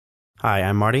Hi,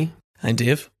 I'm Marty. I'm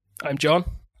Dave. I'm John.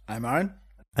 I'm Aaron.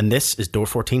 And this is Door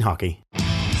 14 Hockey.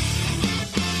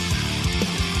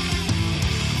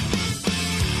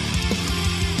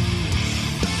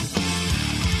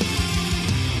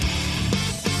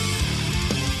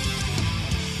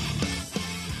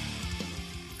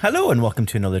 Hello and welcome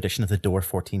to another edition of the Door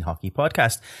 14 Hockey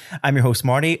Podcast. I'm your host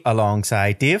Marty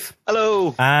alongside Dave.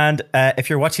 Hello. And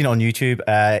if you're watching on YouTube,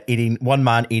 one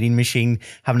man eating machine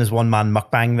having his one man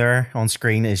mukbang there on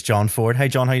screen is John Ford. Hi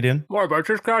John, how you doing? More about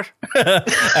yours, guys.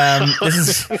 This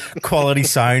is quality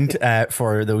sound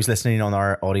for those listening on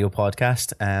our audio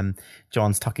podcast.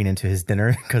 John's tucking into his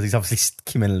dinner because he's obviously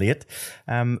came in late.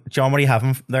 John, what are you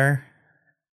having there?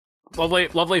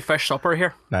 Lovely fish supper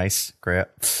here. Nice, great.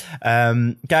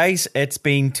 Guys, it's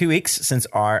been 2 weeks since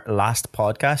our last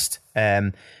podcast.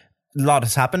 A lot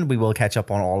has happened. We will catch up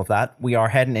on all of that. We are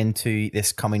heading into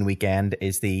this coming weekend.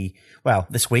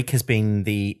 This week has been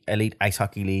the Elite Ice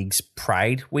Hockey League's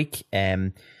Pride Week,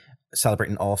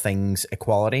 celebrating all things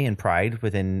equality and pride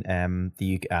within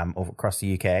across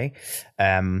the UK.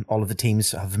 All of the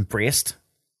teams have embraced,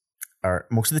 or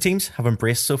most of the teams have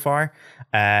embraced so far,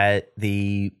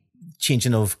 the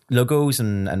changing of logos,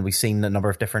 and we've seen a number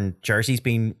of different jerseys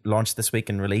being launched this week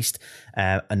and released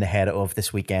and ahead of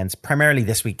this weekend's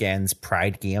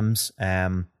Pride Games.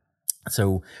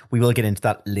 So we will get into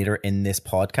that later in this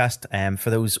podcast. For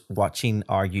those watching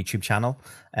our YouTube channel,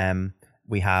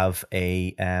 we have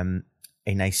a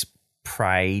nice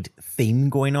Pride theme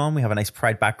going on. We have a nice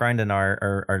Pride background, and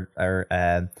our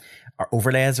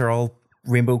overlays are all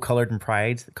rainbow colored and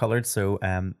Pride colored. So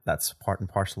that's part and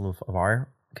parcel of our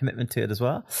commitment to it as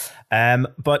well.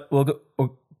 But we'll go.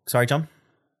 Oh, sorry, John.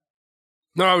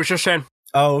 No, I was just saying.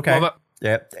 Oh, okay. Love it.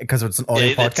 Yeah, because it's an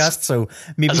audio podcast, so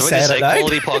maybe say it out loud.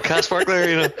 Quality podcast work there,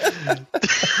 you know.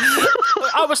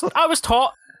 I was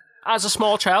taught as a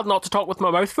small child not to talk with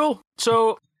my mouth full,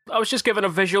 so I was just given a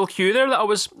visual cue there that I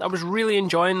was really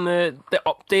enjoying the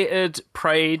updated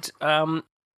Pride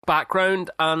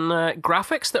background and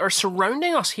graphics that are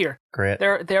surrounding us here. Great.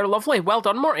 They're lovely. Well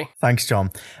done, Marty. Thanks, John.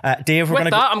 Dave,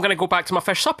 I'm going to go back to my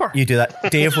fish supper. You do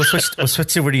that. Dave, we'll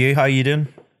switch over to you. How are you doing?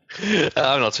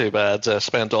 I'm not too bad.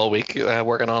 Spent all week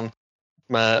working on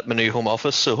my new home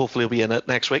office, so hopefully we'll be in it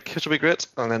next week, which will be great.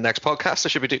 And then next podcast I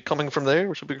should be coming from there,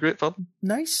 which will be great fun.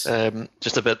 Nice.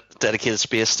 Just a bit dedicated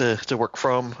space to work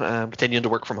from, continuing to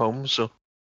work from home. So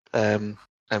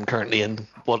I'm currently in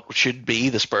what should be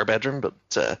the spare bedroom, but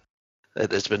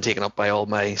it's been taken up by all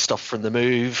my stuff from the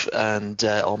move and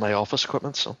all my office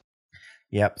equipment. So,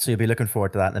 yep. So you'll be looking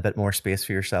forward to that and a bit more space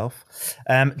for yourself.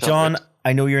 John,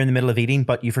 I know you're in the middle of eating,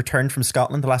 but you've returned from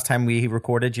Scotland. The last time we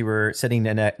recorded, you were sitting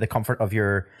in the comfort of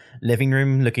your living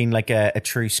room, looking like a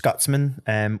true Scotsman,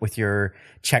 with your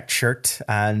checked shirt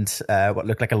and what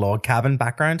looked like a log cabin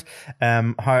background.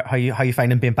 How you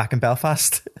finding being back in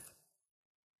Belfast?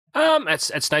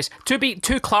 It's nice.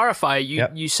 To clarify,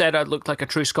 you said I looked like a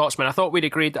true Scotsman. I thought we'd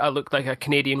agreed that I looked like a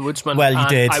Canadian woodsman. Well, you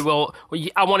did. I want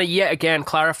to yet again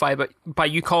clarify, but by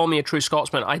you calling me a true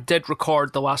Scotsman, I did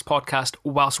record the last podcast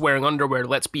whilst wearing underwear.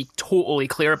 Let's be totally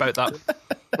clear about that.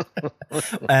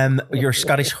 You're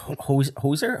Scottish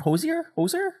hoser?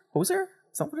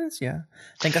 Is that what it is? Yeah.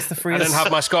 I think that's the phrase. I didn't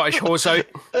have my Scottish hose out.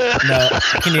 No,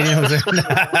 Canadian hoser.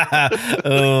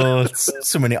 Oh,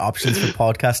 so many options for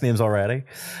podcast names already.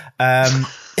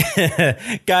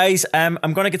 Guys, I'm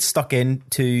going to get stuck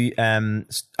into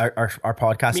our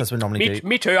podcast as we normally do.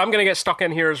 Me too. I'm going to get stuck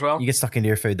in here as well. You get stuck into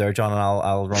your food there, John, and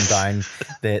I'll run down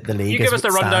the league. You give us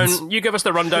the rundown. You give us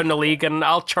the rundown the league, and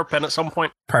I'll chirp in at some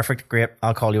point. Perfect, great.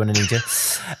 I'll call you when I need you.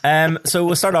 So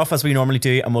we'll start off as we normally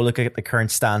do, and we'll look at the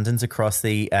current standings across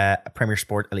the Premier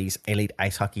Sport Elite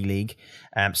Ice Hockey League.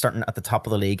 Starting at the top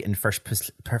of the league in first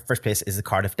place is the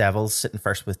Cardiff Devils, sitting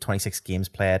first with 26 games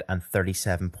played and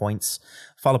 37 points,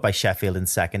 followed by Sheffield in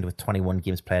second with 21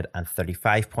 games played and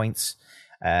 35 points.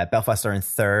 Belfast are in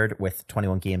third with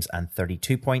 21 games and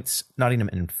 32 points. Nottingham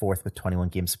in fourth with 21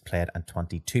 games played and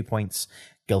 22 points.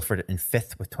 Guildford in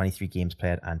fifth with 23 games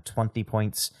played and 20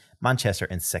 points. Manchester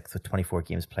in sixth with 24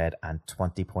 games played and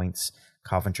 20 points.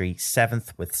 Coventry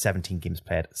seventh with 17 games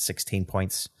played, 16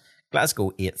 points.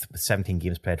 Glasgow 8th with 17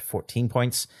 games played, 14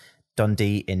 points.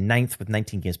 Dundee in 9th with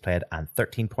 19 games played and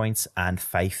 13 points. And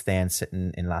Fife then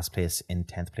sitting in last place in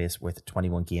 10th place with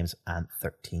 21 games and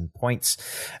 13 points.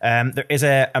 There is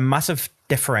a massive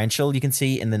differential you can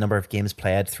see in the number of games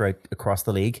played across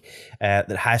the league.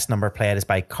 The highest number played is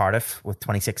by Cardiff with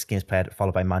 26 games played,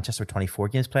 followed by Manchester with 24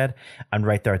 games played. And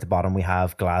right there at the bottom we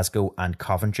have Glasgow and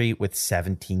Coventry with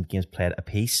 17 games played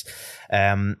apiece.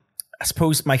 I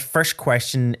suppose my first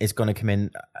question is going to come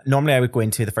in. Normally, I would go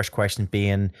into the first question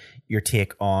being your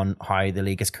take on how the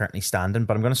league is currently standing,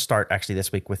 but I'm going to start actually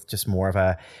this week with just more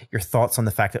of your thoughts on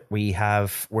the fact that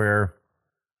where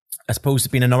I suppose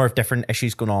there's been a number of different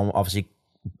issues going on. Obviously,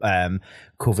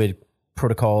 COVID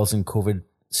protocols and COVID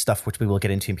stuff, which we will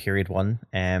get into in period one.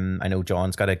 I know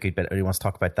John's got a good bit. He wants to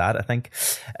talk about that, I think,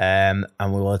 and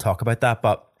we will talk about that.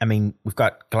 But I mean, we've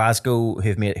got Glasgow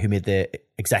who made the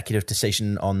executive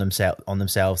decision on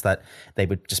themselves that they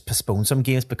would just postpone some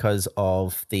games because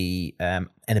of the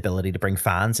inability to bring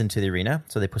fans into the arena.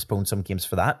 So they postponed some games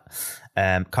for that.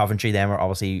 Coventry then were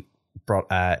obviously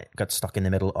got stuck in the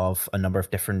middle of a number of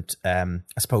different, I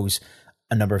suppose,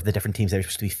 a number of the different teams they were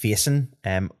supposed to be facing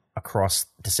across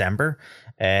December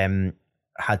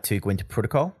had to go into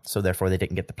protocol, so therefore they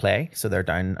didn't get to play, so they're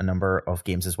down a number of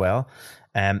games as well.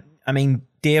 I mean,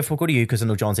 Dave, we'll go to you because I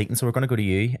know John's eating, so we're going to go to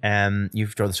you.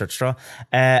 You've drawn the short straw.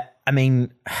 I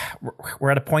mean,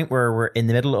 we're at a point where we're in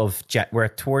the middle of we're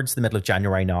towards the middle of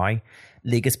January now.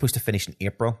 League is supposed to finish in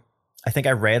April. I think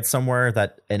I read somewhere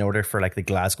that in order for like the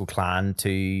Glasgow Clan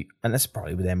to, and this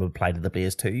probably would then apply to the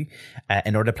Blaze too,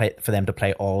 in order for them to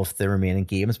play all of the remaining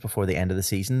games before the end of the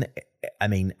season, I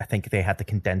mean, I think they had to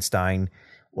condense down,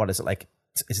 what is it like?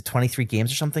 Is it 23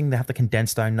 games or something? They have to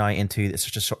condense down now into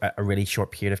such a really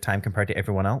short period of time compared to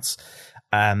everyone else.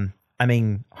 I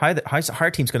mean, how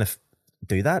are teams going to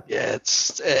do that? Yeah,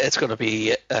 it's going to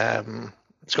be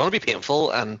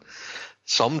painful, and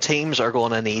some teams are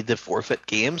going to need to forfeit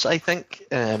games, I think,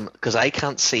 because I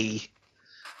can't see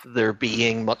there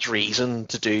being much reason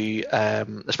to do,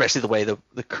 especially the way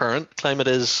the current climate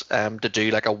is, to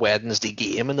do like a Wednesday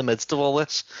game in the midst of all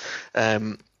this.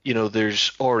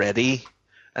 There's already,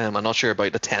 I'm not sure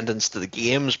about attendance to the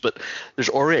games, but there's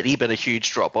already been a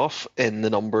huge drop-off in the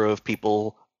number of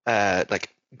people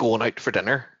like going out for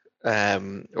dinner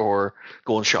or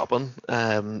going shopping.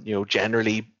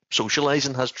 Generally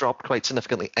socialising has dropped quite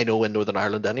significantly. I know in Northern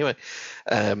Ireland anyway.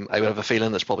 I would have a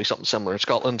feeling it's probably something similar in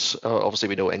Scotland. Obviously,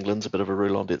 we know England's a bit of a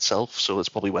rule unto itself, so it's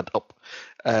probably went up.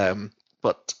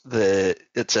 But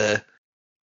it's a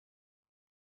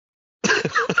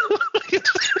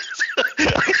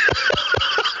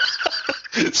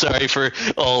sorry for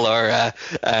all our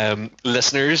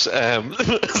listeners.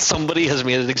 Somebody has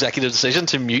made an executive decision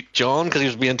to mute John because he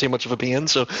was being too much of a pain.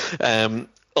 So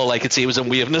all I could see was him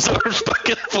waving his arms back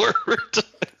and forward.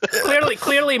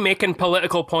 Clearly making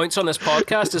political points on this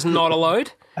podcast is not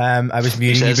allowed. I was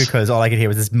muting you because all I could hear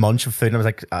was this munch of food, and I was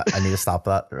like, I need to stop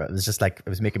that. It was just like, it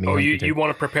was making me. Oh, you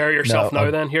want to prepare yourself now?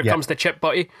 Then here comes the chip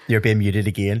buddy. You're being muted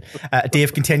again.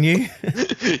 Dave, continue.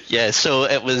 Yeah, so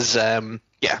it was.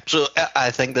 So I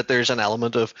think that there's an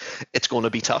element of it's going to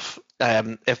be tough.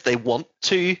 If they want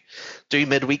to do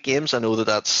midweek games, I know that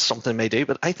that's something they do,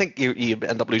 but I think you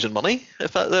end up losing money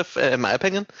if in my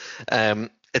opinion.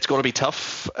 It's going to be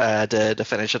tough to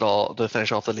finish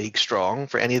off the league strong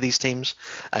for any of these teams.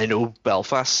 I know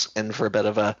Belfast's in for a bit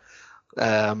of a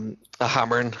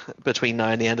hammering between now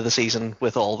and the end of the season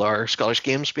with all their Scottish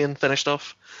games being finished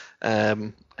off.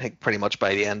 I think pretty much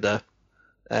by the end of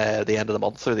the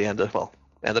month, or the end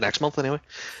of next month anyway.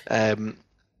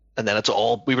 And then it's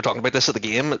all, we were talking about this at the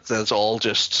game, it's all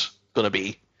just going to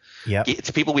be it's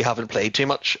people we haven't played too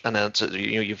much, and then it's,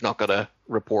 you've not got a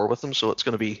rapport with them, so it's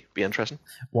going to be interesting.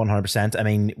 100%. I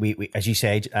mean, we as you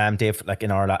said, Dave, like in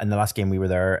the last game we were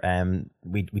there,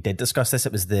 we did discuss this.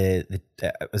 It was it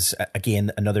was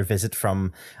again another visit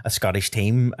from a Scottish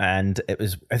team, and it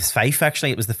was Fife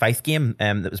actually. It was the Fife game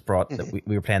that was brought. That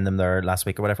we were playing them there last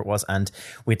week or whatever it was, and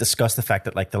we discussed the fact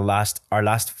that like our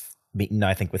last meeting now,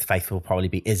 I think with Fife will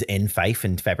probably is in Fife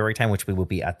in February time, which we will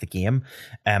be at the game.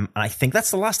 And I think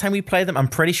that's the last time we play them. I'm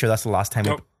pretty sure that's the last time.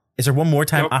 Nope. Is there one more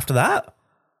time after that?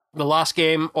 The last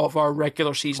game of our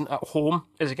regular season at home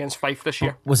is against Fife this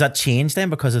year. Was that changed then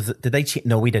because of did they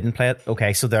no, we didn't play it.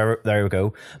 Okay, so there we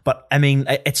go. But I mean,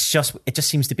 it just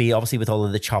seems to be, obviously with all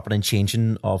of the chopping and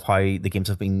changing of how the games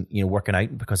have been, working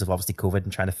out because of obviously COVID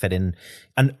and trying to fit in.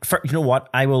 And for, you know what,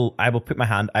 I will put my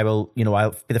hand, I'll be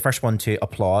the first one to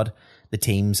applaud the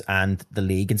teams and the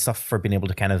league and stuff for being able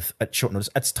to kind of at short notice.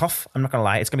 It's tough. I'm not going to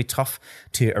lie. It's going to be tough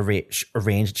to arrange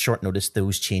at short notice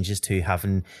those changes to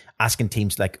asking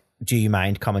teams like, do you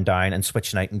mind coming down and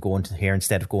switching out and going to here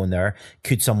instead of going there?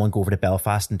 Could someone go over to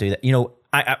Belfast and do that?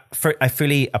 I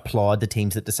fully applaud the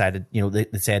teams that decided, they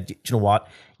said, do you know what?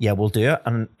 Yeah, we'll do it.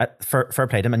 And fair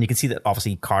play to them. And you can see that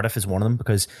obviously Cardiff is one of them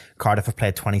because Cardiff have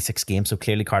played 26 games. So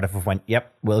clearly Cardiff have went,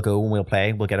 yep, we'll go and we'll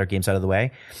play. We'll get our games out of the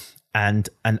way. And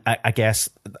I guess,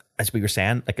 as we were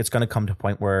saying, like it's going to come to a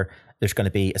point where there's going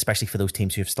to be, especially for those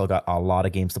teams who've still got a lot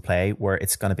of games to play, where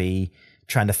it's going to be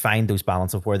trying to find those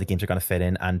balance of where the games are going to fit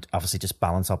in, and obviously just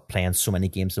balance up playing so many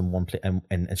games in one play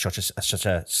in such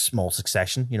a small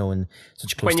succession, in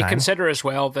such a close when you time. consider as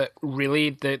well that really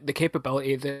the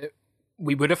capability that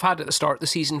we would have had at the start of the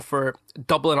season for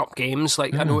doubling up games,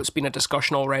 like I know it's been a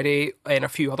discussion already in a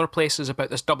few other places about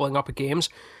this doubling up of games.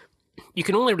 You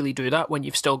can only really do that when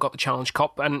you've still got the Challenge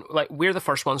Cup, and like we're the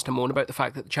first ones to moan about the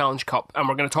fact that the Challenge Cup, and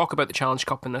we're going to talk about the Challenge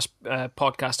Cup in this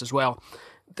podcast as well,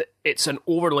 that it's an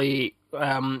overly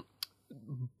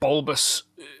bulbous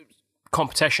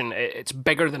competition. It's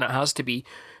bigger than it has to be.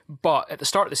 But at the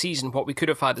start of the season, what we could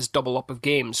have had is double up of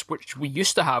games, which we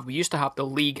used to have. We used to have the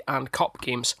league and cup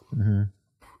games. Mm-hmm.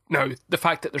 Now, the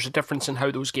fact that there's a difference in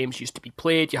how those games used to be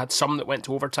played, you had some that went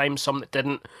to overtime, some that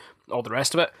didn't, all the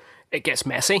rest of it, it gets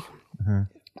messy. Mm-hmm.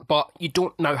 But you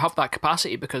don't now have that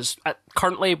capacity because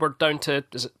currently we're down to,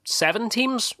 is it 7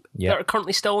 teams that are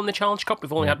currently still in the Challenge Cup?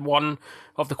 We've only had one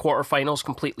of the quarterfinals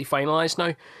completely finalised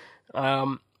now.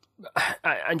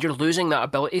 And you're losing that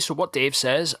ability. So what Dave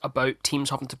says about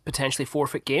teams having to potentially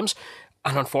forfeit games,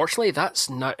 and unfortunately that's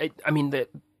not, I mean, the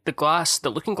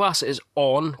looking glass is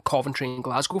on Coventry and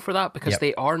Glasgow for that, because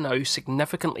they are now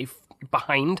significantly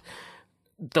behind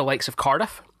the likes of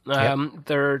Cardiff.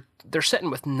 They're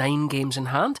sitting with 9 games in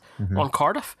hand on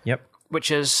Cardiff. Yep.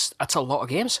 That's a lot of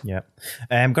games. Yeah.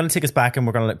 I'm going to take us back, and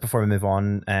we're going to look, before we move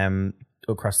on,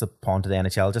 across the pond to the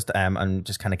NHL, just and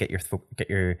just kind of get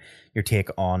your take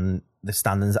on the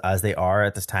standings as they are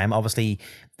at this time. Obviously,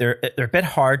 they're a bit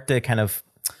hard to kind of.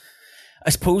 I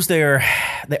suppose they are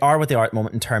what they are at the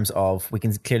moment in terms of, we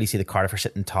can clearly see the Cardiff are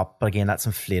sitting top, but again that's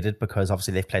inflated because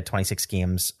obviously they've played 26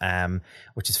 games,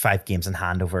 which is 5 games in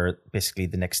hand over basically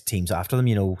the next teams after them.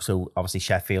 So obviously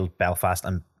Sheffield, Belfast,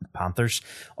 and Panthers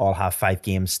all have 5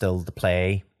 games still to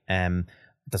play. It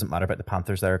doesn't matter about the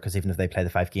Panthers there, because even if they play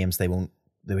the 5 games, they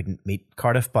wouldn't meet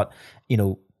Cardiff. But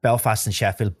Belfast and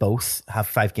Sheffield both have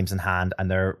 5 games in hand,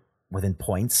 and they're within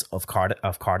points of Cardiff.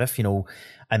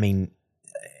 I mean,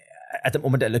 at the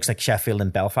moment, it looks like Sheffield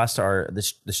and Belfast are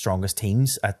the strongest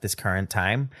teams at this current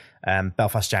time.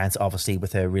 Belfast Giants, obviously,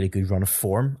 with a really good run of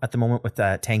form at the moment, with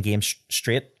 10 games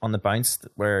straight on the bounce,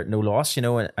 where no loss. I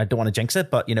don't want to jinx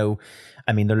it, but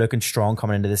I mean, they're looking strong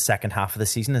coming into the second half of the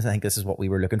season. I think this is what we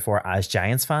were looking for as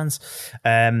Giants fans.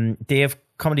 Dave,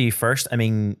 coming to you first. I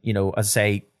mean, as I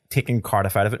say, taking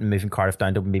Cardiff out of it and moving Cardiff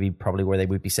down to maybe probably where they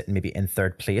would be sitting, maybe in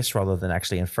 3rd place rather than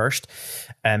actually in 1st.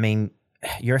 I mean,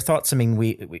 your thoughts? I mean,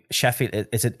 we Sheffield,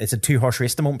 it's a 2-horse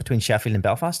race at the moment between Sheffield and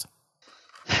Belfast.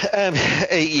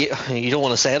 You don't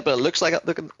want to say it, but it looks like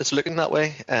it's looking that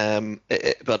way.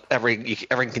 But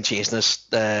everything can change in this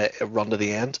run to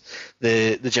the end.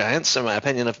 The Giants, in my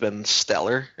opinion, have been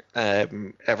stellar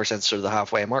ever since sort of the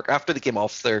halfway mark. After they came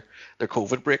off their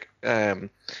COVID break,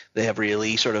 they have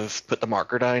really sort of put the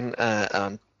marker down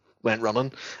and went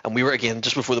running. And we were, again,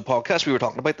 just before the podcast, we were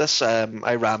talking about this.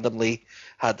 I randomly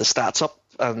had the stats up,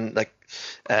 and like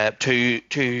two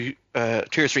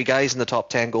or three guys in the top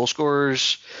 10 goal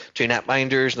scorers, 2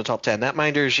 netminders in the top 10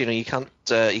 netminders.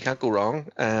 You can't go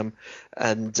wrong.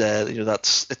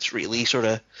 It's really sort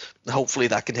of, hopefully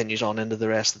that continues on into the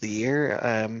rest of the year.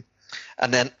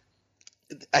 And then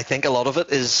I think a lot of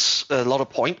it is a lot of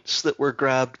points that were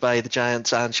grabbed by the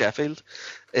Giants and Sheffield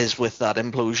is with that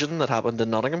implosion that happened in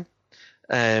Nottingham.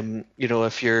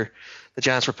 If the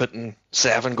Giants were putting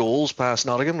 7 goals past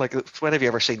Nottingham, like, when have you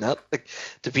ever seen that? Like,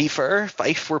 to be fair,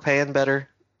 Fife were playing better.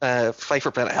 Fife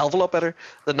were playing a hell of a lot better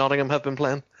than Nottingham have been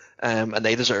playing. And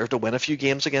they deserved to win a few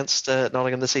games against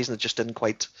Nottingham this season. It just didn't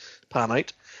quite pan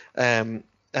out.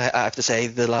 I have to say,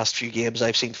 the last few games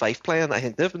I've seen Fife playing, I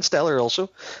think they've been stellar also,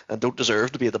 and don't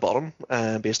deserve to be at the bottom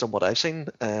based on what I've seen.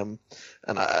 And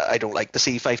I don't like to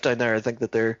see Fife down there. I think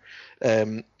that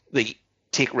they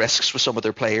take risks with some of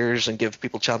their players and give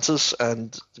people chances,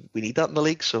 and we need that in the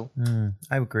league. So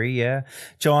I agree. Yeah,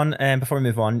 John. Before we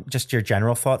move on, just your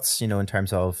general thoughts, in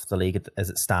terms of the league as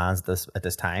it stands at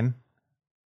this time.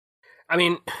 I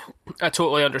mean, I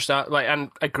totally understand,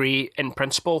 and agree in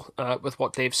principle with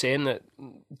what Dave's saying, that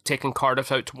taking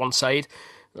Cardiff out to one side,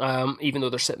 even though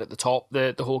they're sitting at the top,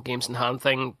 the whole games in hand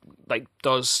thing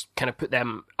does kind of put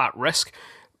them at risk.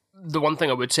 The one thing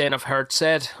I would say, and I've heard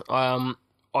said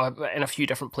in a few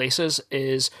different places,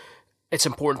 is it's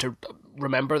important to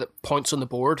remember that points on the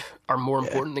board are more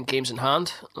important than games in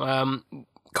hand.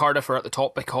 Cardiff are at the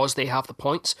top because they have the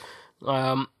points.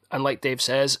 And like Dave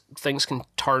says, things can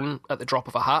turn at the drop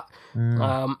of a hat.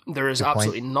 There is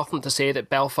absolutely nothing to say that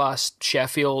Belfast,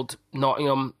 Sheffield,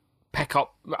 Nottingham pick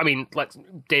up. I mean,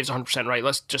 Dave's 100% right.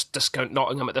 Let's just discount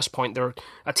Nottingham at this point. They're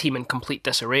a team in complete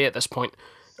disarray at this point.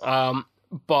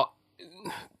 But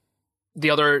the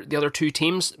other two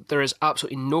teams, there is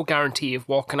absolutely no guarantee of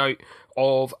walking out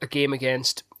of a game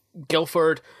against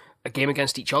Guildford, a game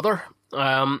against each other,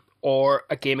 or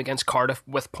a game against Cardiff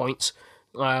with points.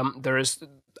 There is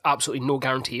absolutely no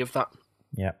guarantee of that.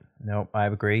 Yeah, no, I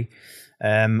agree.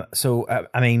 So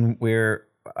I mean, we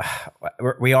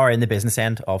are in the business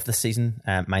end of the season.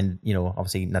 Mind,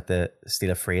 obviously not the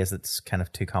steal a phrase that's kind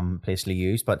of too complacently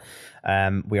used, but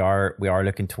we are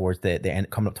looking towards the end,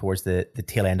 coming up towards the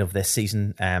tail end of this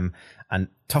season. And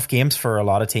tough games for a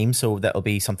lot of teams, so that'll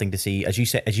be something to see. As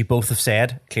you both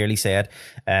have clearly said,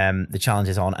 the challenge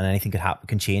is on, and anything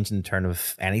can change in terms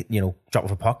of any drop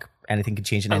of a puck. Anything can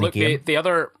change in any game.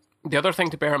 The other thing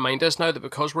to bear in mind is now that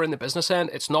because we're in the business end,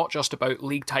 it's not just about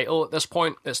league title at this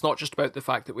point. It's not just about the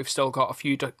fact that we've still got a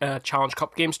few Challenge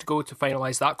Cup games to go to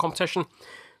finalise that competition.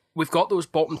 We've got those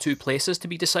bottom two places to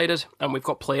be decided, and we've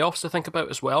got playoffs to think about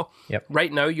as well. Yep.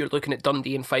 Right now, you're looking at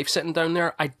Dundee and Fife sitting down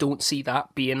there. I don't see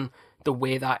that being the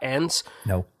way that ends.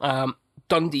 No.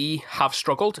 Dundee have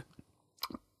struggled,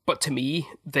 but to me,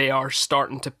 they are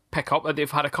starting to pick up.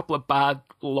 They've had a couple of bad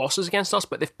losses against us,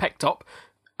 but they've picked up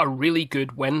a really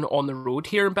good win on the road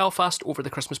here in Belfast over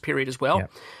the Christmas period as well.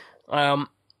 Yeah.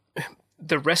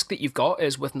 The risk that you've got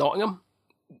is with Nottingham.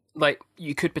 Like,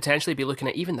 you could potentially be looking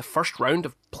at even the first round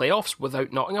of playoffs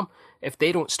without Nottingham. If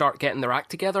they don't start getting their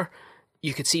act together,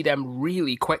 you could see them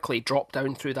really quickly drop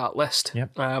down through that list.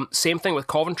 Yep. Same thing with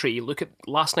Coventry. You look at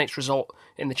last night's result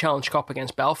in the Challenge Cup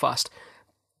against Belfast.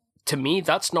 To me,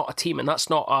 that's not a team, and that's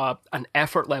not an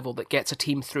effort level that gets a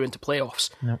team through into playoffs.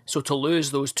 Nope. So to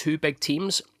lose those two big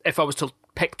teams, if I was to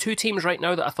pick two teams right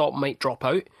now that I thought might drop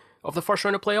out of the first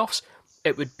round of playoffs,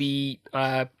 it would be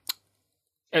the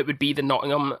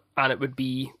Nottingham and it would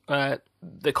be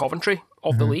the Coventry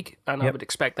of the league, and I would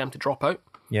expect them to drop out.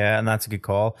 Yeah, and that's a good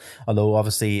call. Although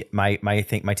obviously my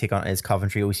take on it is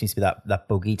Coventry always seems to be that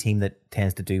bogey team that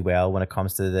tends to do well when it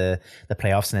comes to the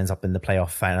playoffs and ends up in the playoff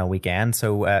final weekend.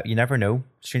 So you never know.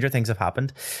 Stranger things have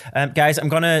happened. Guys, I'm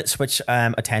going to switch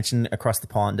attention across the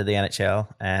pond to the NHL,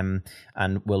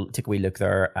 and we'll take a wee look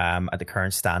there at the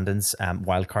current standings,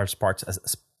 wildcard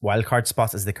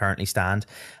spots as they currently stand.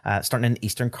 Starting in the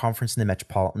Eastern Conference in the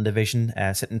Metropolitan Division,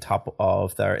 sitting top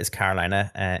of there is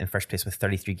Carolina in first place with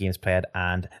 33 games played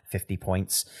and 50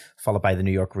 points, followed by the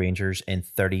New York Rangers in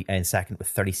second with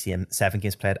 37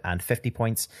 games played and 50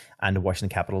 points, and the Washington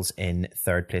Capitals in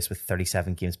third place with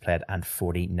 37 games played and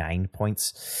 49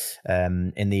 points.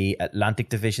 In the Atlantic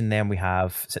Division, then we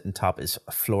have sitting top is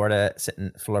Florida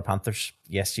Panthers.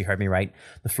 Yes, you heard me right.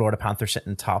 The Florida Panthers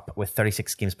sitting top with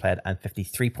 36 games played and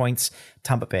 53 points.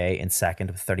 Tampa Bay in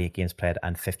second with 38 games played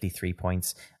and 53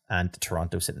 points. And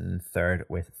Toronto sitting in third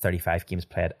with 35 games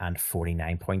played and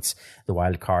 49 points. The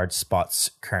wild card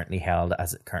spots currently held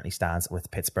as it currently stands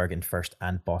with Pittsburgh in first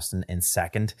and Boston in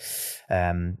second.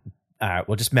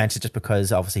 We'll just mention, just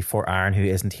because obviously for Aaron, who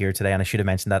isn't here today, and I should have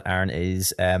mentioned that Aaron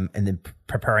is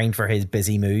preparing for his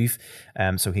busy move,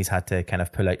 so he's had to kind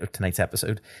of pull out of tonight's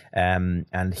episode,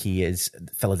 and he is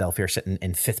Philadelphia sitting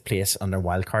in fifth place on their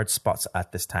wildcard spots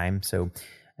at this time. So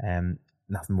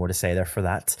nothing more to say there for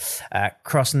that.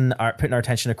 Putting our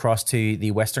attention across to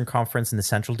the Western Conference and the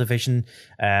Central Division.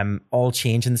 All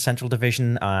change in the Central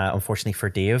Division, unfortunately for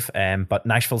Dave. But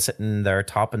Nashville sitting there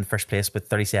top in first place with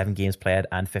 37 games played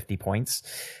and 50 points.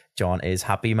 John is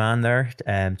happy man there,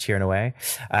 cheering away.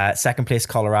 Second place,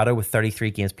 Colorado with 33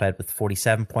 games played with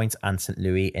 47 points, and St.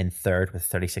 Louis in third with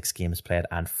 36 games played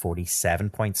and 47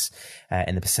 points.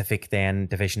 In the Pacific then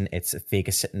division, it's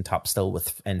Vegas sitting top still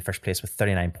in first place with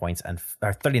 39 points and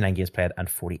 39 games played and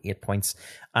 48 points.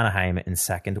 Anaheim in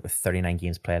second with 39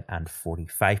 games played and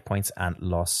 45 points, and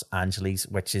Los Angeles,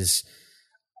 which is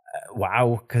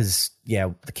wow, because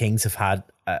the Kings have had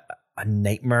a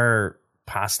nightmare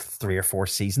past 3 or 4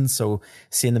 seasons, so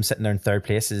seeing them sitting there in third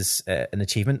place is an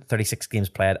achievement. 36 games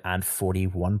played and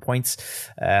 41 points.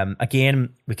 Again,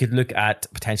 we could look at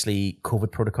potentially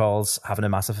COVID protocols having a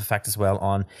massive effect as well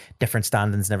on different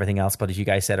standings and everything else, but as you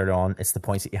guys said earlier on, it's the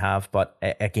points that you have. But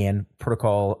again,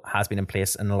 protocol has been in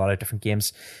place in a lot of different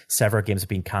games. Several games have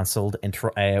been cancelled.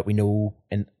 We know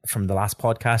from the last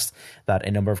podcast that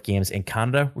a number of games in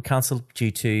Canada were cancelled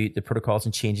due to the protocols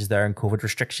and changes there in COVID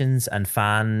restrictions and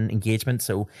fan engagement,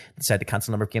 so they decided to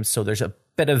cancel a number of games. So there's a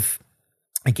bit of,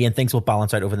 again, things will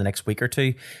balance out over the next week or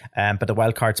two, but the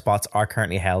wildcard spots are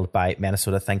currently held by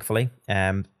Minnesota, thankfully,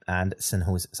 and San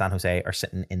Jose are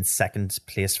sitting in second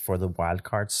place for the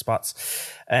wildcard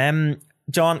spots.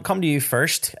 John, come to you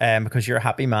first, because you're a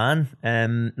happy man.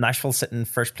 Nashville sitting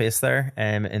first place there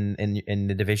in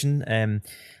the division.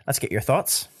 Let's get your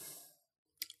thoughts.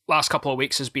 Last couple of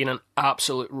weeks has been an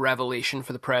absolute revelation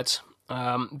for the Preds.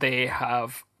 They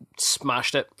have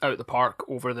smashed it out of the park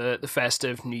over the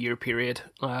festive New Year period.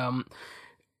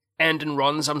 Ending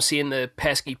runs, I'm seeing the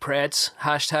pesky Preds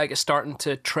hashtag is starting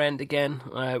to trend again.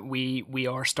 We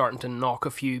are starting to knock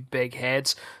a few big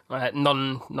heads.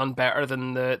 None better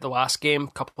than the last game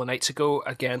a couple of nights ago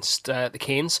against the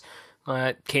Canes.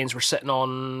 Canes were sitting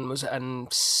on, was it a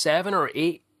 7 or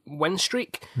 8 win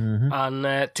streak,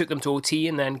 and took them to OT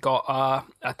and then got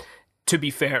to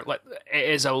be fair, like, it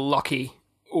is a lucky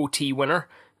OT winner,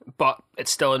 but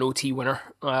it's still an OT winner.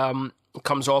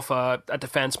 Comes off a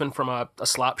defenseman from a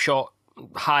slap shot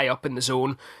high up in the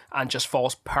zone and just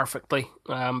falls perfectly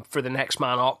for the next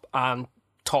man up and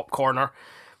top corner.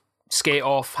 Skate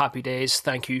off, happy days,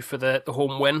 thank you for the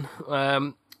home win.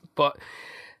 But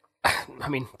I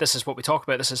mean, this is what we talk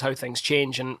about. This is how things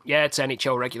change. And yeah, it's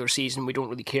NHL regular season. We don't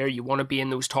really care. You want to be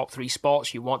in those top 3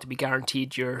 spots. You want to be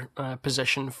guaranteed your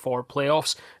position for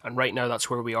playoffs. And right now, that's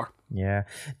where we are. Yeah.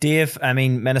 Dave, I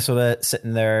mean, Minnesota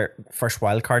sitting there first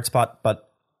wildcard spot,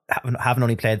 but having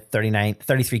only played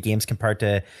 33 games compared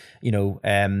to,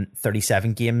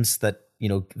 37 games that,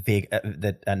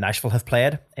 that Nashville have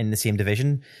played in the same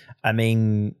division. I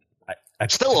mean...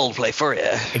 Still all play for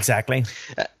you. Exactly.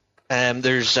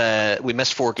 There's we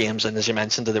missed 4 games, and as you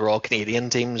mentioned, they were all Canadian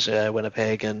teams,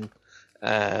 Winnipeg and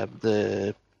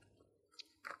the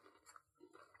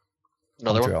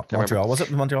another Montreal. one. Montreal, was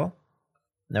it Montreal?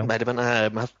 No, might have been. I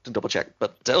have to double check,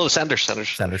 but Sanders.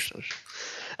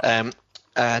 And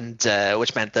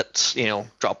which meant that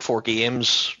dropped 4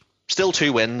 games, still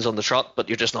 2 wins on the trot, but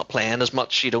you're just not playing as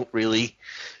much. You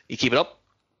keep it up.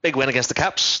 Big win against the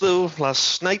Caps though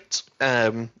last night,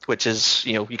 which is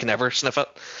you can never sniff it,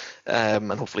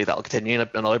 and hopefully that'll continue.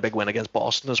 Another big win against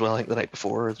Boston as well. I think the night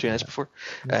before or 2 nights before.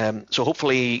 So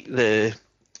hopefully we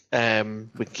can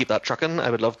keep that trucking. I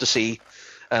would love to see.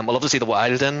 I'd love to see the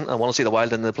Wild in. I want to see the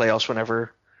Wild in the playoffs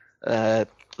whenever the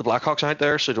Blackhawks are out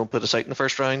there, so don't put us out in the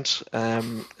first round,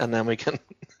 and then we can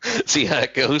see how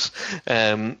it goes.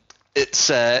 It's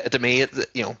to me,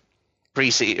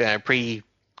 pre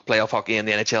playoff hockey in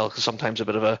the NHL is sometimes a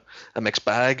bit of a mixed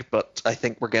bag, but I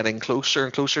think we're getting closer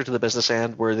and closer to the business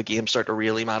end where the games start to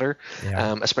really matter,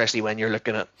 especially when you're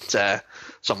looking at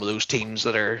some of those teams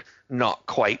that are not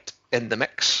quite in the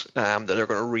mix, that are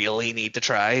going to really need to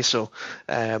try. So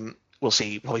we'll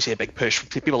probably see a big push from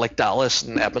people like Dallas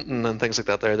and Edmonton and things like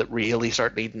that there that really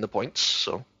start needing the points.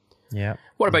 So. Yeah.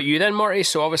 What about you then, Marty?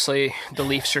 So obviously the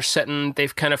Leafs are sitting,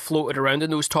 they've kind of floated around in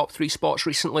those top 3 spots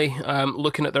recently.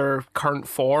 Looking at their current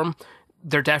form,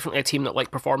 they're definitely a team that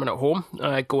like performing at home,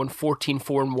 going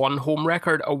 14-4-1 home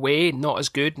record. Away, not as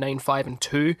good,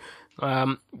 9-5-2.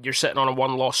 You're sitting on a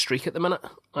 1-loss streak at the minute.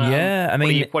 I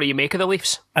mean, what do you make of the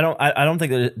Leafs? I don't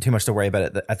think there's too much to worry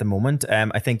about at the moment.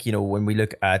 I think when we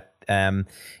look at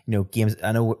games,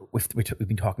 I know we've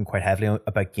been talking quite heavily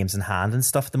about games in hand and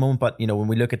stuff at the moment, but when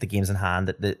we look at the games in hand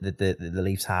that the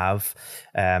Leafs have,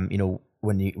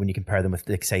 when you compare them with,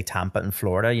 like, say, Tampa and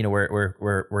Florida,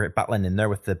 we're battling in there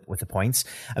with the points.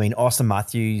 I mean, Austin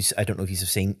Matthews, I don't know if you've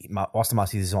seen, Austin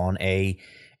Matthews is on a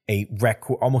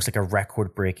record, almost like a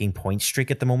record-breaking point streak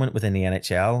at the moment within the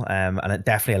NHL, and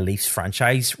definitely a Leafs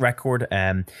franchise record.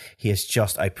 He is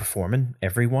just outperforming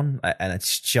everyone, and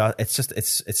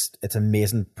it's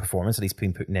amazing performance that he's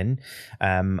been putting in.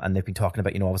 And they've been talking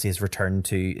about obviously his return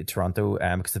to Toronto,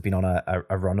 because they've been on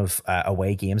a run of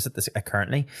away games at this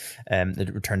currently. They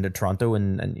returned to Toronto,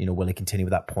 and will he continue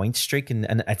with that point streak?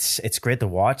 And it's great to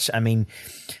watch. I mean,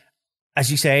 as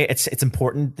you say, it's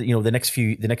important that,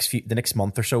 the next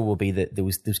month or so will be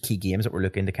those key games that we're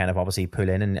looking to kind of obviously pull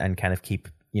in and kind of keep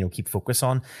focus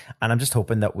on. And I'm just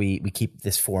hoping that we keep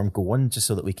this form going, just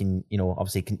so that we can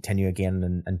obviously continue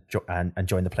again and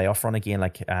join the playoff run again,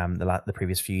 like the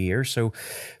previous few years. So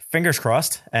fingers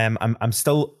crossed. I'm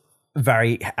still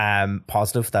very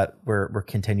positive that we're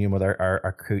continuing with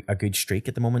our good streak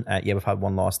at the moment. We've had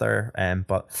 1 loss there,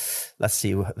 but let's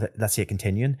see it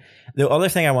continuing. The other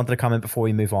thing I wanted to comment before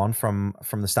we move on from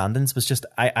the standings was just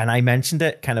I mentioned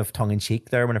it kind of tongue in cheek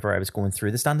there whenever I was going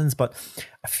through the standings, but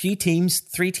a few teams,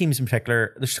 3 teams in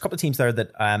particular, there's a couple of teams there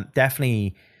that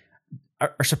definitely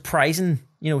are surprising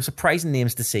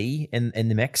names to see in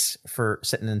the mix for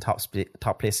sitting in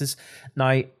top places.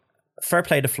 Now, fair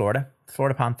play to Florida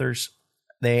Panthers.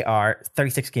 They are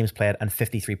 36 games played and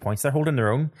 53 points. They're holding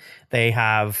their own. They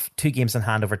have 2 games in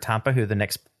hand over Tampa, who are the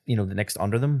next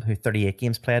under them, who 38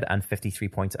 games played and 53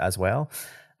 points as well.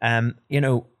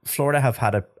 Florida have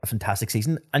had a fantastic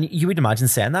season, and you would imagine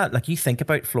saying that. Like, you think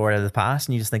about Florida in the past,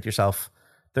 and you just think to yourself,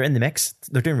 they're in the mix.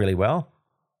 They're doing really well.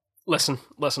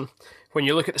 Listen. When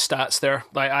you look at the stats there,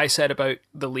 like I said about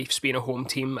the Leafs being a home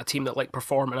team, a team that like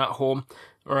performing at home,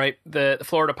 all right, the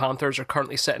Florida Panthers are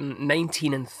currently sitting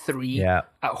 19-3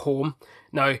 at home.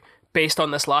 Now, based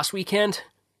on this last weekend,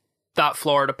 that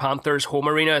Florida Panthers home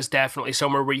arena is definitely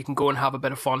somewhere where you can go and have a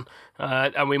bit of fun.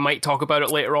 And we might talk about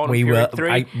it later on in period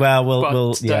 3.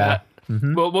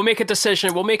 We'll make a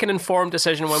decision. We'll make an informed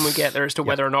decision when we get there as to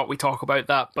whether or not we talk about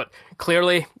that. But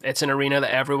clearly, it's an arena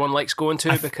that everyone likes going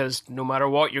to because no matter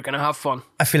what, you're going to have fun.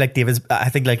 I feel like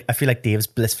Dave's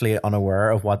blissfully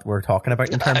unaware of what we're talking about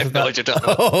in terms of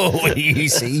that. Oh, you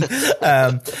see.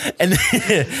 In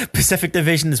the Pacific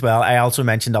Division as well, I also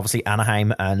mentioned obviously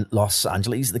Anaheim and Los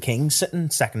Angeles, the Kings sitting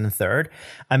second and third.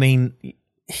 I mean,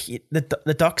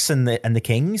 the Ducks and the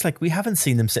Kings, like we haven't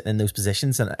seen them sitting in those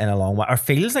positions in a long while, or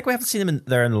feels like we haven't seen them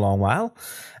there in a long while.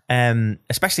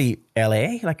 Especially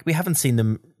LA, like we haven't seen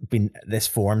them been this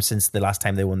form since the last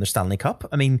time they won their Stanley Cup.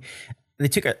 I mean, they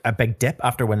took a big dip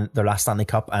after winning their last Stanley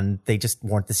Cup, and they just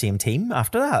weren't the same team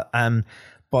after that.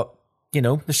 But you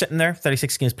know, they're sitting there,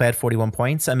 36 games played, 41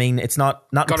 points. I mean, it's not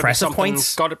impressive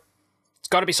points. It's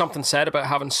got to be something said about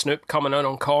having Snoop coming in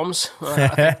on comms. I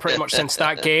think pretty much since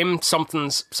that game,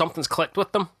 something's clicked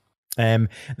with them.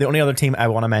 The only other team I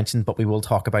want to mention, but we will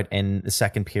talk about in the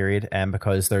second period,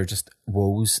 because they're just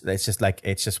woes. It's just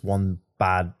one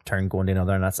bad turn going to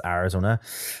another, and that's Arizona.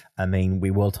 I mean,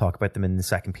 we will talk about them in the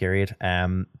second period.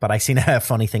 But I seen a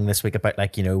funny thing this week about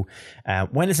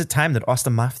when is it time that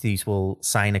Austin Matthews will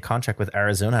sign a contract with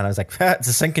Arizona? And I was like, it's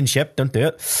a sinking ship. Don't do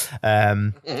it.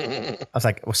 I was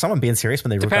like, was someone being serious when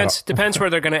they wrote that up? Depends where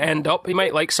they're going to end up. He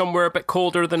might like somewhere a bit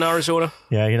colder than Arizona.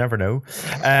 Yeah, you never know.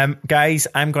 Guys,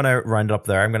 I'm going to round it up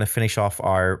there. I'm going to finish off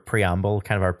our preamble,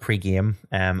 kind of our pre-game,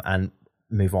 and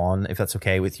move on, if that's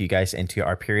okay with you guys, into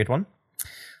our period one.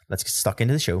 Let's get stuck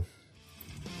into the show.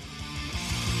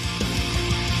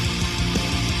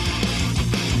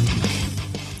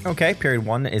 Okay, period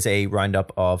one is a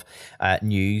roundup of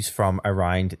news from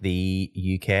around the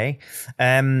UK.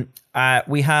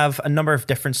 We have a number of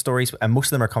different stories, and most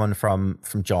of them are coming from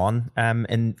John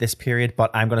in this period.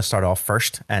 But I'm going to start off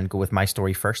first and go with my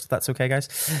story first. If that's okay, guys.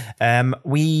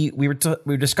 We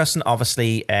were discussing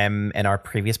obviously in our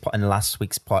previous in last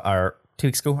week's 2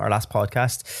 weeks ago, our last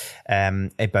podcast,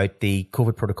 about the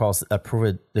COVID protocols, the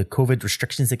COVID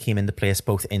restrictions that came into place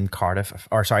both in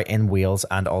in Wales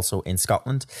and also in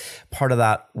Scotland. Part of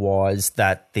that was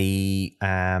that the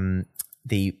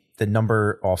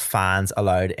number of fans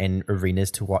allowed in arenas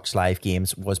to watch live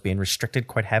games was being restricted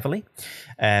quite heavily.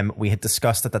 We had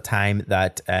discussed at the time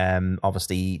that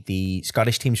obviously the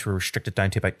Scottish teams were restricted down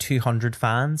to about 200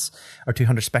 fans or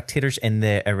 200 spectators in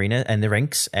the arena, in the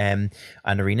rinks and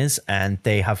arenas, and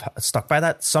they have stuck by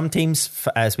that. Some teams,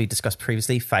 as we discussed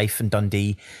previously, Fife and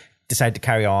Dundee, decided to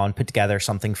carry on, put together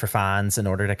something for fans in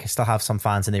order to still have some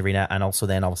fans in the arena, and also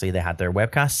then obviously they had their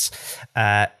webcasts.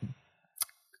 I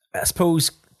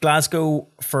suppose Glasgow,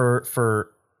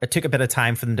 for it took a bit of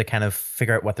time for them to kind of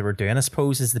figure out what they were doing, I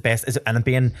suppose, is the best. And I'm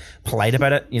being polite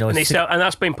about it, you know. And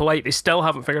that's being polite. They still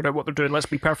haven't figured out what they're doing. Let's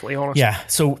be perfectly honest. Yeah.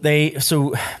 So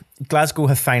Glasgow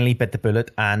have finally bit the bullet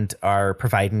and are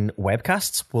providing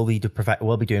webcasts. We'll be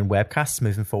doing webcasts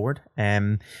moving forward.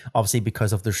 Obviously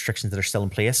because of the restrictions that are still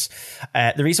in place.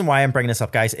 The reason why I'm bringing this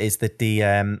up, guys, is that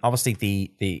obviously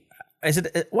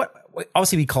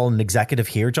we call an executive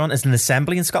here, John, is an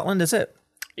assembly in Scotland, is it?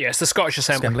 Yes, the Scottish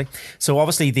Assembly. So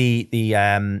obviously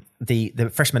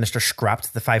the First Minister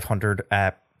scrapped the 500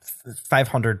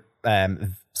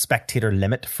 spectator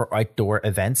limit for outdoor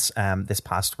events this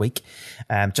past week,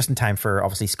 just in time for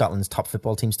obviously Scotland's top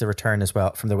football teams to return as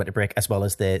well from the winter break, as well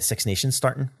as the Six Nations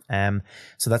starting.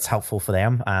 So that's helpful for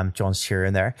them. John's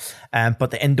cheering there.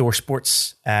 But the indoor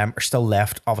sports are still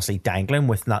left obviously dangling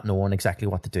with not knowing exactly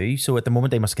what to do. So at the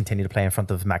moment they must continue to play in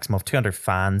front of a maximum of 200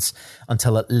 fans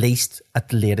until at the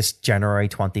latest January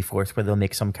 24th, where they'll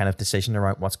make some kind of decision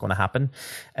around what's going to happen.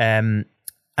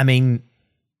 I mean,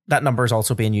 that number is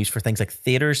also being used for things like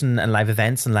theatres and live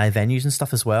events and live venues and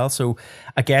stuff as well. So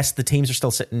I guess the teams are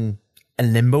still sitting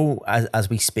in limbo as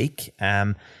we speak.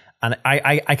 And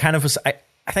I kind of was,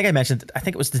 I think I mentioned, I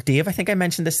think it was Dave, I think I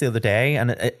mentioned this the other day,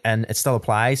 and it still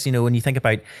applies. You know, when you think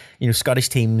about, you know, Scottish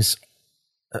teams,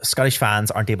 Scottish fans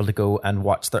aren't able to go and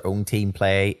watch their own team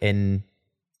play in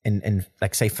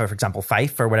like, say, for example,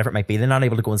 Fife or whatever it might be. They're not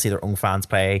able to go and see their own fans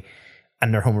play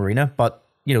in their home arena, but,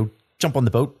 you know, jump on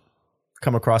the boat,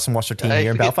 come across and watch their team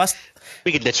here in Belfast.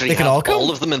 We could literally have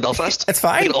all of them in Belfast. It's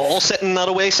fine. We could all sit in that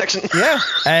away section. Yeah,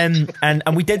 and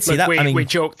we did see that. We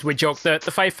joked that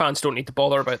the Fife fans don't need to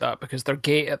bother about that because their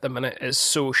gate at the minute is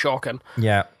so shocking.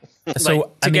 Yeah.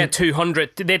 So to get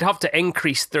 200, they'd have to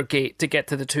increase their gate to get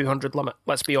to the 200 limit.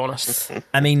 Let's be honest.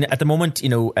 I mean, at the moment,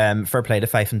 fair play to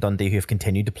Fife and Dundee, who have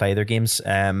continued to play their games,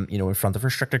 in front of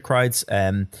restricted crowds,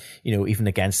 even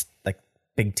against like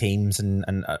big teams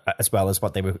and as well as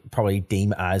what they would probably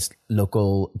deem as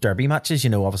local derby matches,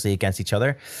 obviously against each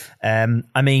other.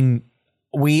 I mean,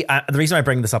 the reason I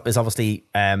bring this up is obviously,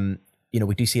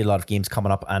 we do see a lot of games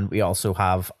coming up, and we also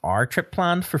have our trip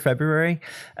planned for February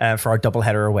for our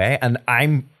doubleheader away. And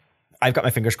I've got my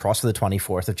fingers crossed for the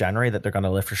 24th of January that they're going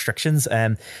to lift restrictions.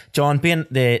 John, being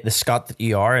the Scot that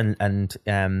you are, and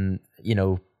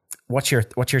what's your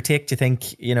take? Do you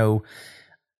think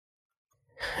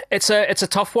It's a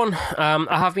tough one.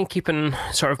 I have been keeping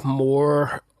sort of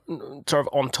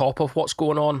on top of what's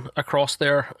going on across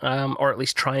there, or at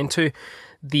least trying to.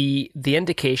 The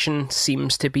indication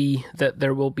seems to be that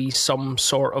there will be some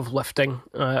sort of lifting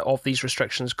of these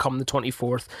restrictions come the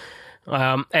 24th.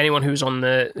 Anyone who's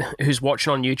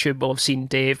watching on YouTube will have seen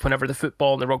Dave whenever the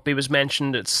football and the rugby was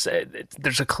mentioned.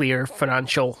 There's a clear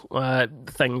financial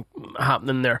thing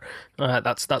happening there.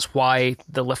 That's why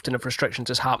the lifting of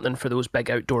restrictions is happening for those big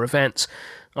outdoor events.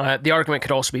 The argument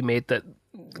could also be made that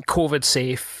COVID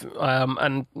safe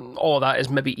and all of that is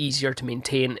maybe easier to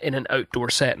maintain in an outdoor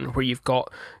setting where you've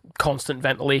got constant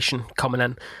ventilation coming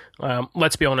in.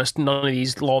 Let's be honest, none of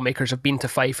these lawmakers have been to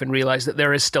Fife and realised that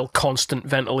there is still constant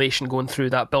ventilation going through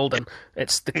that building.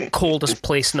 It's the coldest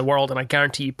place in the world, and I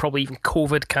guarantee you probably even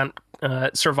COVID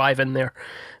can't survive in there.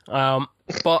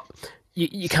 But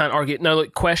you can't argue. Now,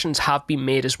 look, questions have been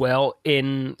made as well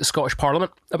in the Scottish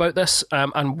Parliament about this,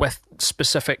 and with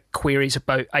specific queries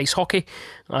about ice hockey.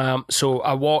 So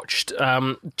I watched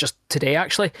just today,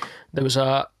 actually, there was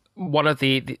one of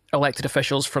the elected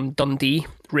officials from Dundee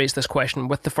raised this question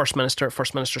with the First Minister at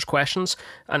First Minister's Questions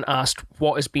and asked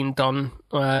what is being done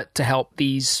to help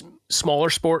these smaller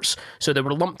sports. So they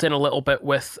were lumped in a little bit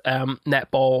with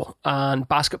netball and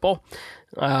basketball,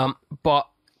 but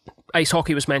ice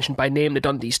hockey was mentioned by name. The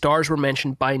Dundee Stars were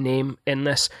mentioned by name in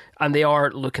this, and they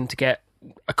are looking to get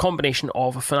a combination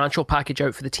of a financial package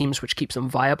out for the teams which keeps them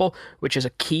viable, which is a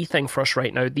key thing for us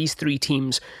right now. These three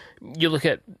teams, you look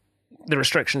at the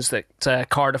restrictions that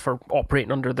Cardiff are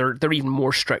operating under, they're even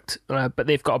more strict, but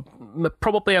they've got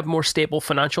probably a more stable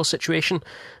financial situation.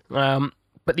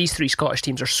 But these three Scottish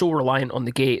teams are so reliant on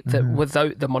the gate that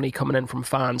without the money coming in from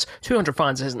fans, 200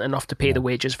 fans isn't enough to pay the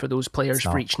wages for those players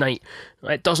for each night.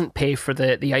 It doesn't pay for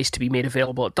the ice to be made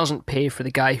available. It doesn't pay for the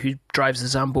guy who drives the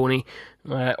Zamboni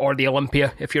or the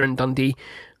Olympia if you're in Dundee.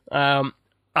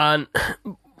 And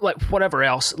like whatever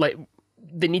else, like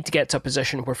they need to get to a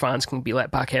position where fans can be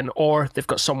let back in, or they've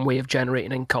got some way of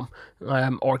generating income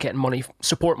or getting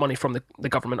support money from the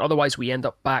government. Otherwise, we end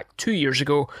up back 2 years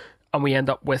ago, and we end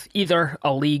up with either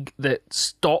a league that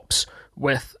stops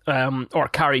with, or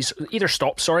carries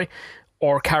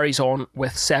on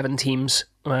with 7 teams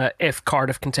if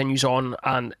Cardiff continues on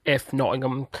and if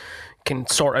Nottingham can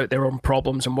sort out their own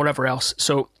problems and whatever else.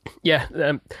 So,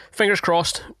 yeah, fingers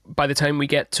crossed by the time we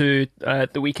get to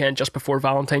the weekend just before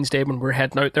Valentine's Day when we're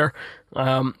heading out there,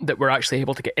 that we're actually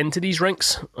able to get into these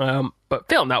rinks. But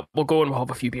failing that, we'll go and we'll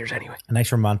have a few beers anyway. A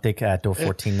nice romantic door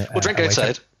 14. We'll drink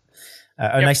outside.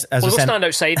 Nice, we'll stand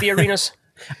outside the arenas.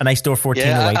 A nice door 14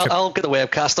 yeah, away trip. I'll get a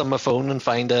webcast on my phone and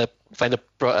find a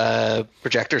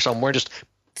projector somewhere. Just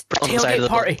tailgate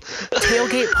party.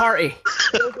 Tailgate party.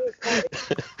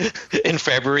 In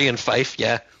February in Fife.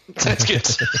 Yeah, sounds good.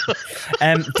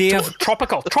 Dave,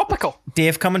 tropical.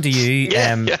 Dave, coming to you.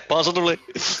 Yeah, positively.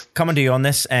 Coming to you on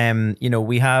this.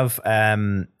 We have.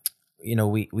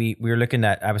 We were looking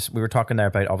at. We were talking there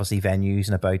about obviously venues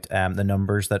and about the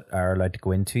numbers that are allowed to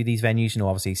go into these venues.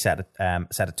 Obviously set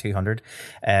at 200.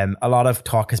 A lot of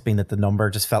talk has been that the number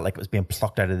just felt like it was being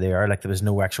plucked out of the air, like there was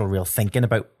no actual real thinking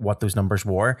about what those numbers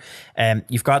were.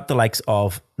 You've got the likes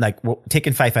of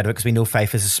taking Fife out of it because we know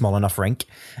Fife is a small enough rink,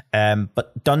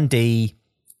 but Dundee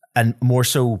and more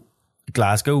so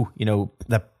Glasgow.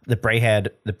 The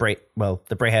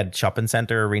Braehead Shopping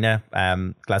Centre Arena,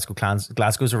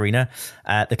 Glasgow's Arena,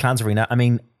 the Clans Arena. I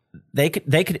mean, they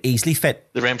could easily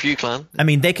fit the Renfrew Clan. I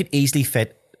mean, they could easily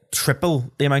fit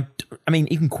triple the amount. I mean,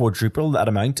 even quadruple that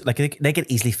amount. Like they could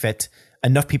easily fit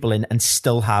enough people in and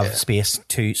still have space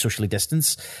to socially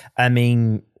distance. I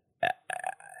mean,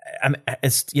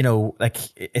 it's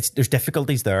there's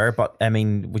difficulties there, but I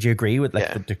mean, would you agree with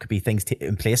that there could be things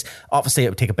in place? Obviously, it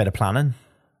would take a bit of planning.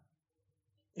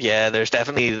 Yeah, there's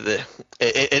definitely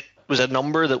it was a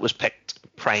number that was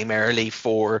picked primarily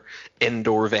for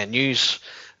indoor venues,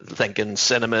 thinking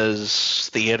cinemas,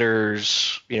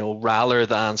 theaters, rather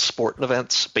than sporting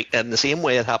events. But in the same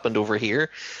way it happened over here,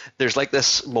 there's like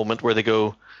this moment where they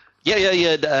go,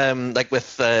 Yeah. Like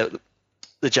with the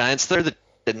Giants there, that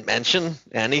didn't mention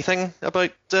anything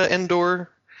about indoor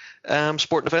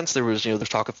sporting events. There was, there's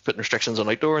talk of putting restrictions on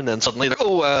outdoor, and then suddenly like,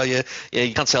 yeah,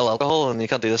 you can't sell alcohol and you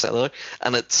can't do this and that,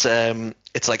 and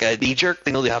it's like a knee jerk.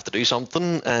 They know they have to do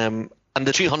something, and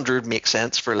the 200 makes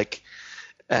sense for like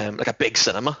a big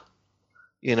cinema.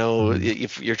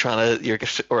 If you're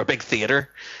or a big theater,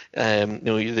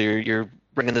 you're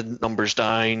bringing the numbers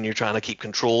down. You're trying to keep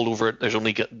control over it. There's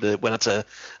only when it's an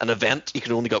event, you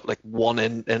can only got like one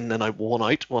in and out, one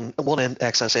out, one in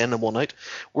excess in and one out.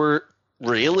 Where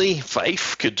really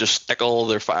Fife could just stick all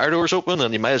their fire doors open,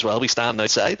 and you might as well be standing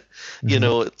outside.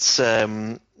 It's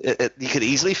you could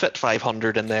easily fit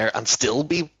 500 in there and still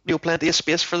be plenty of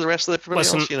space for the rest of everybody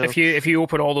else. If you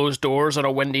open all those doors on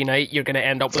a windy night, you're going to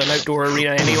end up with an outdoor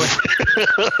arena anyway.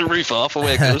 Roof off,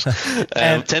 away it goes.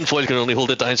 Tinfoil can only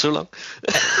hold it down so long.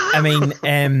 I mean,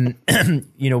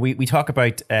 we talk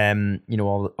about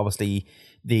obviously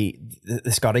the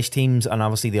Scottish teams, and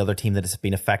obviously the other team that has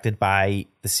been affected by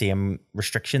the same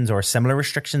restrictions or similar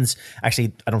restrictions.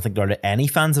 Actually, I don't think there are any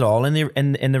fans at all in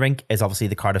the rink. Is obviously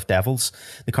the Cardiff Devils.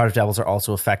 The Cardiff Devils are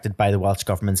also affected by the Welsh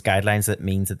government's guidelines. That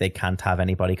means that they can't have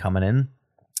anybody coming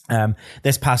in.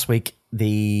 This past week, in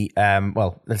the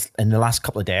last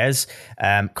couple of days,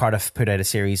 Cardiff put out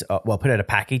a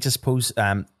package, I suppose,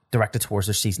 directed towards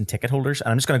their season ticket holders,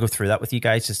 and I'm just going to go through that with you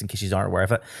guys just in case you aren't aware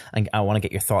of it, and I want to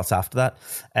get your thoughts after that.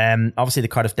 Obviously the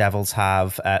Cardiff Devils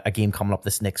have a game coming up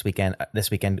this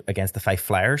weekend against the Fife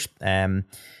Flyers.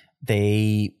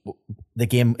 The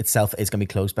game itself is going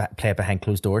to be played behind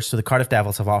closed doors. So the Cardiff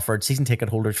Devils have offered season ticket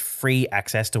holders free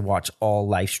access to watch all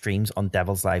live streams on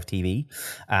Devils Live TV.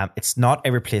 It's not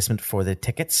a replacement for the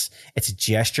tickets. It's a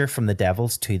gesture from the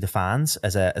Devils to the fans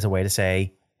as a way to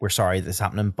say, we're sorry this is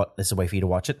happening, but this is a way for you to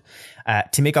watch it.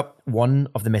 To make up one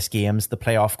of the missed games, the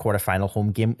playoff quarterfinal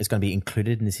home game is going to be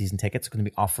included in the season tickets. It's going to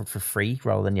be offered for free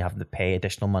rather than you having to pay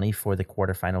additional money for the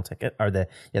quarterfinal ticket or the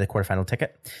quarterfinal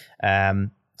ticket.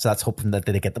 So that's hoping that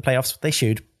they get the playoffs. They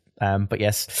should. But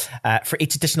yes, for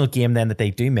each additional game then that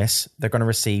they do miss, they're going to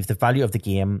receive the value of the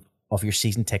game of your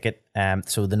season ticket.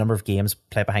 So the number of games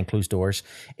played behind closed doors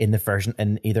in the version,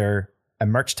 in either a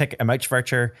merch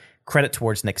voucher, credit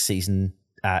towards next season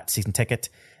ticket,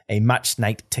 a match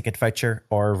night ticket voucher,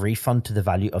 or a refund to the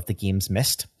value of the games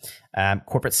missed.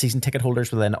 Corporate season ticket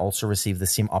holders will then also receive the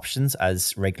same options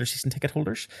as regular season ticket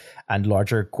holders, and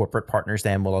larger corporate partners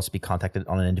then will also be contacted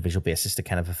on an individual basis to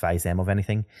kind of advise them of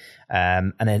anything.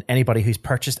 And then anybody who's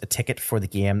purchased a ticket for the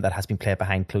game that has been played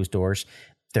behind closed doors,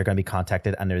 they're going to be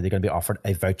contacted and they're going to be offered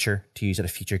a voucher to use at a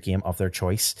future game of their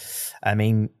choice. I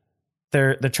mean,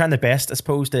 they're trying their best, I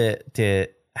suppose, to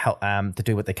help to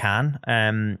do what they can.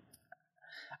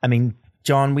 I mean,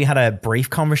 John, we had a brief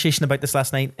conversation about this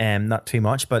last night, not too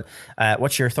much, but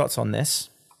what's your thoughts on this?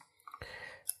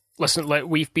 Listen,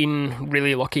 we've been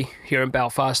really lucky here in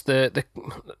Belfast. I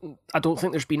don't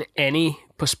think there's been any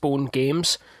postponed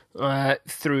games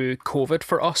through COVID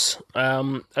for us.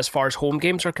 As far as home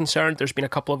games are concerned, there's been a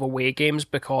couple of away games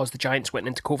because the Giants went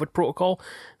into COVID protocol.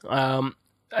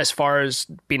 As far as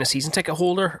being a season ticket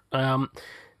holder,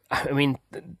 I mean,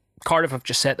 Cardiff have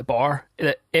just set the bar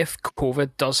that if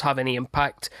COVID does have any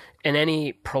impact in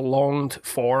any prolonged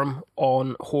form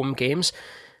on home games,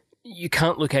 you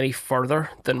can't look any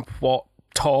further than what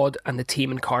Todd and the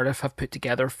team in Cardiff have put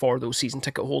together for those season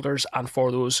ticket holders and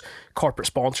for those corporate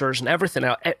sponsors and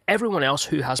everyone else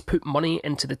who has put money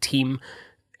into the team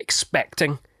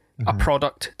expecting a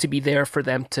product to be there for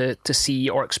them to see,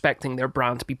 or expecting their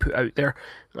brand to be put out there.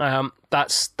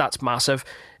 That's massive.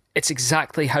 It's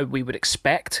exactly how we would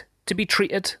expect to be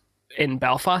treated in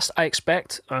Belfast, I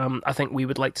expect. I think we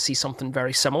would like to see something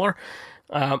very similar.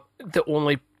 The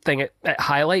only thing it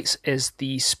highlights is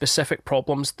the specific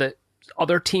problems that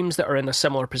other teams that are in a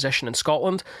similar position in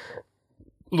Scotland,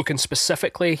 looking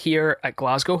specifically here at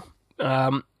Glasgow,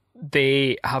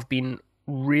 they have been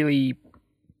really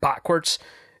backwards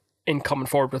in coming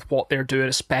forward with what they're doing,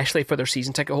 especially for their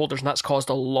season ticket holders, and that's caused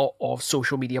a lot of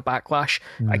social media backlash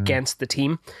against the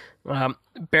team.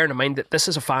 Bearing in mind that this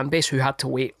is a fan base who had to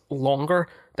wait longer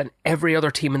than every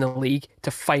other team in the league to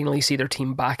finally see their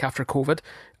team back after COVID,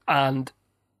 and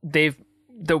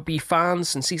there'll be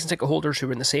fans and season ticket holders who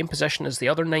are in the same position as the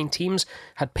other 9 teams,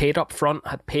 had paid up front,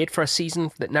 had paid for a season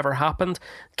that never happened,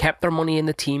 kept their money in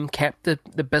the team, kept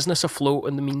the business afloat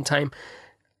in the meantime,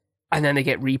 and then they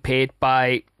get repaid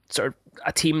by sort of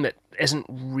a team that isn't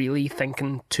really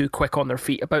thinking too quick on their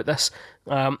feet about this.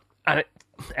 And it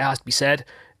has to be said,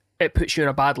 it puts you in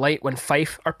a bad light when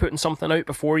Fife are putting something out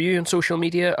before you on social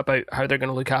media about how they're going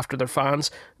to look after their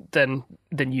fans than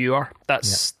you are.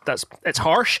 That's it's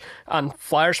harsh, and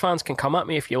Flyers fans can come at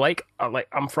me if you like.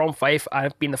 I'm from Fife.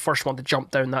 I've been the first one to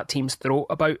jump down that team's throat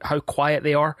about how quiet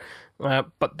they are,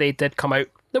 but they did come out.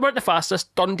 They weren't the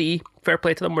fastest. Dundee, fair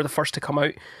play to them, were the first to come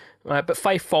out, but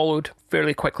Fife followed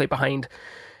fairly quickly behind.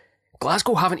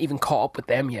 Glasgow haven't even caught up with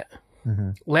them yet,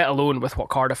 let alone with what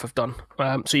Cardiff have done.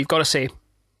 So you've got to say,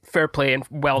 fair play and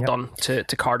well done to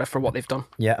Cardiff for what they've done.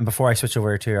 Yeah, and before I switch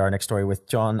over to our next story with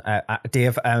John,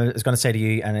 Dave, I was going to say to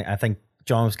you, and I think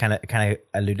John was kind of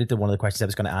alluded to one of the questions I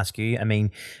was going to ask you. I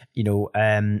mean,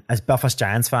 as Belfast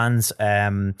Giants fans,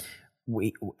 I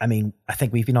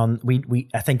think we've been on.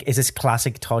 I think, is this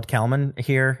classic Todd Kelman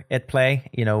here at play?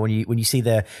 When you see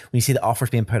the offers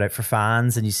being put out for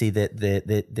fans, and you see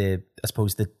the I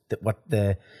suppose the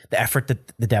effort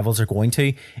that the Devils are going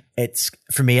to. It's,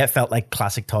 for me, it felt like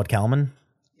classic Todd Kelman.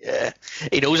 Yeah,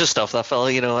 he knows his stuff, that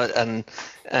fella, and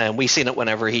we seen it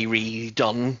whenever he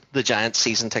redone the Giants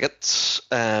season tickets.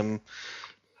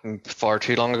 Far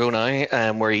too long ago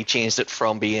now, where he changed it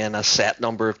from being a set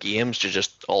number of games to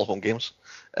just all home games.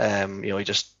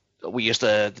 The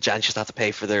Giants used to have to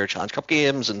pay for their Challenge Cup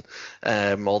games and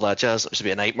all that jazz. It used to be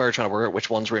a nightmare trying to work out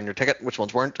which ones were in your ticket, which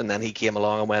ones weren't, and then he came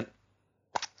along and went,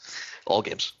 all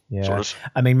games. Yeah, sort of.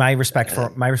 I mean, my respect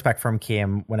for him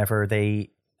came whenever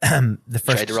they. The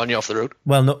first tried to run you off the road.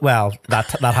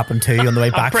 That happened too on the way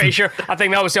back. I'm pretty sure. I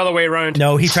think that was the other way around.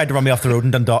 No, he tried to run me off the road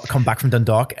in Dundalk. Come back from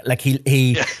Dundalk, like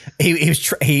he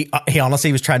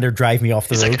honestly was trying to drive me off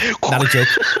the road. Like, not a joke.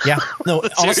 Yeah, no,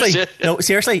 honestly, no,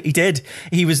 seriously, he did.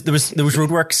 There was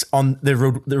roadworks on the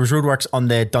road. There was roadworks on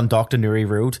the Dundalk to Newry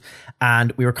road,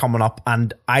 and we were coming up,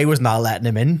 and I was not letting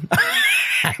him in.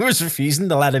 I was refusing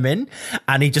to let him in,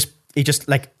 and he just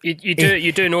like you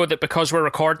do know that because we're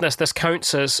recording this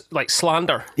counts as like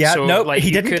slander. Yeah, so, no, like,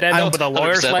 he didn't. You could end up with a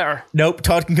lawyer's 100%. letter. Nope,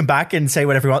 Todd can come back and say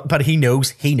whatever he wants, but he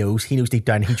knows deep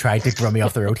down he tried to run me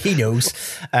off the road. He knows.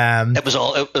 It was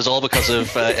all because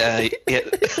of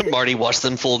Marty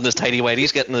Washington folding his tidy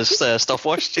whities, getting his stuff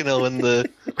washed, in the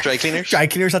dry cleaners. Dry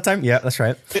cleaners that time? Yeah, that's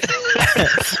right.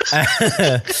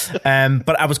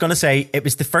 But I was going to say, it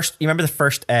was the first. You remember the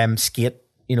first skate?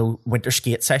 Winter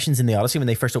skate sessions in the Odyssey, when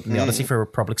they first opened the Odyssey for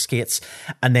public skates,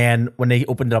 and then when they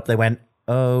opened it up, they went,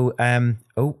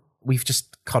 we've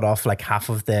just cut off like half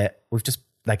of we've just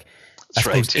like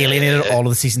alienated all of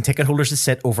the season ticket holders to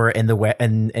sit over in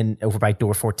over by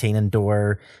door 14 and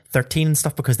door 13 and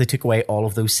stuff, because they took away all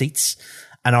of those seats.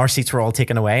 And our seats were all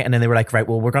taken away, and then they were like, right,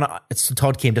 well,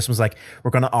 Todd came to us and was like,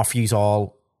 we're gonna offer you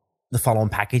all the following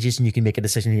packages, and you can make a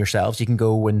decision yourselves. You can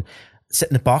go and sit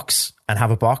in the box and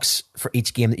have a box for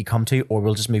each game that you come to, or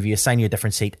we'll just assign you a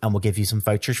different seat, and we'll give you some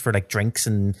vouchers for like drinks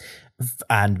and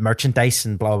merchandise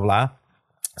and blah blah blah.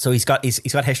 So he's got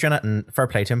history on it, and fair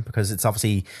play to him, because it's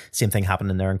obviously the same thing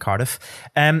happening there in Cardiff.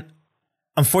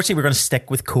 Unfortunately, we're going to stick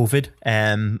with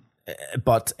COVID.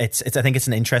 But I think it's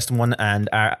an interesting one, and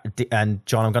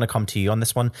John, I'm going to come to you on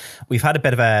this one. We've had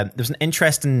there was an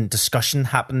interesting discussion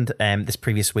happened this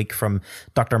previous week from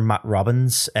Dr. Matt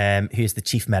Robbins, who is the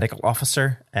Chief Medical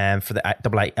Officer for the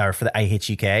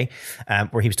IHUK,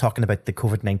 where he was talking about the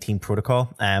COVID-19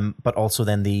 protocol, but also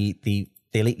then the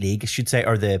Elite League, I should say,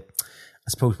 or I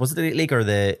suppose, was it the Elite League or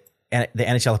the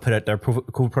NHL put out their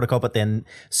COVID protocol, but then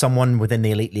someone within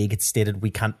the Elite League had stated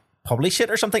we can't publish it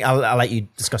or something. I'll let you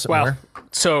discuss it more.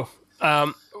 So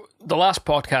the last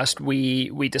podcast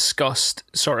we discussed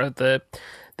sort of the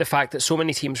fact that so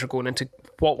many teams are going into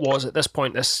what was at this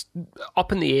point this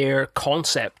up in the air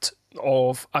concept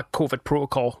of a COVID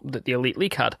protocol that the Elite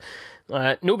League had.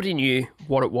 Nobody knew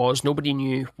what it was. Nobody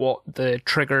knew what the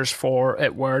triggers for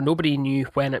it were. Nobody knew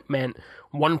when it meant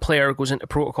one player goes into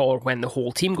protocol or when the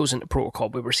whole team goes into protocol.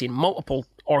 We were seeing multiple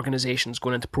organisations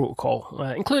going into protocol,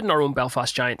 including our own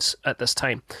Belfast Giants at this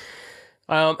time.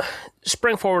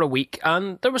 Spring forward a week,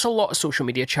 and there was a lot of social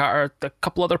media chatter. A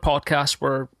couple other podcasts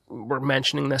were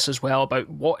mentioning this as well, about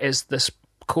what is this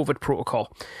COVID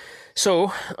protocol.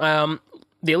 So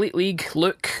the Elite League,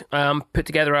 Luke, put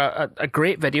together a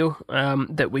great video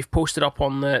that we've posted up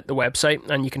on the website,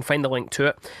 and you can find the link to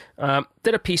it.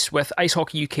 Did a piece with Ice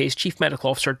Hockey UK's Chief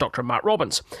Medical Officer, Dr. Matt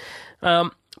Robbins.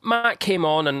 Matt came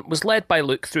on and was led by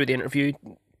Luke through the interview.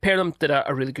 Pair of them did a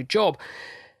really good job.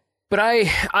 But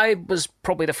I was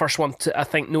probably the first one to, I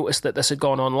think, notice that this had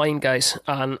gone online, guys,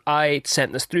 and I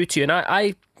sent this through to you, and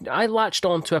I latched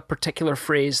on to a particular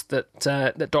phrase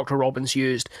that Dr. Robbins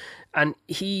used, and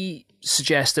he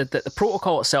suggested that the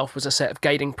protocol itself was a set of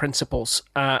guiding principles,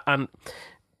 and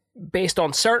based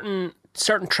on certain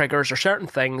certain triggers or certain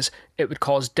things, it would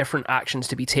cause different actions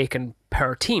to be taken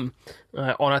per team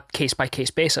on a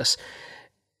case-by-case basis.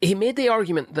 He made the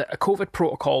argument that a COVID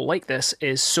protocol like this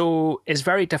is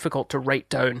very difficult to write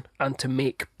down and to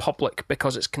make public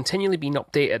because it's continually being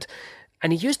updated.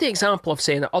 And he used the example of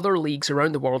saying that other leagues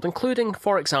around the world, including,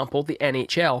 for example, the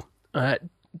NHL,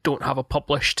 don't have a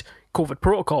published COVID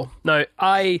protocol. Now,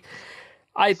 I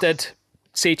did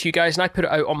say to you guys, and I put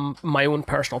it out on my own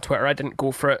personal Twitter. I didn't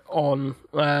go for it on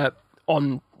the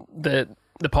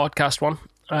podcast one,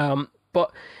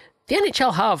 but the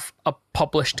NHL have a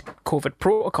published COVID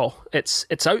protocol. It's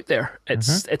out there.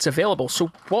 It's available.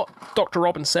 So what Dr.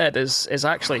 Robin said is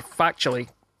actually factually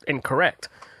incorrect.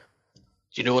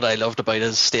 Do you know what I loved about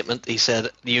his statement? He said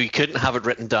you couldn't have it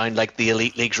written down like the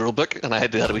Elite League's rulebook, and I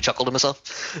had a wee chuckle to myself.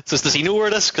 So does he know where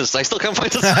it is? Because I still can't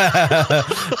find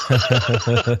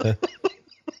it.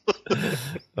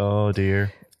 Oh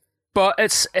dear. But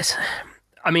it's.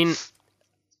 I mean,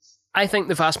 I think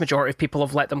the vast majority of people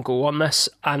have let them go on this,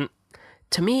 and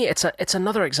to me, it's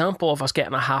another example of us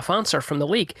getting a half answer from the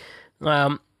league.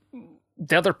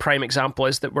 The other prime example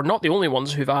is that we're not the only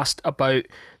ones who've asked about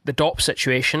the DOP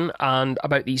situation and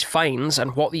about these fines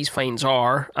and what these fines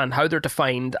are and how they're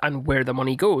defined and where the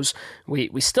money goes. We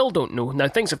still don't know. Now,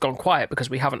 things have gone quiet because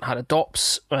we haven't had a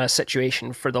DOPS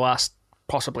situation for the last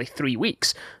possibly 3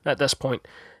 weeks at this point.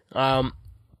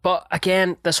 But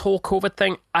again, this whole COVID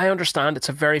thing, I understand it's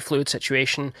a very fluid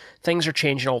situation. Things are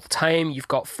changing all the time. You've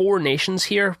got 4 nations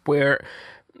here where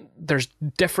there's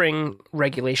differing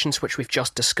regulations, which we've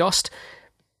just discussed.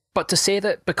 But to say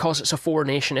that because it's a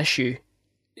 4-nation issue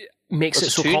makes it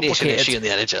so complicated. Issue in the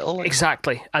NHL.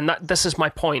 Exactly. And this is my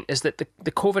point, is that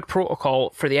the COVID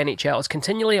protocol for the NHL is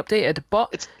continually updated,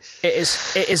 but it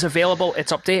is available,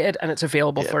 it's updated, and it's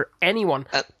available for anyone,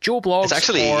 Joe Blogs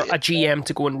or a GM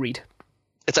to go and read.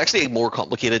 It's actually more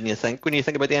complicated than you think when you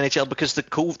think about the NHL, because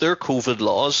their COVID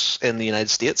laws in the United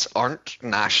States aren't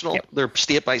national. Yep. They're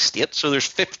state by state. So there's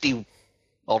 50,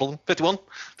 all of them, 51,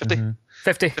 50? Mm-hmm.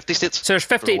 50 states. So there's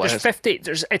 50.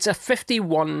 It's a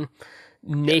 51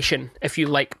 nation, if you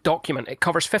like, document. It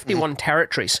covers 51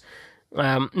 territories,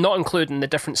 not including the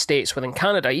different states within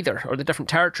Canada either, or the different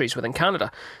territories within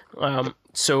Canada.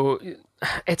 So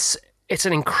it's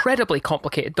an incredibly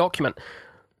complicated document.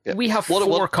 Yeah. We have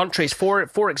four countries,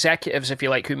 four executives, if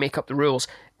you like, who make up the rules.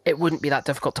 It wouldn't be that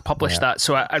difficult to publish that.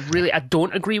 So I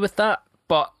don't agree with that,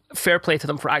 but fair play to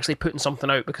them for actually putting something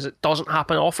out, because it doesn't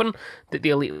happen often that the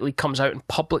Elite League comes out and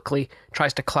publicly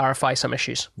tries to clarify some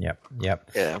issues. Yep.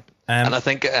 Yeah. And I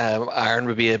think Aaron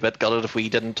would be a bit gutted if we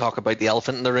didn't talk about the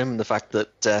elephant in the room, the fact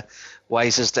that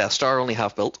Wise's Death Star only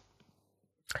half built.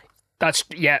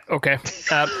 Okay.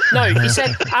 No, he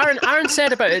said Aaron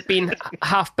said about it being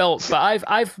half built, but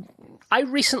I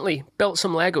recently built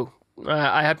some Lego.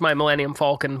 I had my Millennium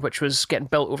Falcon, which was getting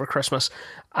built over Christmas,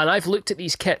 and I've looked at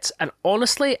these kits, and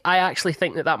honestly, I actually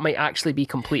think that might actually be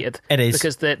completed. It is,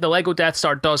 because the Lego Death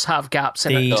Star does have gaps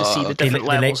in it to see the different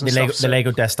levels and stuff. The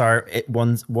Lego Death Star,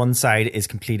 one side is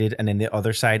completed, and then the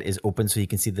other side is open, so you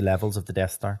can see the levels of the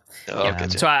Death Star.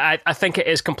 So I think it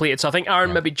is completed. So I think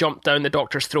Aaron maybe jumped down the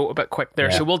Doctor's throat a bit quick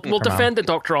there. Yeah. So we'll defend the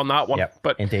Doctor on that one. Yep,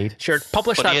 but indeed, sure,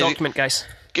 publish that document, guys.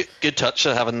 Good touch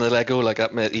having the Lego like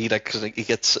that.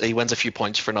 He wins a few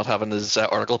points for not having his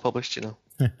article published. You know.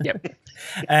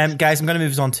 Yep. Guys, I'm going to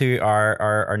move on to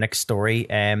our next story.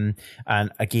 And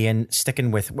again,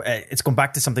 sticking with it's going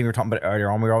back to something we were talking about earlier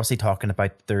on. We were obviously talking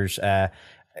about there's the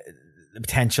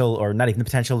potential, or not even the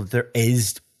potential, that there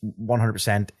is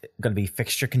 100% going to be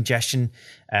fixture congestion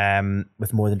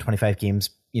with more than 25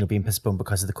 games, being postponed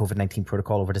because of the COVID-19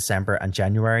 protocol over December and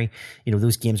January.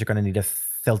 Those games are going to need to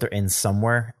filter in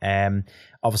somewhere.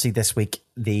 Obviously, this week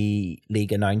the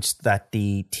league announced that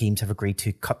the teams have agreed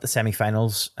to cut the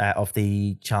semi-finals of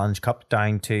the Challenge Cup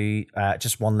down to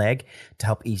just one leg to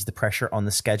help ease the pressure on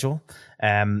the schedule.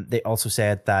 They also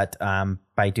said that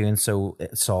by doing so,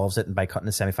 it solves it, and by cutting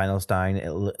the semi-finals down,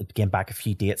 it'll gain back a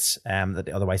few dates that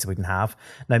otherwise they wouldn't have.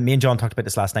 Now, me and John talked about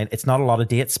this last night. It's not a lot of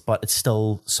dates, but it's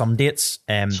still some dates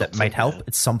that might help. Yeah.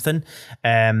 It's something.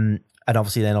 And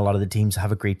obviously then a lot of the teams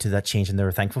have agreed to that change, and they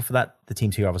were thankful for that, the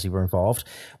teams who obviously were involved.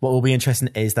 What will be interesting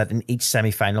is that in each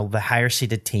semi-final, the higher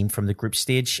seeded team from the group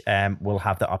stage will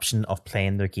have the option of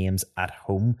playing their games at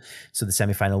home. So the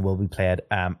semi-final will be played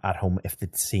at home if the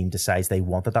team decides they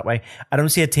want it that way. I don't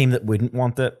see a team that wouldn't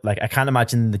want it. Like, I can't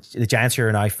imagine the Giants who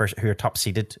are now who are top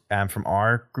seeded from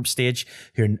our group stage,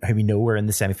 who we know are in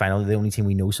the semi-final, the only team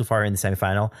we know so far in the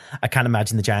semi-final. I can't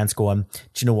imagine the Giants going,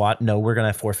 do you know what? No, we're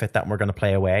going to forfeit that and we're going to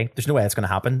play away. There's no way way it's going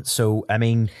to happen. So, I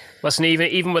mean, listen,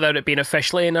 even without it being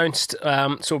officially announced,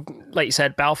 so like you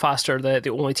said, Belfast are the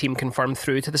only team confirmed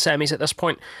through to the semis at this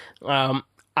point.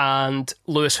 And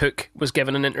Lewis Hook was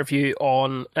given an interview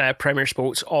on Premier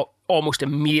Sports almost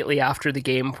immediately after the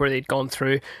game where they'd gone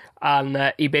through,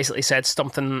 and he basically said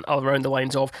something around the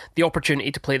lines of the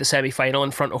opportunity to play the semi-final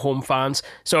in front of home fans.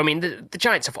 So, I mean, the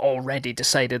Giants have already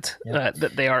decided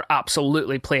that they are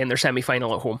absolutely playing their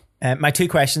semi-final at home. My two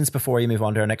questions before you move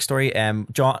on to our next story.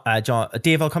 John,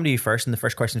 Dave, I'll come to you first, and the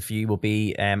first question for you will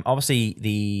be,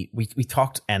 obviously, we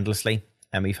talked endlessly.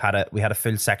 And we had a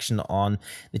full section on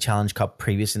the Challenge Cup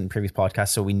in previous podcasts,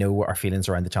 so we know what our feelings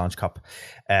around the Challenge Cup.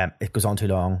 It goes on too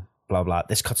long, blah blah.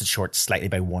 This cuts it short slightly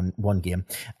by one game.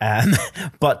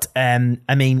 But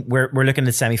I mean, we're looking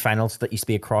at semi-finals that used to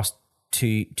be across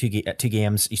two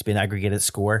games. Used to be an aggregated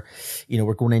score. You know,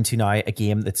 we're going into now a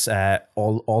game that's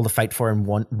all the fight for in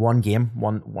one game.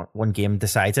 One game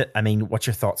decides it. I mean, what's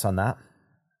your thoughts on that?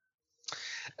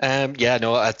 I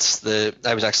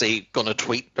was actually going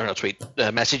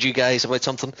to message you guys about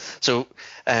something. So,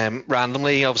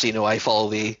 randomly, obviously, you know, I follow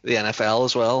the NFL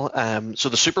as well. So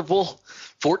the Super Bowl,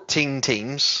 14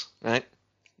 teams, right?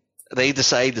 They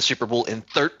decide the Super Bowl in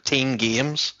 13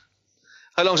 games.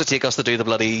 How long does it take us to do the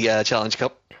bloody Challenge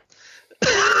Cup?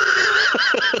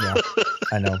 Yeah,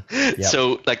 I know. Yep.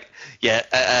 So,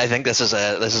 I think this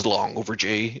is long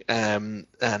overdue, and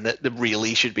it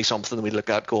really should be something we look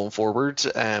at going forward.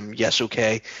 Yes,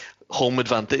 okay, home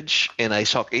advantage in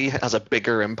ice hockey has a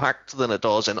bigger impact than it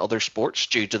does in other sports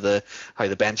due to how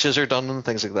the benches are done and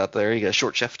things like that. There, you get a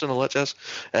short shift and all that jazz.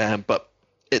 But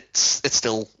it's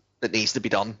still. It needs to be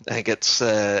done. I think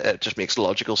it just makes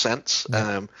logical sense,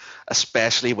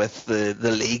 especially with the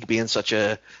league being such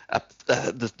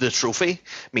the trophy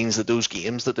means that those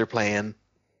games that they're playing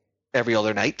every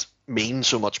other night mean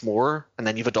so much more, and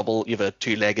then you have a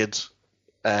two-legged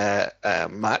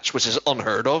match, which is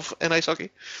unheard of in ice hockey,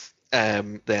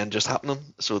 then just happening.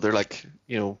 So they're like,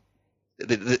 you know,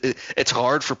 it's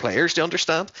hard for players to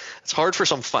understand. It's hard for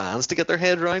some fans to get their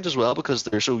head around as well, because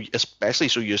they're especially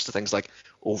so used to things like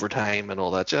overtime and all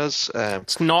that jazz.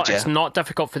 It's not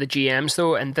difficult for the GMs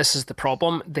though, and this is the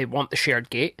problem. They want the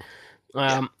shared gate.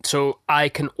 So I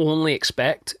can only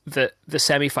expect that the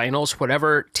semi-finals,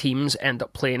 whatever teams end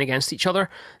up playing against each other,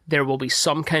 there will be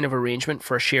some kind of arrangement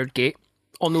for a shared gate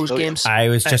on those games.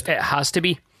 It has to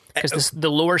be. Because the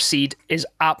lower seed is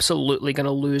absolutely going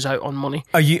to lose out on money.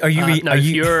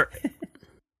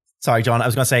 Sorry, John, I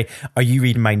was going to say, are you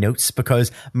reading my notes?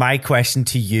 Because my question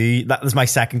to you, that was my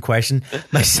second question.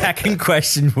 My second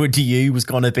question to you was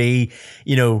going to be,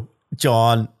 you know,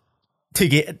 John, two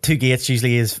gates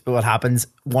usually is what happens.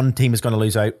 One team is going to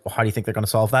lose out. How do you think they're going to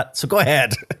solve that? So go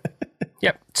ahead.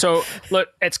 Yep. So look,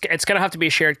 it's going to have to be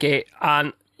a shared gate,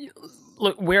 and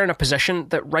look, we're in a position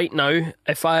that right now,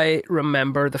 if I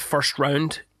remember the first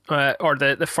round or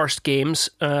the first games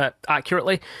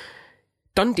accurately,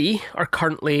 Dundee are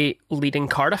currently leading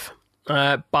Cardiff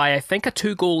by, I think, a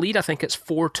 2-goal lead. I think it's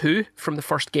 4-2 from the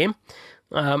first game.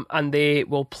 And they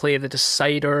will play the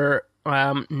decider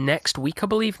next week, I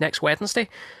believe, next Wednesday.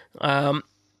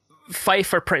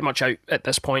 Fife are pretty much out at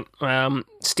this point.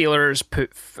 Steelers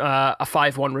put a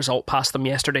 5-1 result past them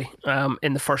yesterday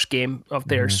in the first game of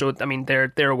theirs. So, I mean,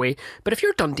 they're away. But if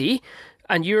you're Dundee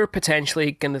and you're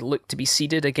potentially going to look to be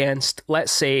seeded against,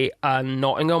 let's say, a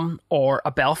Nottingham or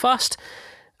a Belfast,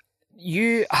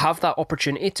 you have that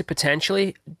opportunity to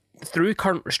potentially, through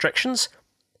current restrictions,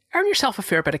 earn yourself a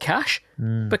fair bit of cash.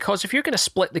 Because if you're going to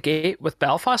split the gate with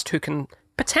Belfast, who can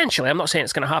potentially, I'm not saying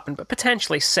it's going to happen, but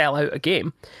potentially sell out a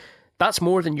game, that's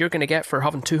more than you're going to get for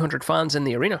having 200 fans in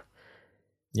the arena.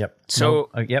 Yep.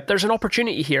 So there's an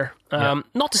opportunity here.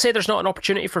 Not to say there's not an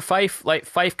opportunity for Fife. Like,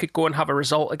 Fife could go and have a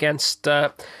result against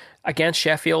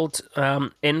Sheffield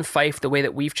in Fife, the way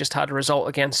that we've just had a result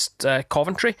against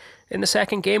Coventry in the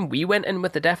second game. We went in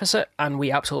with the deficit and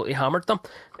we absolutely hammered them.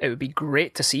 It would be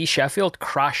great to see Sheffield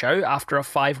crash out after a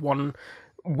 5-1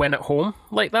 win at home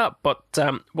like that, but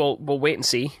we'll wait and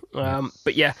see.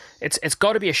 But yeah, it's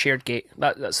got to be a shared gate.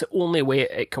 That's the only way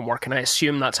it can work, and I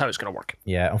assume that's how it's going to work.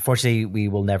 Yeah, unfortunately, we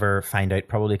will never find out,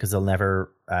 probably because they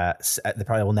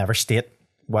probably will never state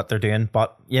what they're doing,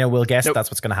 but we'll guess that's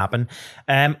what's going to happen.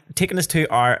 Taking us to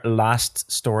our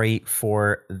last story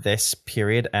for this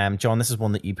period, John, this is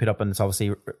one that you put up, and it's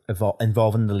obviously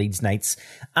involving the Leeds Knights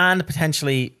and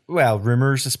potentially,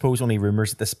 rumours, I suppose, only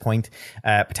rumours at this point,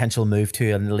 potential move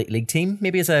to an elite league team,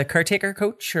 maybe as a caretaker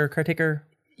coach or caretaker.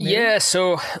 Maybe? Yeah,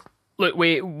 so Look,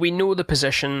 we know the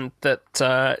position that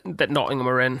that Nottingham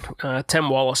are in.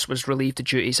 Tim Wallace was relieved of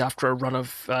duties after a run of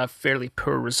fairly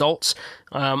poor results.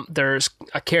 There's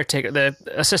a caretaker. The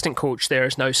assistant coach there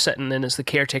is now sitting in as the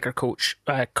caretaker coach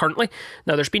currently.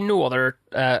 Now, there's been no other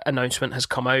announcement has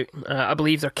come out. I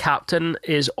believe their captain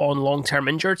is on long-term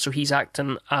injured, so he's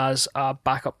acting as a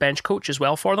backup bench coach as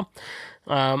well for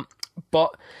them.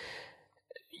 But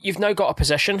you've now got a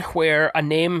position where a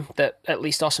name that at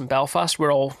least us in Belfast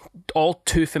we're all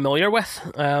too familiar with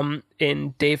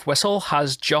in Dave Whistle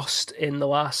has just in the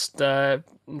last let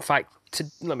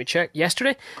me check,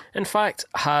 yesterday in fact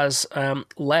has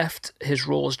left his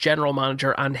role as general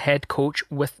manager and head coach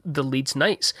with the Leeds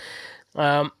Knights.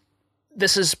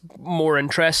 This is more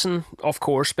interesting, of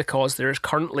course, because there is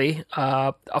currently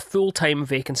a full-time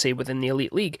vacancy within the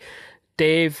Elite League.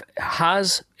 Dave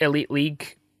has Elite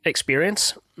League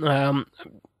experience,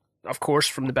 of course,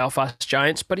 from the Belfast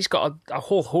Giants, but he's got a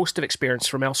whole host of experience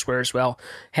from elsewhere as well.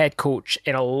 Head coach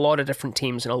in a lot of different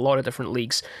teams in a lot of different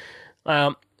leagues.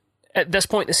 At this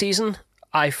point in the season,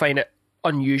 I find it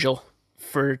unusual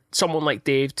for someone like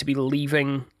Dave to be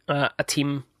leaving a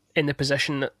team in the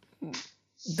position that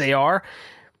they are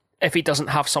if he doesn't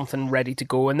have something ready to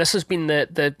go. And this has been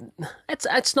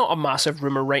it's not a massive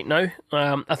rumour right now.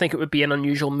 I think it would be an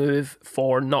unusual move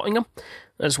for Nottingham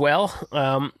as well.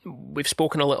 We've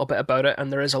spoken a little bit about it,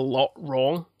 and there is a lot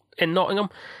wrong in Nottingham.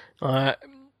 A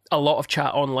lot of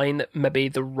chat online that maybe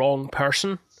the wrong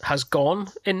person has gone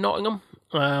in Nottingham.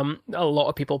 A lot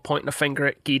of people pointing a finger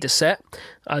at Guy Doucet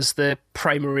as the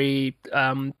primary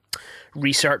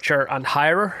researcher and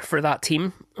hirer for that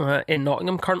team in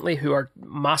Nottingham currently, who are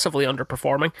massively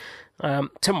underperforming.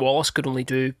 Tim Wallace could only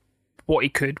do what he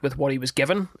could with what he was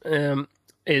given,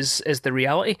 is the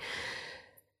reality.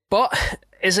 But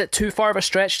is it too far of a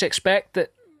stretch to expect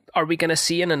that, are we going to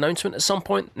see an announcement at some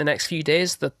point in the next few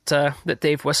days that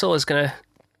Dave Whistle is going to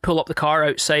pull up the car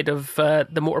outside of the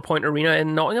Motorpoint Arena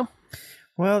in Nottingham?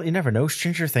 Well, you never know.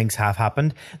 Stranger things have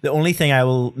happened. The only thing I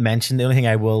will mention,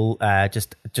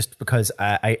 just because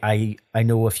I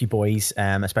know a few boys,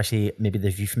 especially maybe the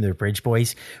View from the Bridge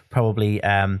boys, probably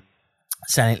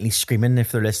silently screaming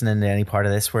if they're listening to any part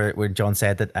of this, where John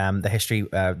said that the history,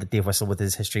 that Dave Whistle with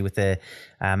his history with the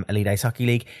Elite Ice Hockey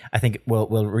League. I think we'll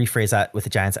rephrase that with the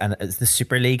Giants, and it's the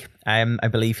Super League. I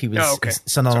believe he was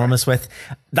synonymous with.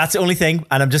 That's the only thing,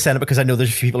 and I'm just saying it because I know there's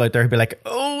a few people out there who'd be like,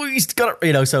 "Oh, he's got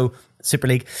it," so Super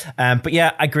League. But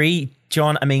yeah, I agree,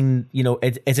 John. I mean,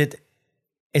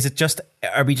 is it just,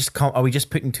 are we just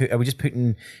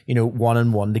putting one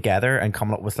and one together and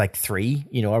coming up with like three?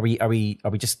 Are we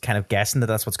just kind of guessing that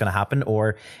that's what's going to happen,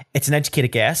 or it's an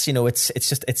educated guess? It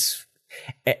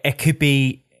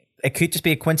could just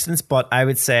be a coincidence, but I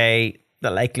would say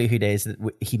the likelihood is that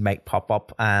he might pop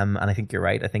up. And I think you're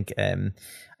right. I think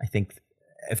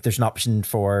if there's an option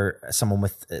for someone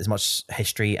with as much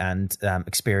history and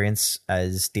experience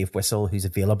as Dave Whistle who's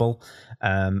available,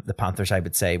 the Panthers, I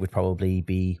would say, would probably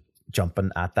be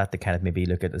jumping at that to kind of maybe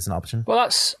look at it as an option. Well,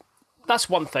 that's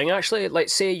one thing, actually. Like,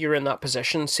 say you're in that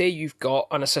position, say you've got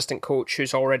an assistant coach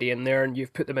who's already in there and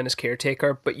you've put them in as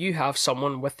caretaker, but you have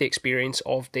someone with the experience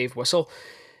of Dave Whistle.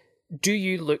 Do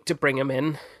you look to bring him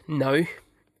in now?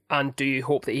 And do you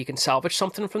hope that he can salvage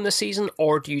something from this season,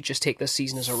 or do you just take this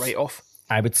season as a write-off?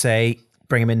 I would say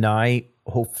bring him in now.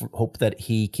 Hope that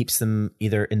he keeps them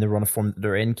either in the run of form that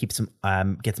they're in, keeps them,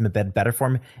 gets them a bit better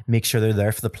form. Make sure they're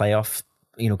there for the playoff.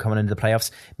 Coming into the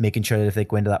playoffs, making sure that if they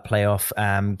go into that playoff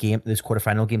game, those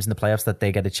quarterfinal games in the playoffs, that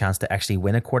they get a chance to actually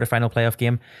win a quarterfinal playoff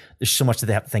game. There's so much that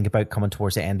they have to think about coming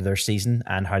towards the end of their season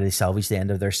and how do they salvage the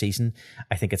end of their season.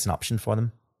 I think it's an option for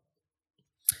them.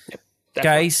 Yep,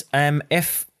 guys.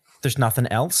 If there's nothing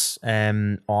else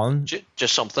on,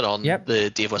 just something on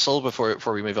the Dave Whistle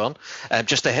before we move on.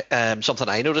 Just something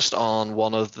I noticed on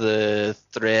one of the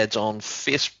threads on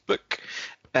Facebook.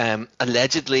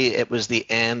 Allegedly, it was the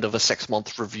end of a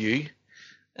 6-month review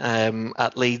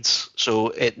at Leeds, so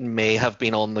it may have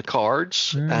been on the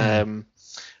cards.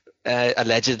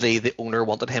 Allegedly, the owner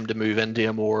wanted him to move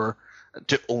into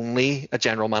only a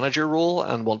general manager role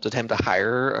and wanted him to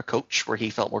hire a coach where he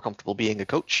felt more comfortable being a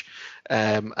coach.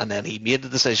 And then he made the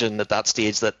decision at that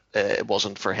stage that it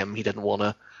wasn't for him. He didn't want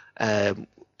to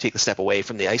take the step away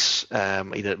from the ice. He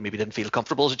maybe didn't feel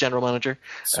comfortable as a general manager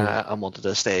and wanted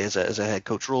to stay as a head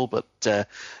coach role. But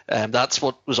that's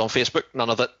what was on Facebook. None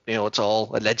of it, it's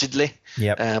all allegedly.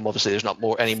 Obviously, there's not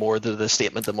any more to the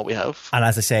statement than what we have. And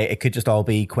as I say, it could just all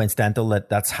be coincidental that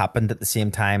that's happened at the same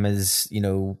time as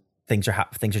things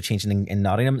are changing in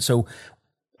Nottingham. So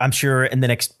I'm sure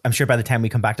by the time we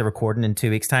come back to recording in 2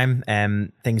 weeks' time,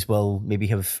 things will maybe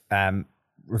have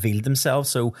revealed themselves.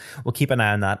 So we'll keep an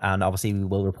eye on that, and obviously we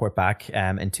will report back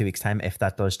in 2 weeks' time if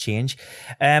that does change.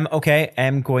 Okay,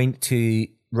 I'm going to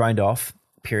round off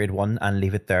period 1 and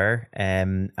leave it there,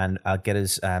 and I'll get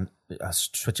us I'll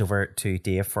switch over to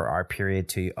Dave for our period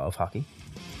 2 of hockey.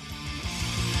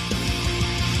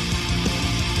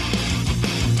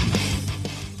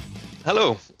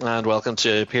 Hello, and welcome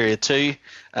to period 2,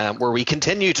 where we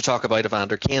continue to talk about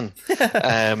Evander Kane.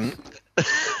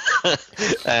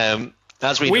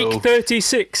 As we Week know,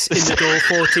 36 in the Goal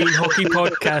 14 Hockey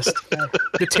Podcast.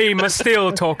 The team are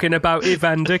still talking about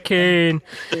Evander Kane.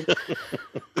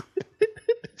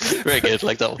 very good,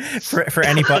 like that one. For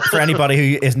anybody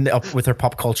who isn't up with their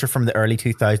pop culture from the early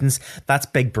 2000s, that's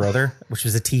Big Brother, which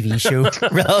was a TV show,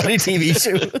 reality TV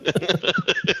show.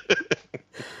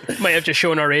 Might have just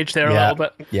shown our age there a little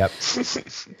bit. Yep.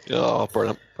 Oh,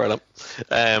 brilliant.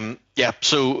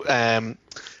 So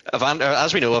Evander,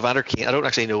 as we know, Evander Kane, I don't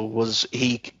actually know, was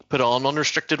he put on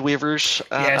unrestricted waivers?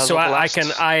 So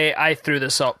I threw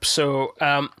this up. So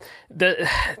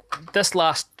this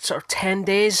last sort of 10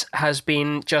 days has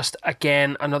been just,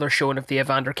 again, another showing of the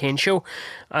Evander Kane show.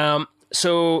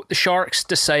 So the Sharks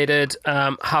decided,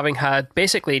 having had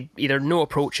basically either no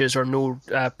approaches or no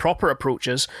proper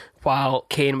approaches while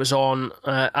Kane was on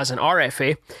as an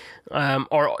RFA,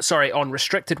 on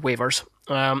restricted waivers,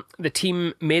 the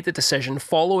team made the decision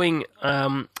following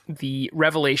the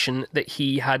revelation that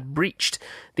he had breached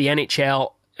the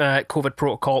NHL COVID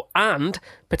protocol and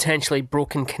potentially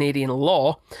broken Canadian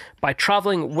law by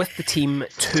travelling with the team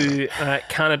to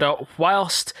Canada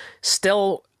whilst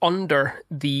still under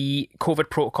the COVID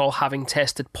protocol, having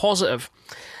tested positive.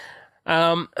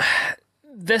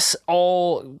 This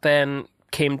all then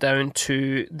came down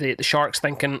to the Sharks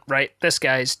thinking, right, this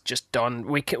guy's just done.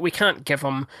 We can't give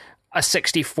him a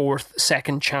 64th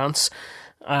second chance.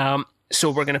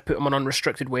 So we're going to put him on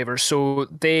unrestricted waivers. So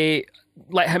they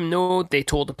let him know. They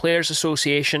told the Players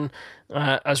Association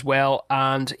as well,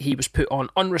 and he was put on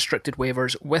unrestricted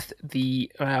waivers with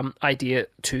the idea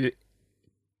to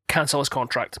cancel his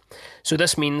contract. So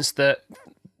this means that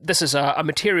this is a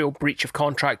material breach of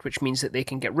contract, which means that they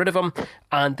can get rid of him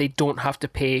and they don't have to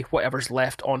pay whatever's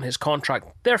left on his contract,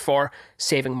 therefore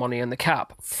saving money on the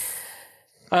cap.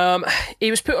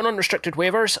 He was put on unrestricted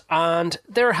waivers, and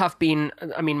there have been,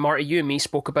 I mean, Marty, you and me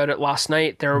spoke about it last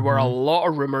night. There were a lot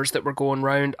of rumours that were going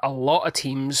around. A lot of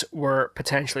teams were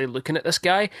potentially looking at this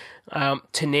guy.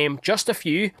 To name just a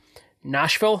few,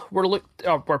 Nashville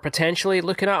were potentially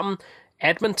looking at him.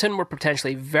 Edmonton were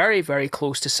potentially very, very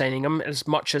close to signing him, as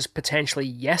much as potentially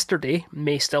yesterday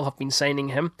may still have been signing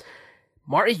him.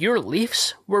 Marty, your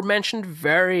Leafs were mentioned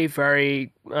very,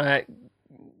 very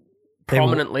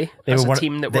prominently as a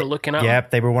team that we're looking at. Yeah,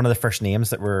 they were one of the first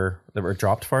names that were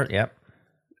dropped for it.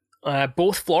 Yep.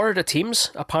 Both Florida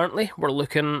teams apparently were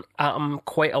looking at him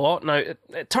quite a lot. Now,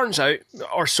 it turns out,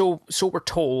 or so we're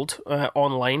told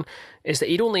online, is that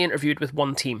he'd only interviewed with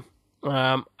one team,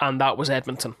 and that was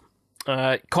Edmonton.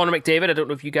 Connor McDavid, I don't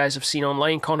know if you guys have seen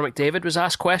online, Connor McDavid was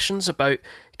asked questions about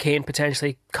Kane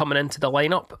potentially coming into the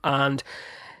lineup, and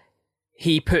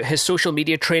he put his social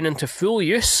media training to full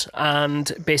use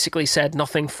and basically said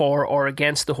nothing for or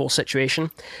against the whole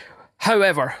situation.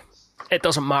 However, it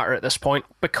doesn't matter at this point,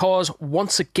 because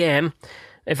once again,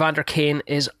 Evander Kane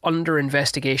is under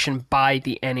investigation by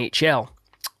the NHL.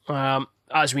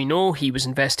 As we know, he was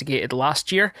investigated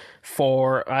last year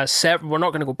for we're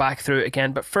not going to go back through it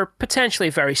again, but for potentially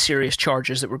very serious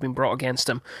charges that were being brought against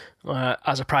him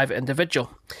as a private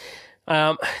individual.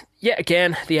 Yet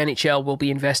again, the NHL will be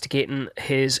investigating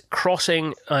his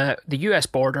crossing the US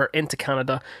border into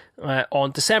Canada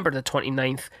on December the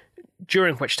 29th,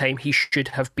 during which time he should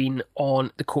have been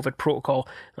on the COVID protocol.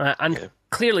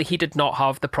 Clearly, he did not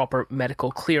have the proper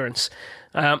medical clearance.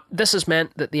 This has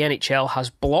meant that the NHL has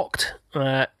blocked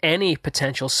any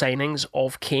potential signings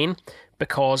of Kane,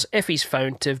 because if he's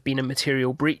found to have been a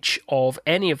material breach of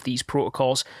any of these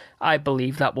protocols, I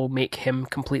believe that will make him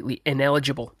completely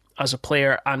ineligible as a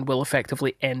player and will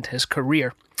effectively end his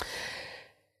career.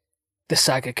 The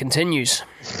saga continues.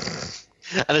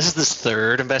 And this is his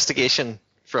third investigation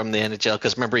from the NHL,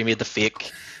 because remember he made the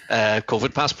fake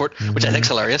COVID passport, which I think is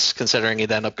hilarious considering he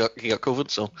got COVID.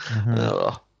 So,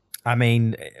 I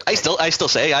mean, I still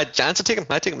say I'd chance to take him.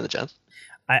 I take him in the chance.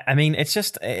 I mean, it's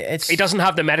just it's. He doesn't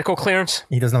have the medical clearance.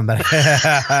 He doesn't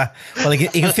have well, he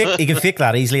can fake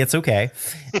that easily. It's okay.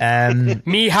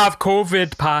 Me have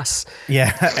COVID pass.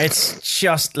 Yeah, it's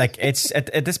just like it's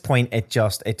at this point. It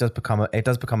does become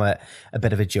a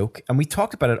bit of a joke, and we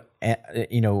talked about it.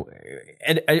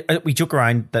 We joke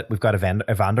around that we've got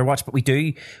Evander watch, but we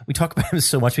talk about him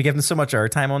so much. We give him so much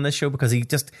airtime on this show because he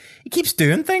keeps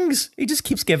doing things. He just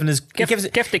keeps giving his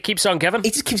gift that keeps on giving.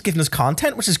 He just keeps giving us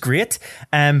content, which is great.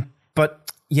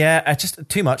 But yeah, just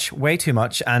too much, way too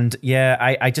much. And yeah,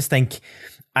 I just think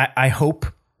I hope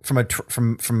from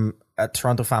a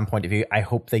Toronto fan point of view, I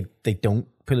hope they don't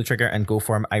pull the trigger and go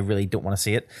for him. I really don't want to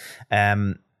see it. I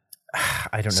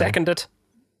don't know. Seconded.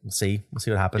 We'll see what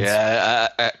happens. Yeah,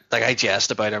 I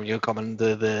jest about him, coming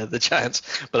the Giants,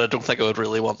 but I don't think I would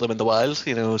really want them in the Wild,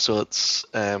 So it's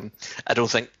I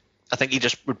think he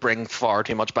just would bring far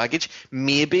too much baggage.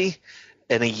 Maybe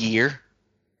in a year,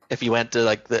 if you went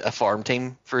to a farm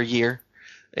team for a year,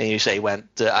 and you say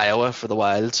went to Iowa for the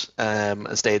Wilds,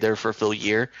 and stayed there for a full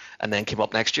year, and then came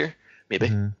up next year, maybe.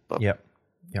 Mm-hmm. But, yep.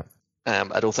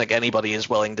 I don't think anybody is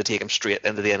willing to take him straight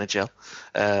into the NHL,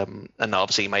 and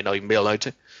obviously he might not even be allowed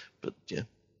to. But yeah.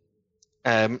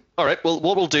 All right. Well,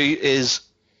 what we'll do is,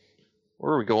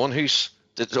 where are we going?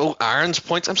 Aaron's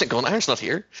points. I'm saying, Aaron's not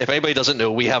here. If anybody doesn't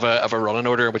know, we have a running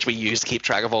order which we use to keep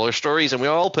track of all our stories, and we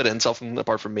all put in something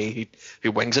apart from me,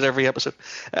 who wings it every episode.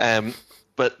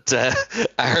 But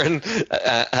Aaron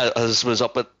was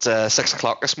up at 6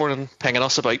 o'clock this morning pinging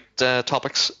us about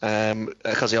topics,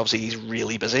 because he's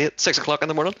really busy at 6 o'clock in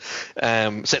the morning,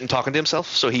 sitting talking to himself.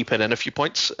 So he put in a few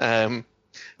points. Who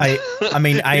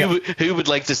would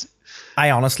like to?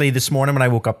 I honestly, this morning when I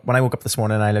woke up this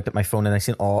morning, I looked at my phone and I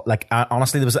seen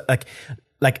honestly there was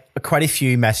like quite a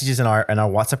few messages in our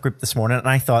WhatsApp group this morning, and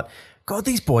I thought, God,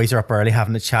 these boys are up early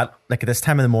having a chat at this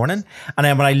time of the morning. And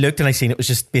then when I looked and I seen it was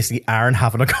just basically Aaron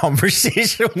having a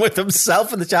conversation with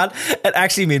himself in the chat, it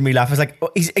actually made me laugh. I was like, oh,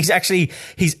 he's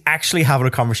actually having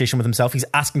a conversation with himself. He's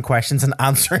asking questions and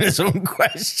answering his own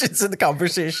questions in the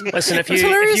conversation. Listen, if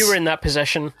you were in that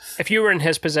position, if you were in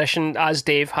his position, as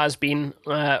Dave has been,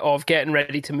 of getting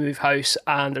ready to move house,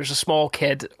 and there's a small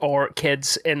kid or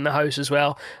kids in the house as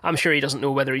well, I'm sure he doesn't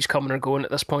know whether he's coming or going at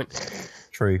this point.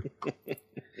 True.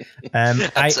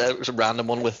 That's a random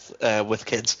one with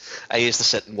kids. I used to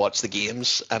sit and watch the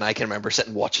games, and I can remember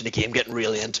sitting watching the game, getting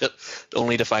really into it,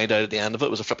 only to find out at the end of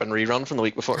it was a flipping rerun from the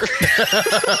week before.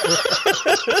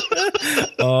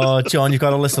 Oh, John, you've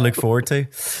got a list to look forward to.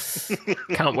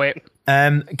 Can't wait.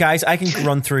 Guys, I can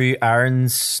run through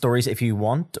Aaron's stories if you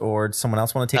want, or does someone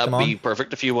else want to take them on? That'd be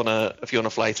perfect if you wanna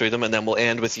fly through them, and then we'll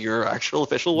end with your actual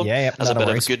official one. Yeah, as a bit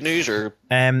of good news or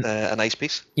a nice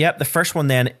piece. Yep, the first one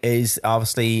then is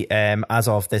obviously as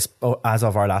of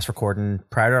our last recording,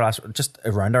 just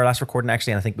around our last recording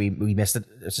actually, and I think we missed it.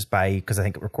 It's just because I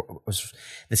think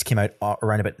this came out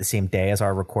around about the same day as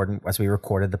we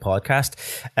recorded the podcast.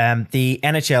 The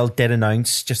NHL did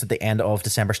announce just at the end of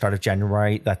December, start of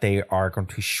January, that they are going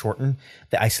to shorten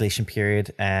the isolation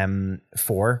period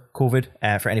for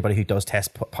COVID, for anybody who does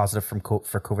test positive for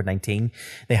COVID-19.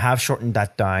 They have shortened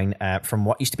that down from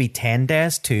what used to be 10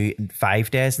 days to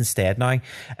 5 days instead now,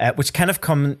 which kind of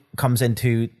comes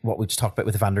into what we just talked about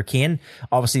with Evander Kane.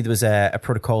 Obviously, there was a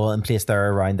protocol in place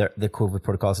there around the COVID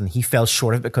protocols, and he fell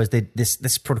short of it because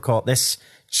this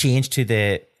change to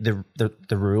the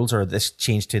rules, or this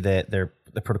change to the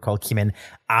protocol came in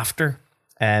after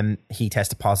he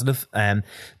tested positive,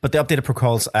 but the updated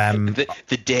protocols.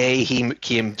 The day he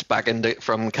came back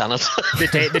from Canada,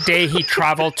 the day he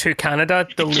travelled to Canada,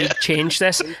 the league changed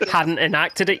this, hadn't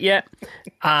enacted it yet,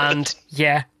 and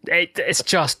it's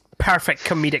just perfect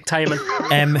comedic timing.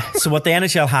 So what the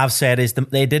NHL have said is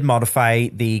they did modify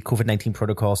the COVID-19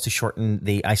 protocols to shorten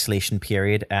the isolation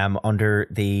period under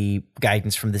the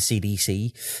guidance from the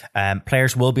CDC.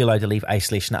 Players will be allowed to leave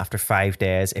isolation after 5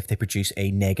 days if they produce a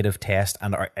negative test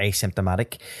and are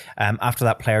asymptomatic. After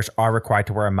that, players are required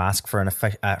to wear a mask for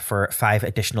 5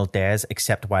 additional days,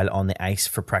 except while on the ice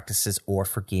for practices or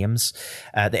for games.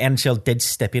 The NHL did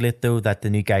stipulate, though, that the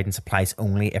new guidance applies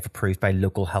only if approved by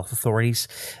local health authorities.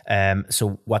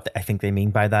 So what I think they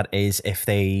mean by that is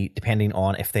depending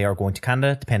on if they are going to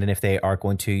Canada, depending if they are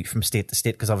going to from state to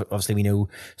state, because obviously we know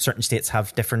certain states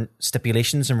have different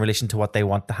stipulations in relation to what they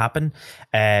want to happen.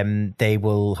 They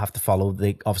will have to follow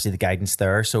the guidance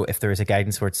there. So if there is a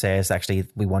guidance where it says actually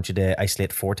we want you to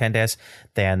isolate for 10 days,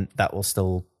 then that will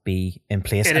still be in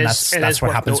place. That's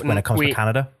what happens when it comes to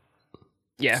Canada.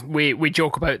 Yeah, we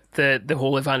joke about the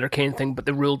whole Evander Kane thing, but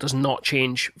the rule does not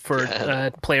change for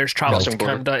players traveling to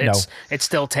Canada. It's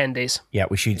still 10 days. Yeah,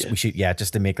 we should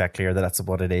just to make that clear that that's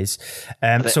what it is.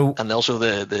 And also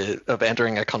the of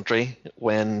entering a country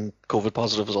when COVID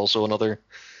positive is also another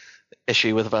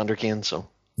issue with Evander Kane. So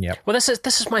yeah. Well, this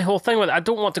is my whole thing with it. I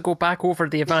don't want to go back over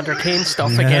the Evander Kane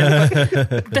stuff again.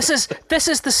 But this is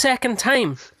the second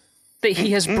time that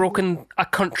he has broken a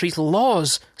country's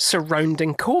laws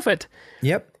surrounding COVID.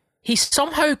 Yep. He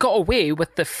somehow got away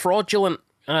with the fraudulent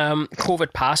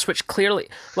COVID pass, which clearly,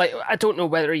 I don't know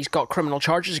whether he's got criminal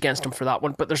charges against him for that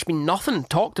one, but there's been nothing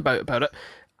talked about it.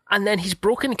 And then he's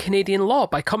broken Canadian law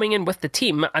by coming in with the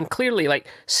team and clearly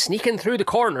sneaking through the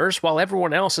corners while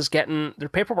everyone else is getting their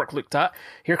paperwork looked at.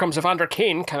 Here comes Evander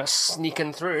Kane kind of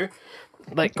sneaking through,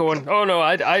 going, "Oh no,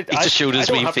 I just showed his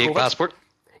wee fake passport."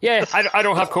 Yeah, I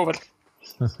don't have COVID.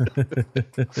 Well,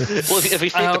 if he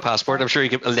faked the passport, I'm sure he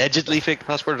could allegedly fake the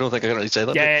passport. I don't think I can really say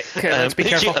that. Yeah, let's be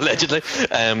careful. Allegedly,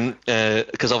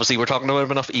 because obviously we're talking about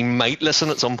him enough. He might listen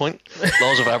at some point.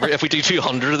 Laws of average. If we do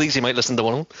 200 of these, he might listen to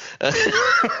one of them.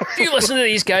 If you listen to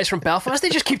these guys from Belfast, they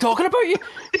just keep talking about you.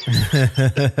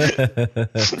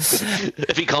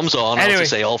 If he comes on, anyway. I'll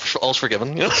just say all's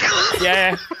forgiven. You know?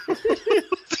 Yeah.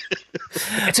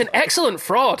 It's an excellent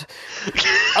fraud. It's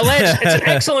an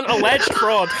excellent alleged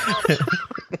fraud.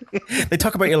 They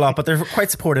talk about you a lot, but they're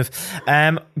quite supportive.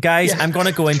 Guys, I'm going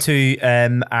to go into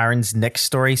Aaron's next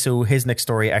story. So his next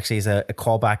story actually is a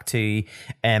callback to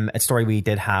a story we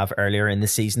did have earlier in the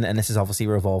season, and this is obviously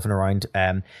revolving around,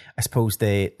 I suppose,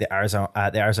 the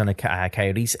Arizona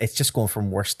Coyotes. It's just going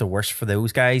from worst to worst for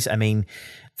those guys. I mean,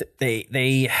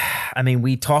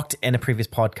 we talked in a previous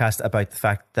podcast about the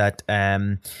fact that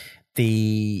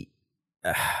the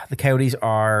Coyotes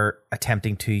are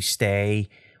attempting to stay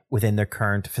within their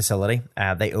current facility.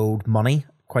 They owed money,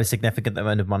 quite a significant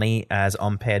amount of money, as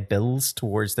unpaid bills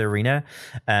towards the arena,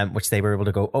 which they were able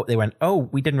to go,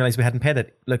 we didn't realize we hadn't paid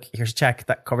it. Look, here's a check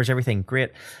that covers everything.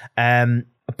 Great.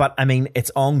 But I mean,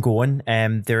 it's ongoing.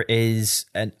 There is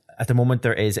at the moment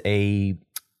there is a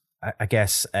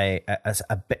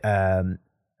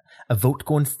vote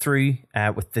going through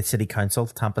with the city council,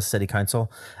 Tampa City Council,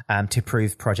 to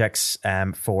approve projects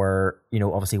for,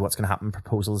 obviously what's going to happen,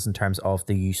 proposals in terms of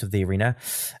the use of the arena.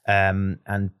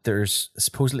 And there's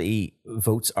supposedly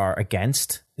votes are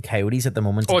against the Coyotes at the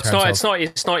moment. Oh,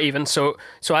 it's not even. So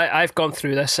I've gone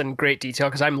through this in great detail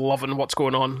because I'm loving what's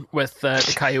going on with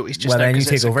the Coyotes just now. Then you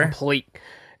take over.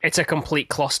 It's a complete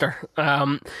cluster.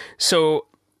 So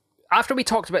after we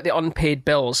talked about the unpaid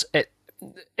bills, it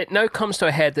now comes to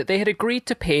a head that they had agreed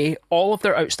to pay all of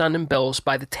their outstanding bills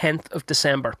by the 10th of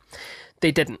December.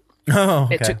 They didn't. Oh,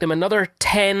 okay. It took them another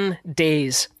 10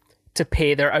 days to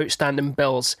pay their outstanding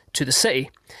bills to the city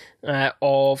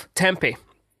of Tempe.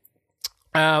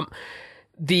 Again,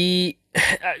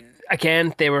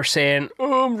 they were saying,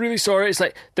 "Oh, I'm really sorry." It's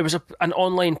like there was an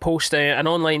online post, an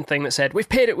online thing that said, we've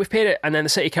paid it," and then the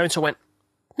city council went,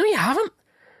 "No, you haven't."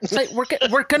 It's like,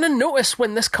 we're going to notice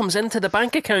when this comes into the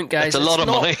bank account, guys. It's a lot of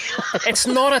money. It's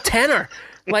not a tenner.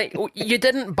 Like, you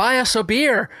didn't buy us a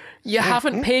beer. You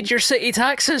haven't paid your city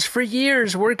taxes for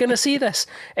years. We're going to see this.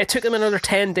 It took them another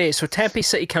 10 days. So Tempe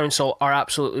City Council are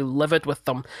absolutely livid with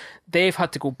them. They've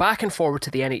had to go back and forward to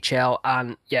the NHL,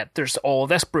 and yeah, there's all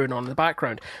this brewing on in the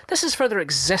background. This is for their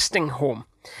existing home.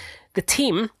 The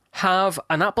team have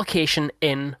an application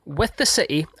in with the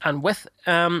city and with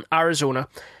Arizona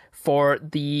for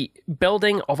the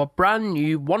building of a brand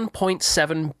new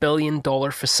 $1.7 billion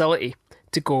facility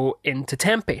to go into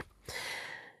Tempe.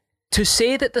 To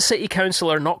say that the city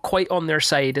council are not quite on their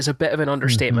side is a bit of an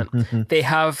understatement. They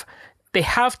have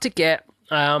to get,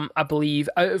 I believe,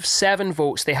 out of 7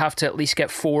 votes, they have to at least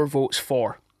get 4 votes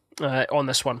for on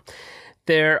this one.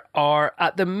 There are,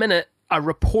 at the minute, a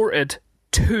reported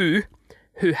 2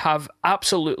 who have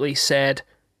absolutely said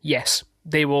yes.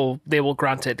 They will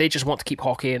grant it. They just want to keep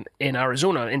hockey in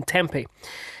Arizona, in Tempe.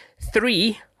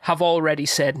 3 have already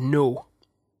said no.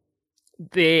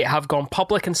 They have gone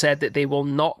public and said that they will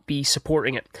not be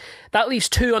supporting it. That leaves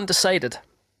 2 undecided.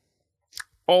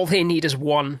 All they need is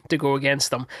 1 to go against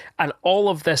them. And all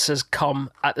of this has come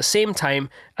at the same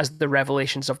time as the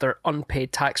revelations of their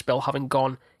unpaid tax bill having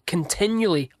gone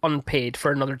continually unpaid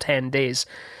for another 10 days.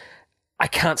 I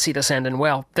can't see this ending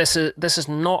well. This is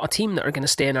not a team that are going to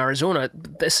stay in Arizona.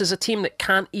 This is a team that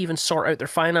can't even sort out their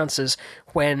finances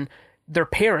when their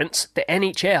parents, the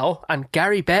NHL, and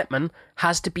Gary Bettman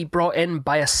has to be brought in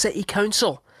by a city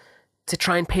council to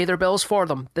try and pay their bills for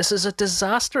them. This is a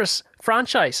disastrous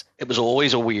franchise. It was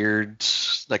always a weird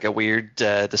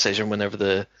decision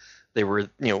whenever they were,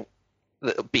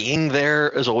 being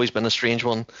there has always been a strange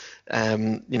one.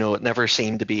 It never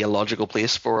seemed to be a logical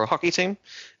place for a hockey team.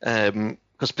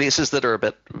 Because places that are a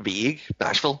bit vague,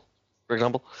 Nashville, for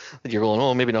example, that you're going,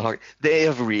 oh, maybe not hockey, they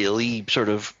have really sort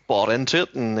of bought into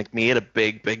it and like made a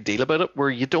big deal about it, where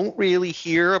you don't really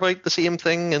hear about the same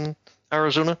thing in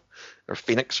Arizona or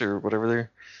Phoenix or whatever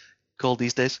they're called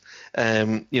these days.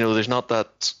 There's not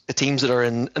that teams that are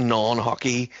in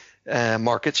non-hockey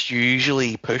markets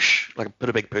usually put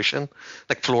a big push in,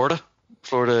 like Florida,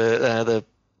 the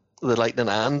Lightning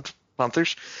and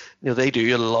Panthers. They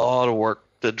do a lot of work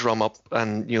to drum up,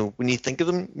 and when you think of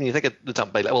them, when you think of the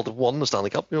Tampa Bay, well, they've won the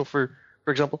Stanley Cup, for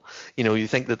example, you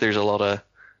think that there's a lot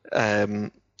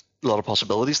of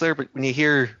possibilities there, but when you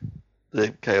hear the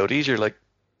Coyotes, you're like,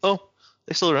 oh,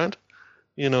 they're still around.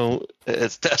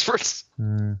 It's desperate.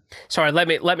 Sorry, let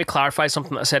me clarify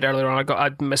something that I said earlier on.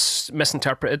 I'd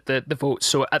misinterpreted the votes.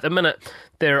 So at the minute,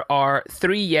 there are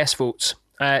 3 yes votes,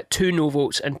 2 no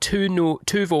votes, and 2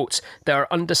 votes that are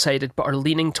undecided but are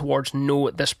leaning towards no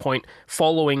at this point,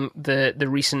 following the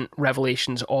recent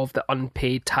revelations of the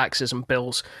unpaid taxes and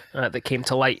bills that came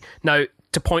to light. Now,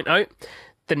 to point out,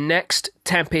 the next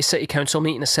Tempe City Council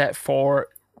meeting is set for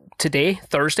today,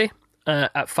 Thursday,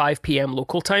 at 5 p.m.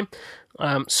 local time.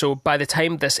 So by the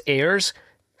time this airs,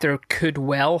 there could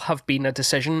well have been a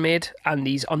decision made, and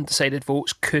these undecided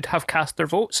votes could have cast their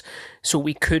votes. So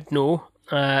we could know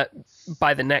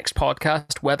by the next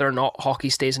podcast whether or not hockey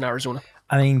stays in Arizona.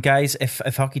 I mean, guys, if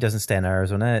hockey doesn't stay in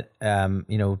Arizona,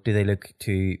 do they look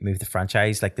to move the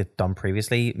franchise like they've done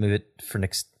previously? Move it for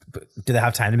next? Do they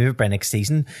have time to move it by next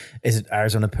season? Is it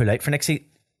Arizona pull out for next season?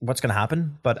 What's going to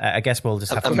happen? But I guess we'll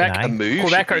just have to keep an eye.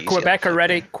 Quebec are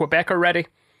ready. Quebec are ready.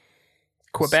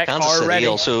 Quebec Kansas are City ready.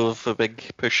 Also have a big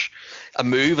push. A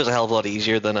move is a hell of a lot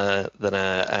easier than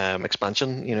a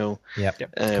expansion.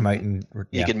 Yep. Come out and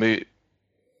you can move.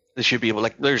 They should be able.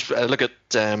 Like, there's look at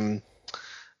the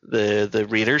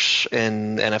Raiders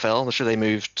in NFL. I'm sure they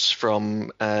moved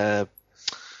from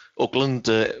Oakland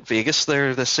to Vegas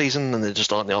there this season, and they're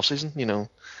just on the off season.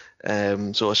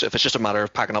 So if it's just a matter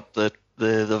of packing up the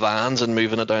vans and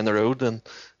moving it down the road, then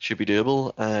it should be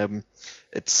doable.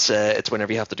 It's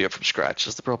whenever you have to do it from scratch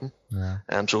is the problem. Yeah.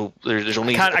 So there's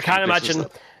only. I can't imagine.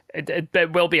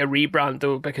 It will be a rebrand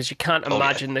though, because you can't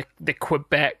imagine the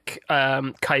Quebec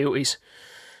Coyotes.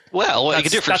 Well, you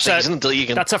can do it for a season until you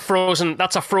can. That's a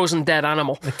frozen dead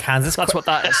animal. The Kansas. That's what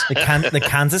that is. The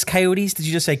Kansas Coyotes. Did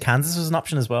you just say Kansas was an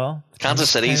option as well? Kansas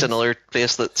City's another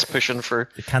place that's pushing for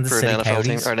the Kansas for City an NFL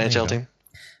Coyotes. team or an NHL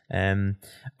team.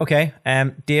 Okay.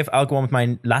 Dave, I'll go on with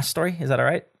my last story. Is that all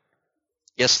right?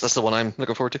 Yes, that's the one I'm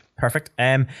looking forward to. Perfect.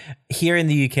 Here in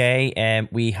the UK,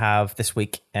 we have this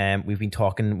week. We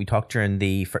talked during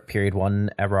the period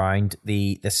one around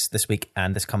this week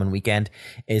and this coming weekend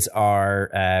is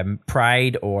our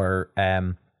Pride or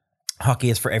Hockey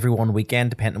is for Everyone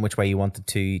weekend, depending on which way you wanted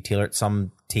to tailor it.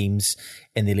 Some teams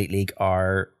in the Elite League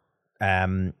are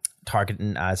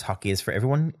targeting as Hockey is for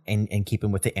Everyone in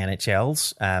keeping with the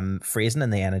NHL's phrasing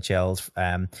and the NHL's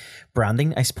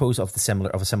branding, I suppose, of a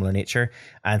similar nature.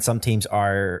 And some teams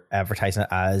are advertising it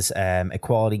as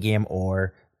Equality Game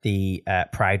or the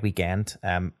Pride Weekend.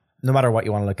 No matter what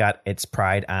you want to look at, it's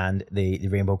Pride, and the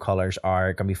rainbow colours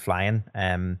are going to be flying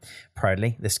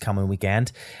proudly this coming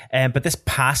weekend. But this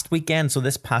past weekend,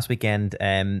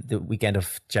 the weekend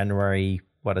of January,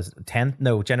 what is it, 10th?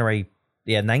 No, January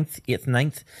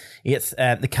 9th,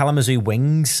 the Kalamazoo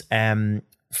Wings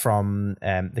from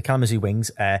the Kalamazoo Wings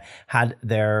had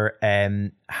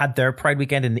their Pride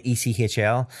Weekend in the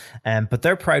ECHL, but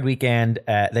their Pride Weekend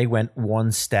they went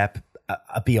one step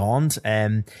beyond,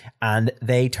 and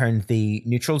they turned the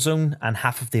neutral zone and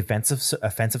half of the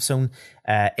offensive zone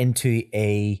into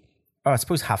I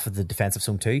suppose half of the defensive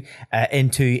zone too,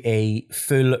 into a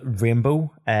full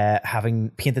rainbow, having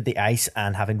painted the ice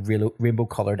and having rainbow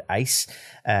colored ice.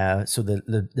 So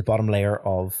the bottom layer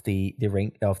of the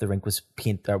rink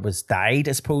was dyed,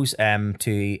 I suppose,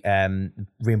 to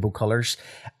rainbow colors.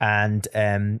 And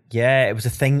it was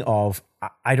a thing of,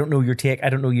 I don't know your take. I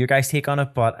don't know your guys' take on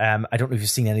it, but I don't know if you've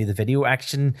seen any of the video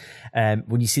action.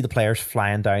 When you see the players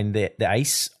flying down the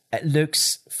ice, it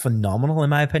looks phenomenal in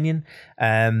my opinion.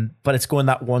 But it's going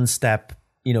that one step,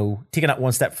 taking that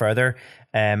one step further,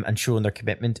 and showing their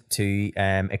commitment to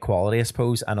equality, I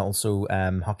suppose, and also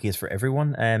Hockey is for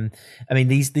Everyone. I mean,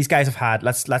 these guys have had,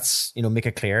 let's make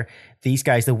it clear, these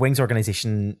guys, the Wings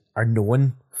organization, are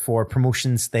known for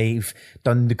promotions. They've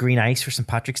done the green ice for St.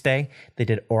 Patrick's Day. They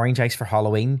did orange ice for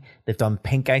Halloween. They've done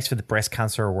pink ice for the breast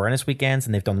cancer awareness weekends,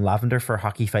 and they've done lavender for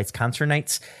Hockey Fights Cancer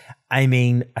Nights. I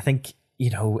mean, I think,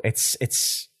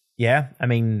 it's Yeah, I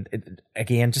mean,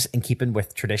 again, just in keeping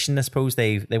with tradition, I suppose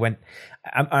they went.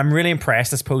 I'm really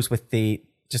impressed, I suppose, with the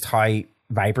just how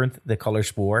vibrant the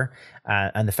colors were,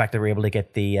 and the fact that we're able to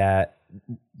get the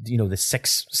the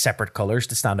 6 separate colors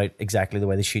to stand out exactly the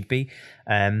way they should be.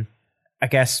 I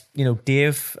guess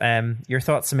Dave, your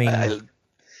thoughts? I mean,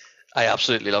 I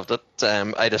absolutely loved it.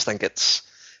 I just think it's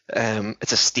a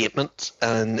statement,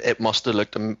 and it must have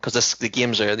looked, because the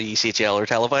games the ECHL are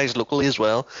televised locally as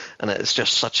well, and it's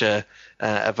just such a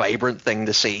vibrant thing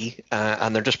to see,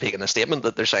 and they're just making a statement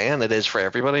that they're saying it is for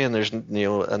everybody, and there's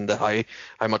and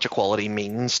how much equality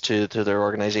means to their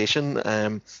organization.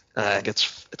 I think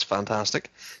it's fantastic.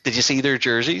 Did you see their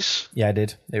jerseys? Yeah, I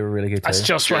did. They were really good too. That's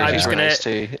just what I was gonna.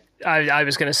 I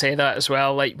was gonna say that as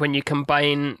well. Like when you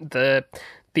combine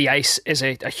the ice is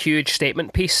a huge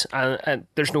statement piece, and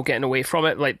there's no getting away from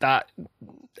it. Like that,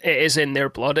 it is in their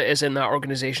blood. It is in that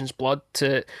organization's blood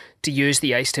to use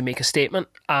the ice to make a statement,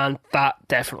 and that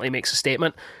definitely makes a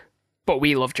statement. But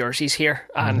we love jerseys here,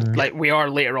 and like we are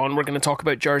later on, we're going to talk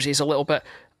about jerseys a little bit,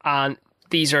 and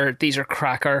these are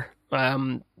cracker.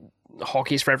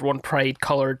 Hockey's for everyone pride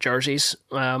colored jerseys,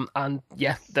 and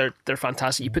yeah, they're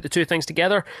fantastic. You put the two things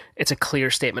together, it's a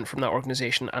clear statement from that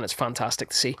organization, and it's fantastic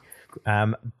to see.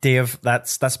 Dave,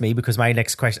 that's me, because my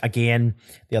next question, again,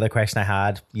 the other question I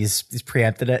had, you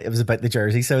preempted it. It was about the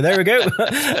jersey, so there we go.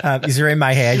 You're in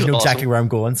my head, you know exactly where I'm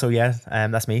going. So yeah,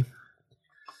 that's me.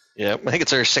 Yeah, I think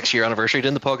it's our 6-year anniversary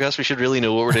doing the podcast. We should really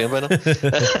know what we're doing by now.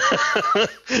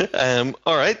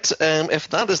 All right, if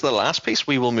that is the last piece,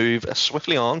 we will move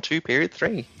swiftly on to period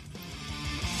 3.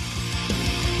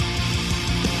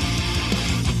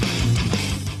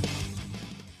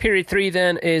 Period 3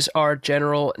 then is our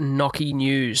general Knocky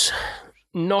news.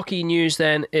 Knocky news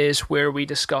then is where we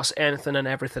discuss anything and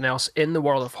everything else in the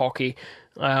world of hockey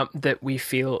that we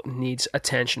feel needs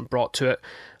attention brought to it.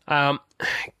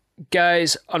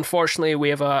 Guys, unfortunately, we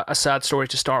have a sad story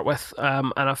to start with,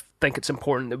 and I think it's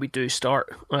important that we do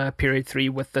start period 3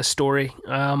 with this story.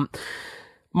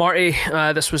 Marty,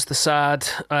 this was the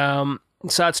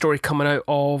sad story coming out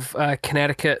of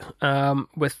Connecticut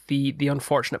with the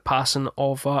unfortunate passing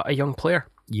of a young player.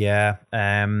 Yeah,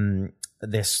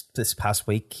 this past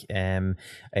week, a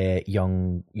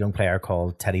young player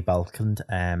called Teddy Balkind,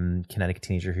 Connecticut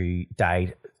teenager who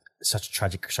died such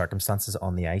tragic circumstances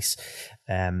on the ice.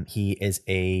 He is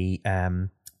a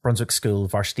Brunswick School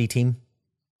varsity team.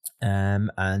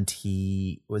 And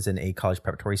he was in a college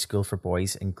preparatory school for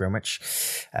boys in Greenwich,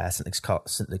 St.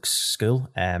 Luke's School,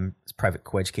 it's a private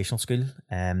co-educational school.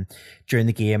 During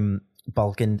the game,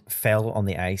 Balkin fell on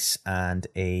the ice, and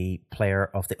a player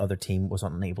of the other team was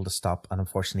unable to stop and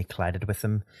unfortunately collided with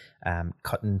him,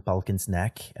 cutting Balkin's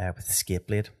neck with a skate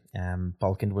blade.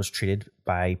 Balkin was treated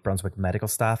by Brunswick medical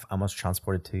staff and was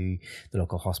transported to the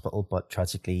local hospital, but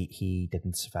tragically he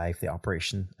didn't survive the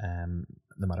operation.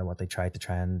 No matter what they tried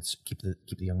to and keep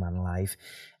the young man alive,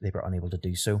 they were unable to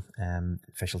do so.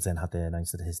 Officials then had to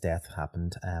announce that his death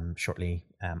happened shortly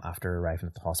after arriving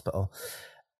at the hospital.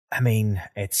 I mean,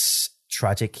 it's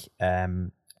tragic.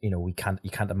 You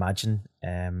can't imagine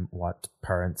what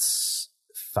parents,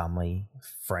 family,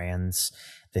 friends,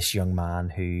 this young man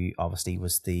who obviously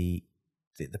was the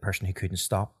person who couldn't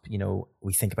stop.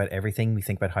 We think about everything. We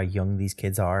think about how young these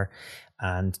kids are,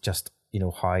 and just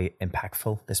how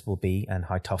impactful this will be and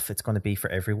how tough it's going to be for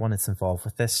everyone that's involved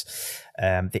with this.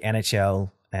 The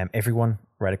NHL, everyone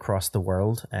right across the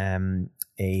world,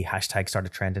 a hashtag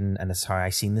started trending, and this is how I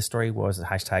seen this story, was a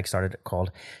hashtag started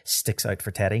called Sticks Out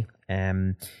for Teddy.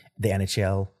 The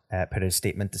NHL put out a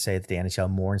statement to say that the NHL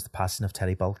mourns the passing of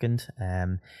Teddy Balkind.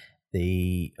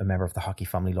 A member of the hockey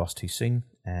family lost too soon.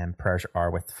 Prayers are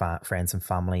with friends and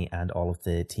family and all of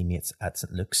the teammates at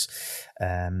St. Luke's.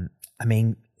 I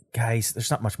mean, guys, there's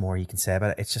not much more you can say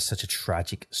about it. It's just such a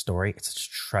tragic story. It's such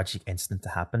a tragic incident to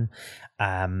happen.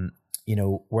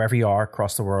 Wherever you are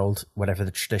across the world, whatever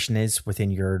the tradition is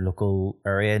within your local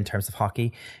area in terms of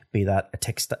hockey, be that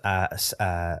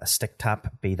a stick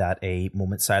tap, be that a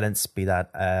moment silence, be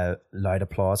that loud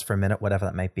applause for a minute, whatever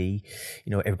that might be,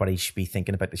 everybody should be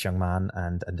thinking about this young man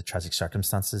and the tragic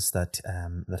circumstances that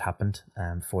happened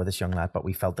for this young lad. But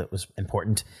we felt that it was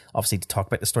important, obviously, to talk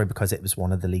about the story because it was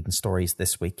one of the leading stories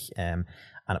this week, and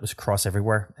it was across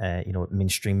everywhere.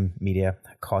 Mainstream media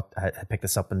had picked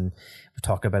this up and were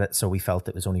talking about it, so we felt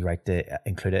it was only right to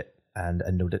include it and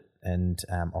note it, and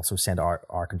also send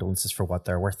our condolences for what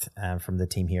they're worth from the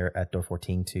team here at Door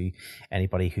 14 to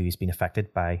anybody who's been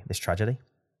affected by this tragedy.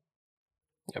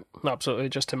 Yep, absolutely.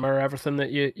 Just to mirror everything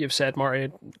that you've said,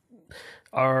 Marty,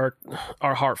 our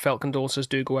heartfelt condolences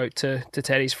do go out to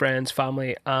Teddy's friends,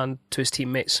 family, and to his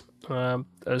teammates.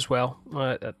 as well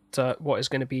at what is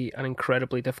going to be an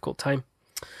incredibly difficult time.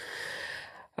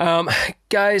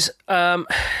 Guys,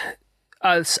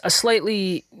 a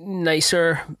slightly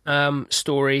nicer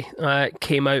story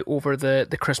came out over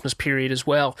the Christmas period as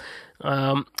well.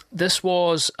 This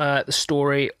was the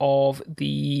story of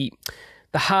the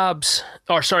Habs,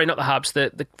 or sorry, not the Habs,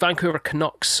 the Vancouver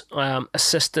Canucks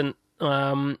assistant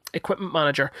equipment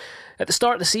manager. At the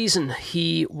start of the season,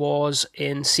 he was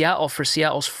in Seattle for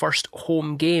Seattle's first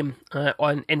home game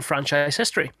in franchise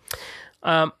history.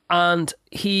 And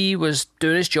he was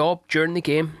doing his job during the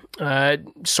game,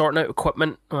 sorting out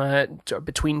equipment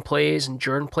between plays and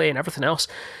during play and everything else.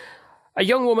 A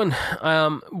young woman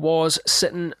was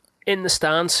sitting in the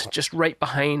stands, just right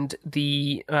behind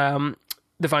the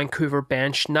Vancouver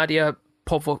bench. Nadia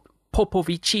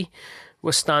Popovici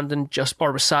was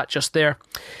sat just there.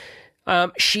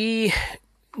 She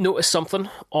noticed something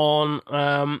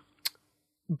on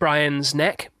Brian's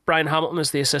neck. Brian Hamilton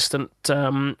is the assistant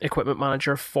equipment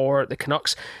manager for the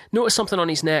Canucks. Noticed something on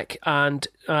his neck, and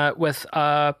with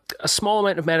a small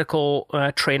amount of medical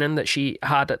training that she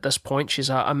had at this point, she's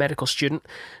a medical student,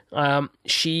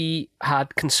 she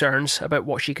had concerns about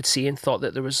what she could see and thought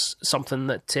that there was something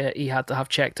that he had to have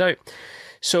checked out.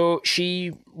 So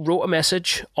she wrote a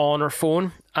message on her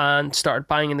phone and started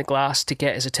banging the glass to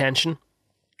get his attention,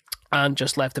 and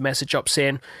just left the message up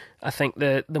saying, I think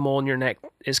the mole in your neck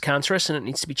is cancerous and it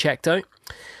needs to be checked out.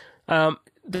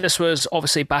 This was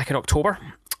obviously back in October,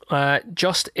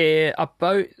 just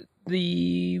about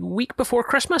the week before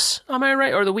Christmas, am I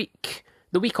right? Or the week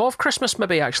of Christmas,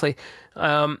 maybe, actually.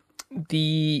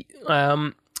 The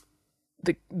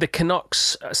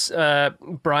Canucks,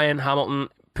 Brian Hamilton,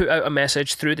 put out a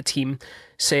message through the team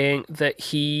saying that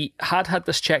he had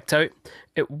this checked out.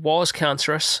 It was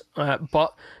cancerous,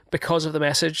 but because of the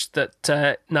message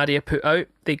that Nadia put out,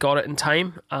 they got it in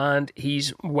time, and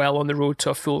he's well on the road to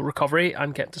a full recovery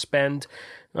and getting to spend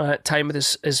time with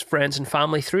his friends and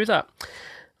family through that.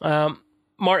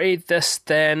 Marty, this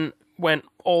then went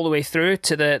all the way through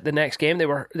to the next game. They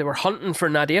were hunting for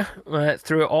Nadia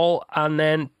through it all, and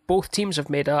then both teams have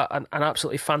made an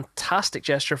absolutely fantastic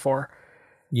gesture for her.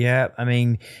 Yeah, I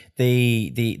mean,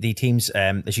 the teams,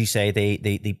 as you say,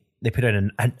 they put out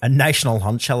a national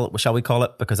hunt, shall we call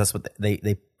it, because that's what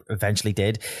they eventually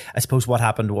did. I suppose what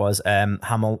happened was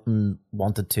Hamilton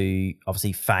wanted to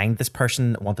obviously find this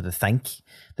person, wanted to thank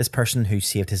this person who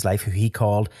saved his life, who he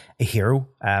called a hero,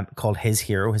 called his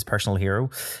hero, his personal hero,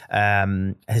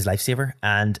 his lifesaver.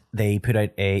 And they put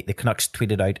out the Canucks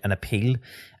tweeted out an appeal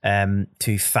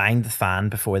to find the fan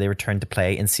before they returned to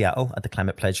play in Seattle at the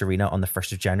Climate Pledge Arena on the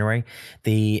 1st of January.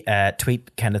 The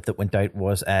tweet that went out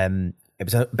was it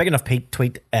was a big enough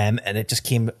tweet, and it just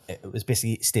came. It was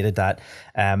basically stated that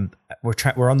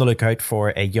we're on the lookout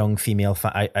for a young female,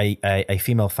 a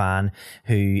female fan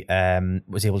who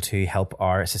was able to help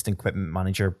our assistant equipment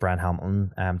manager Brian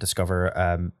Hamilton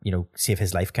discover, save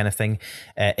his life, kind of thing.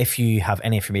 If you have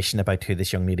any information about who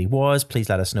this young lady was, please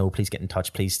let us know. Please get in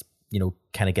touch. Please,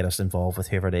 kind of get us involved with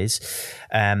whoever it is.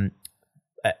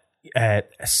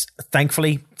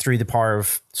 Thankfully, through the power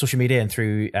of social media and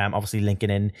through obviously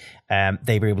LinkedIn,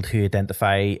 they were able to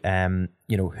identify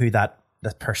who that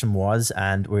person was,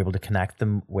 and were able to connect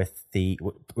them with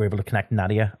we're able to connect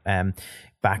Nadia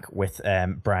back with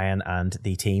Brian and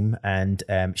the team, and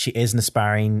she is an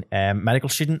aspiring medical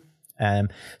student.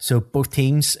 So both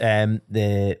teams,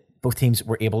 both teams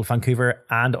were able, Vancouver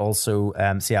and also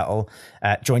Seattle,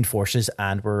 joined forces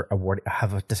and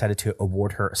have decided to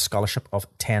award her a scholarship of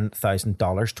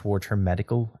 $10,000 towards her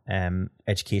medical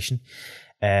education,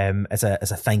 as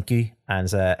a thank you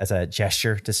and as a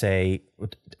gesture to say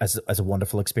as a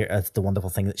wonderful experience, as the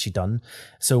wonderful thing that she done.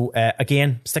 So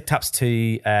again, stick taps to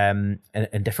in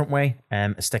a different way.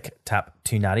 A stick tap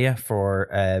to Nadia for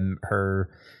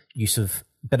her use of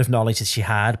bit of knowledge that she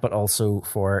had, but also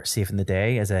for saving the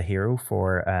day as a hero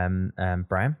for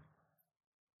Brian.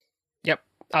 Yep,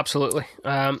 absolutely.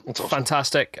 Awesome.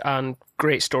 Fantastic and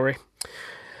great story.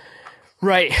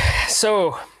 Right,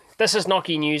 so this is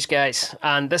Knocky News, guys,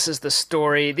 and this is the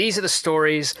story. These are the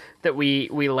stories that we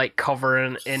like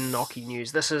covering in Knocky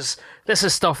News. This is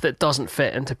stuff that doesn't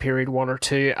fit into period 1 or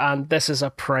 2, and this is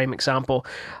a prime example.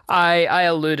 I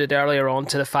alluded earlier on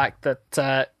to the fact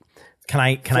that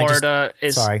Sorry,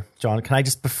 John, can I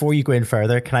just, before you go in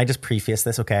further, can I just preface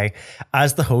this, okay?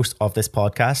 As the host of this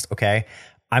podcast, okay,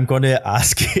 I'm going to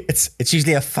ask, it's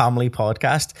usually a family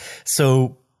podcast,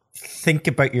 so think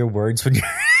about your words when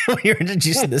you're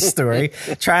introducing this story.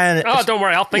 Don't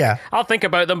worry, I'll think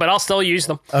about them, but I'll still use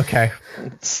them. Okay.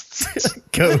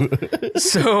 Go.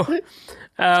 So,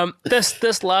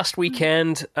 This last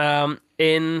weekend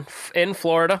in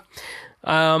Florida,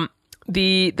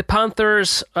 the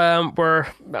Panthers were,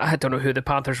 I don't know who the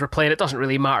Panthers were playing. It doesn't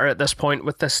really matter at this point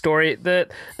with this story. The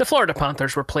Florida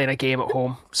Panthers were playing a game at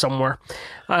home somewhere.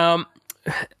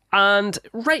 And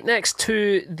right next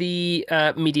to the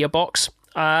media box,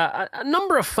 a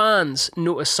number of fans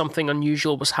noticed something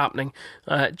unusual was happening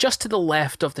just to the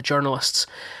left of the journalists.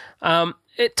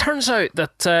 It turns out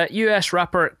that US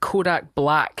rapper Kodak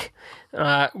Black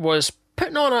was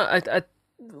putting on a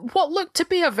what looked to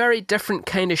be a very different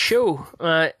kind of show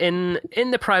in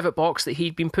the private box that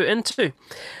he'd been put into.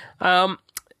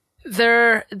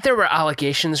 There were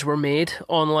allegations were made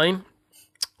online.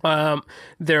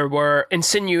 There were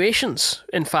insinuations,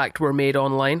 in fact, were made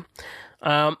online.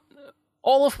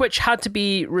 All of which had to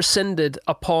be rescinded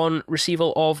upon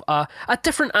receival of a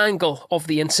different angle of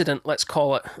the incident, let's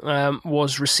call it,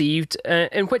 was received,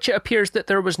 in which it appears that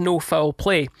there was no foul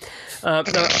play. Now,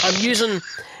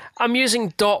 I'm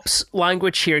using DOPS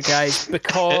language here, guys,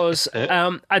 because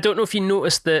I don't know if you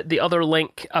noticed the other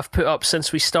link I've put up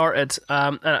since we started.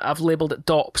 I've labelled it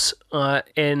DOPS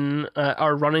in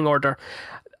our running order.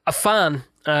 A fan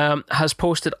has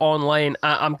posted online.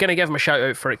 I'm going to give him a shout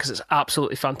out for it because it's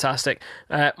absolutely fantastic.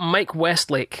 Mike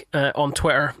Westlake on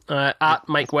Twitter, at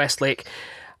Mike Westlake,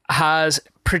 has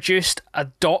produced a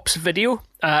DOPS video,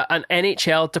 an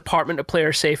NHL Department of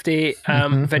Player Safety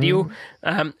video,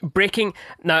 breaking.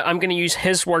 Now, I'm going to use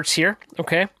his words here,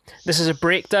 okay? This is a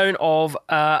breakdown of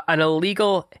an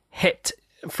illegal hit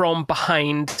from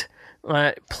behind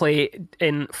play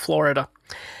in Florida.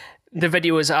 The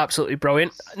video is absolutely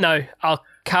brilliant. Now, I'll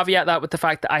caveat that with the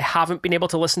fact that I haven't been able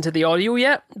to listen to the audio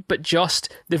yet, but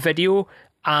just the video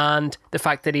and the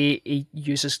fact that he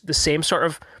uses the same sort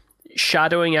of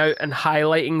shadowing out and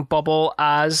highlighting bubble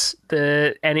as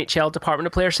the NHL Department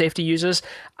of Player Safety uses,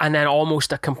 and then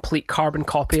almost a complete carbon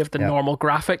copy of the normal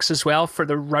graphics as well for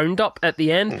the roundup at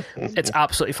the end. It's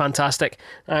absolutely fantastic.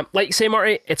 Like you say,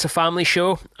 Marty, it's a family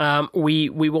show. We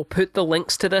will put the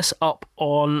links to this up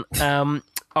on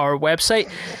our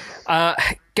website.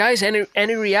 Guys,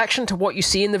 any reaction to what you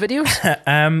see in the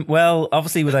videos? Well,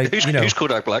 obviously without who's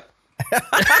Kodak Black?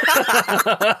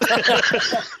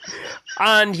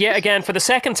 And yet again, for the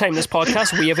second time this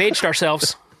podcast, we have aged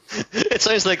ourselves. It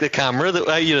sounds like the camera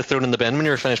that you'd have thrown in the bin when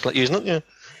you were finished using it. Yeah.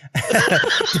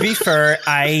 To be fair,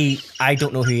 I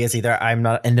don't know who he is either. I'm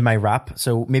not into my rap,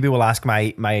 so maybe we'll ask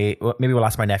my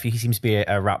nephew. He seems to be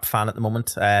a rap fan at the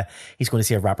moment. He's going to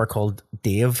see a rapper called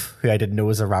Dave, who I didn't know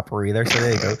was a rapper either. So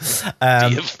there you go.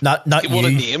 Dave. Not what you,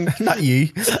 a name. Not you.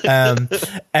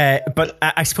 But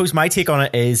I suppose my take on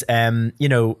it is,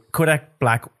 Kodak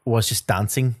Black was just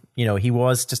dancing. He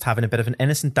was just having a bit of an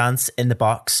innocent dance in the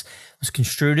box. It was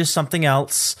construed as something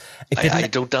else. I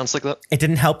don't dance like that. It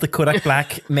didn't help that Kodak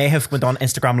Black may have went on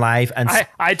Instagram Live and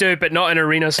I do, but not in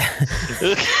arenas.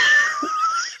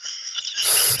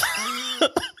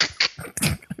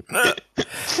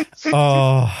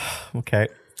 Oh, okay.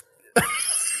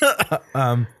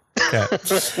 Okay.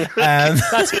 That's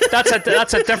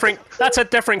a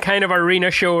different kind of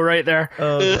arena show right there.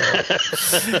 You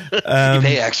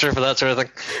pay extra for that sort of thing.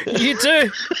 You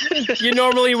do. You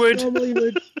normally would.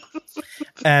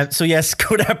 So yes,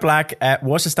 Kodak Black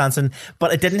was just dancing,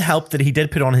 but it didn't help that he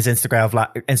did put on his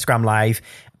Instagram Live,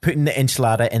 putting the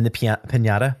enchilada in the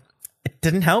piñata. It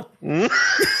didn't help. It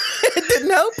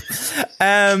didn't help.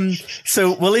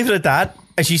 So we'll leave it at that.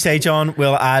 As you say, John,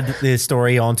 we'll add the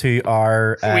story onto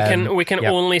our... we can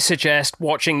only suggest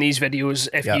watching these videos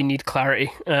if you need clarity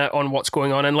on what's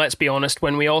going on. And let's be honest,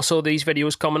 when we all saw these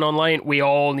videos coming online, we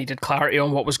all needed clarity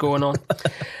on what was going on.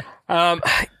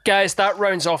 Guys, that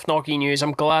rounds off Noggy News.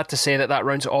 I'm glad to say that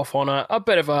rounds it off on a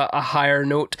bit of a higher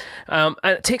note. And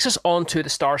it takes us on to the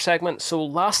star segment. So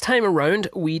last time around,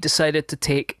 we decided to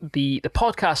take the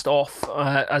podcast off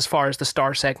as far as the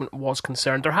star segment was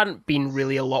concerned. There hadn't been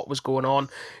really a lot was going on.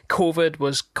 COVID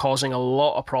was causing a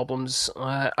lot of problems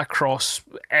across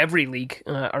every league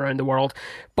around the world.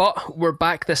 But we're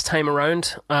back this time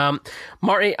around.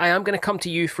 Marty, I am going to come to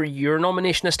you for your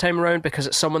nomination this time around because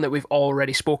it's someone that we've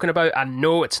already spoken about. And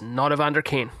no, it's not Evander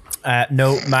Kane.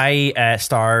 No, my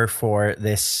star for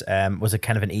this was a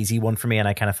kind of an easy one for me, and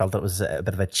I kind of felt it was a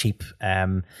bit of a cheap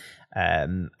ad.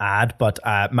 But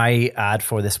my ad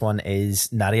for this one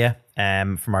is Nadia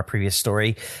from our previous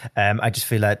story. I just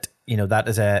feel that that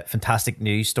is a fantastic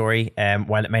news story.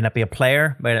 While it may not be a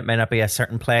player, while it may not be a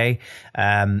certain play,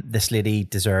 this lady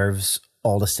deserves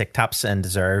all the stick taps and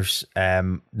deserves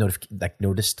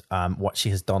noticed what she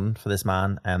has done for this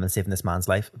man and saving this man's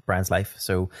life, Brian's life.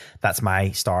 So that's my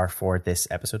star for this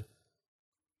episode.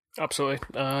 Absolutely.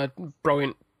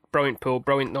 Brilliant brilliant pull,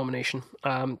 brilliant nomination.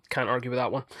 Can't argue with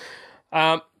that one.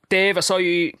 Dave, I saw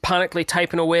you panically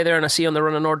typing away there, and I see on the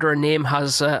running order a name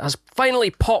has finally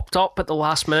popped up at the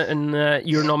last minute in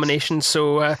your nomination.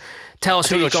 So tell us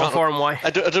who you've gone for and why. I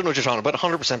don't know what you're talking about.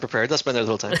 100% prepared. That's been there the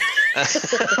whole time.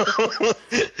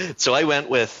 So I went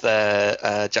with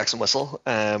Jackson Whistle,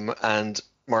 and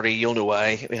Marty, you'll know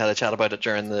why. We had a chat about it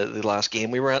during the last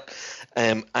game we were at.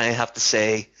 I have to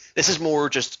say, this is more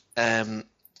just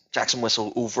Jackson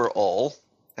Whistle overall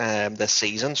this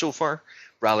season so far,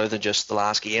 rather than just the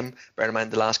last game. Bear in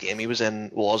mind, the last game he was in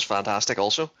was fantastic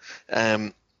also.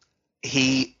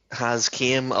 He has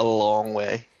came a long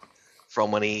way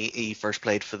from when he first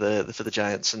played for the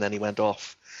Giants, and then he went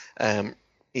off.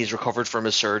 He's recovered from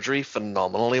his surgery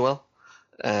phenomenally well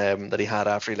that he had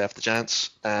after he left the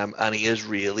Giants. And he is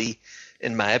really,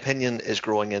 in my opinion, is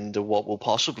growing into what will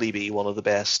possibly be one of the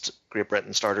best Great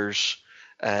Britain starters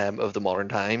of the modern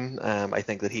time. I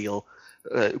think that he'll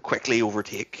quickly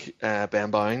overtake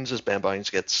Ben Bounds as Ben Bounds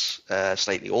gets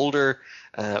slightly older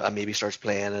and maybe starts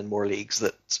playing in more leagues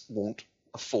that won't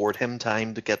afford him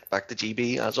time to get back to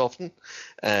GB as often.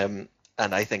 And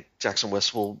I think Jackson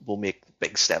Whistle will make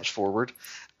big steps forward,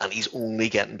 and he's only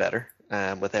getting better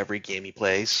with every game he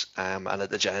plays. And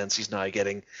at the Giants, he's now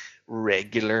getting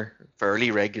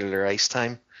fairly regular ice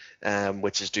time,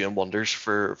 which is doing wonders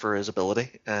for his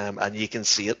ability. And you can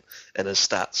see it in his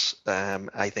stats.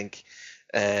 I think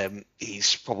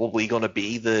he's probably going to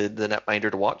be the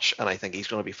netminder to watch, and I think he's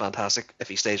going to be fantastic if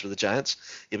he stays with the Giants.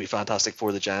 He'll be fantastic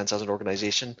for the Giants as an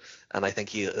organization, and I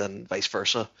think and vice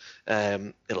versa.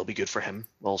 It'll be good for him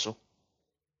also.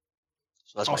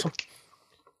 So that's awesome. My pick.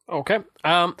 Okay.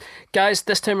 Guys,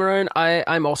 this time around,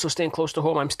 I'm also staying close to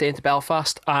home. I'm staying to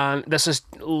Belfast, and this is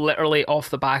literally off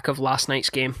the back of last night's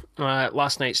game,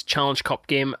 last night's Challenge Cup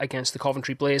game against the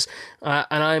Coventry Blaze, and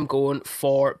I'm going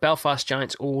for Belfast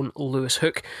Giants' own Lewis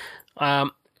Hook,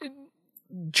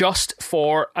 just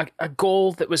for a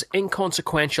goal that was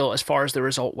inconsequential as far as the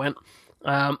result went,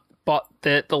 but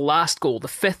the last goal, the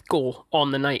fifth goal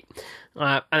on the night,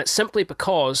 and it's simply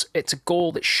because it's a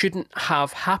goal that shouldn't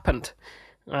have happened.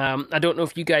 I don't know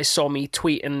if you guys saw me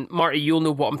tweet, and Marty, you'll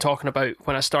know what I'm talking about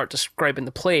when I start describing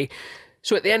the play.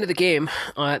 So at the end of the game,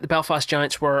 the Belfast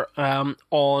Giants were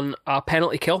on a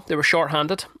penalty kill. They were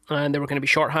short-handed, and they were going to be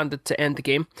short-handed to end the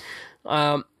game.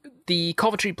 The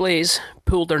Coventry Blaze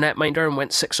pulled their netminder and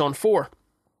went 6-on-4.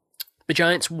 The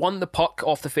Giants won the puck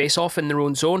off the face-off in their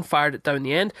own zone, fired it down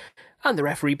the end, and the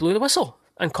referee blew the whistle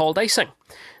and called icing.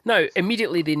 Now,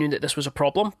 immediately they knew that this was a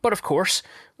problem, but of course,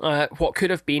 what could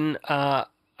have been a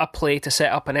play to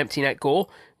set up an empty net goal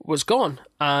was gone,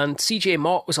 and CJ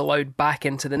Mott was allowed back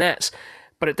into the nets,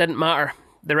 but it didn't matter.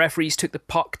 The referees took the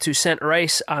puck to centre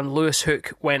ice, and Lewis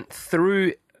Hook went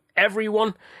through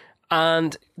everyone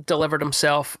and delivered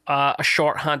himself a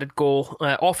short-handed goal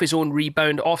off his own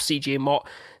rebound, off CJ Mott.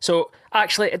 So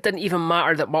actually, it didn't even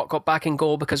matter that Mott got back in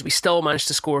goal, because we still managed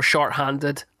to score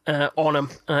short-handed on him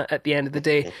at the end of the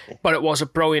day. But it was a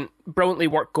brilliantly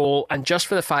worked goal, and just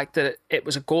for the fact that it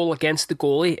was a goal against the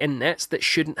goalie in nets that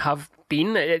shouldn't have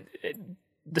been,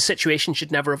 the situation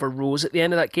should never have arose at the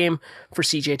end of that game for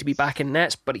CJ to be back in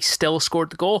nets, but he still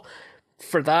scored the goal.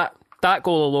 For that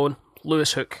goal alone,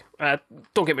 Lewis Hook,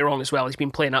 don't get me wrong as well, he's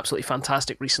been playing absolutely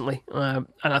fantastic recently, and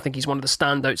I think he's one of the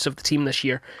standouts of the team this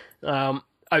year,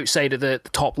 outside of the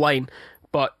top line.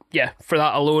 But yeah, for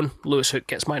that alone, Lewis Hook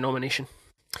gets my nomination.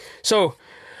 So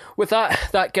with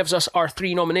that gives us our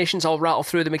three nominations. I'll rattle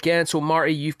through them again. So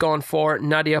Marty, you've gone for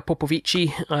Nadia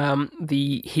Popovici,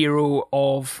 the hero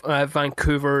of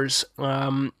Vancouver's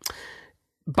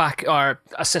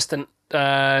assistant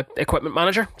equipment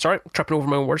manager. Sorry, tripping over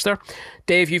my own words there.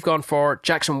 Dave, you've gone for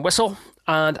Jackson Whistle,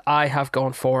 and I have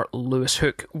gone for Lewis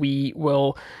Hook.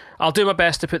 I'll do my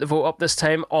best to put the vote up this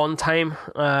time on time.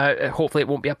 Hopefully it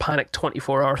won't be a panic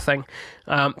 24-hour thing.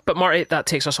 But Marty, that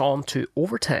takes us on to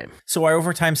overtime. So our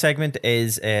overtime segment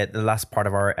is the last part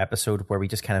of our episode where we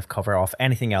just kind of cover off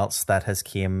anything else that has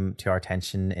came to our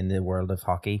attention in the world of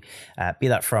hockey, be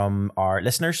that from our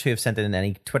listeners who have sent in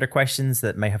any Twitter questions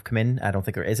that may have come in. I don't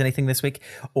think there is anything this week,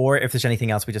 or if there's anything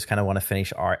else we just kind of want to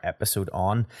finish our episode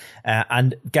on.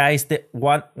 And guys,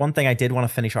 one thing I did want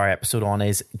to finish our episode on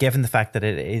is, given the fact that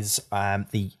it is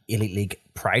the Elite League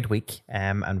Pride Week,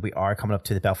 and we are coming up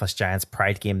to the Belfast Giants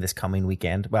Pride game this coming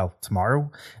weekend. Well,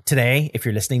 today, if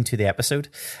you're listening to the episode,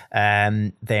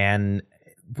 then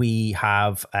we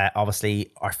have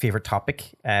obviously our favorite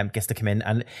topic gets to come in,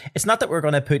 and it's not that we're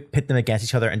going to pit them against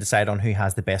each other and decide on who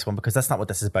has the best one, because that's not what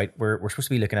this is about. We're supposed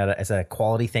to be looking at it as a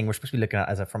quality thing. We're supposed to be looking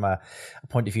at it from a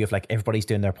point of view of like everybody's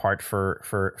doing their part for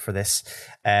this.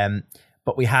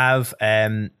 But we have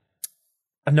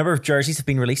a number of jerseys have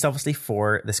been released, obviously,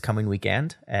 for this coming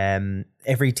weekend.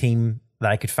 Every team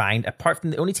that I could find, apart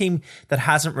from the only team that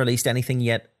hasn't released anything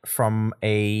yet from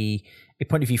a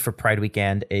point of view for Pride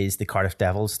Weekend, is the Cardiff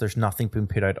Devils. There's nothing been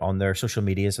put out on their social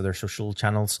medias or their social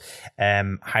channels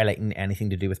highlighting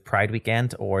anything to do with Pride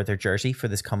Weekend or their jersey for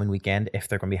this coming weekend, if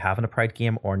they're going to be having a Pride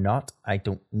game or not. I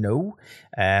don't know.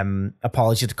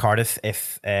 Apology to Cardiff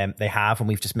if they have and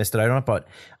we've just missed it out on it, but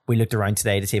we looked around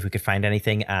today to see if we could find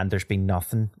anything, and there's been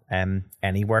nothing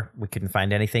anywhere. We couldn't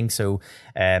find anything. So,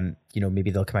 maybe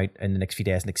they'll come out in the next few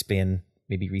days and explain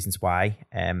maybe reasons why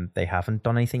they haven't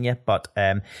done anything yet. But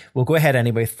we'll go ahead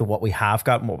anyway for what we have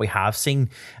got and what we have seen.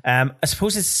 I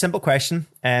suppose it's a simple question.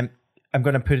 I'm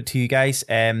going to put it to you guys.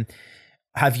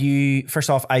 Have you, first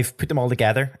off, I've put them all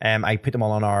together. I put them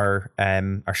all on our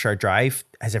shared drive.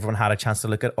 Has everyone had a chance to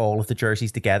look at all of the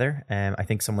jerseys together? I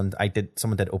think someone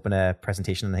did open a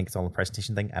presentation, and I think it's all a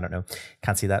presentation thing. I don't know.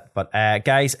 Can't see that. But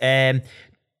guys,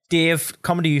 Dave,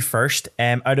 coming to you first.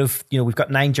 Out of, we've got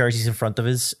 9 jerseys in front of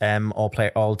us,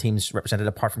 all teams represented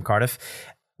apart from Cardiff.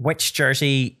 Which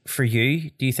jersey for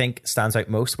you do you think stands out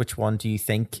most? Which one do you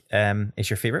think is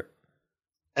your favourite?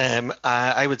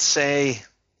 I would say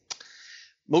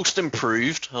most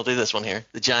improved. I'll do this one here.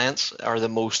 The Giants are the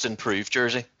most improved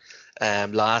jersey.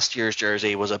 Last year's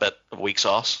jersey was a bit of weak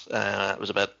sauce. It was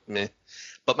a bit meh.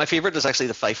 But my favourite is actually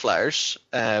the Fife Flyers.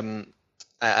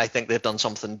 I think they've done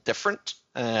something different.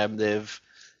 They've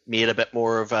made a bit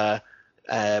more of a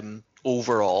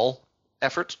overall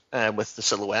effort with the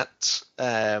silhouettes.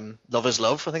 Love is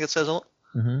love, I think it says on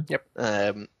it. Mm-hmm.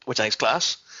 Yep. Which I think is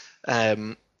class.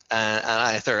 And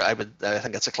I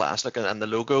think it's a class look. And the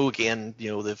logo again,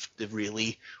 they've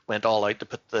really went all out to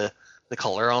put the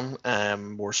color on,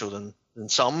 more so than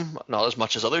some, not as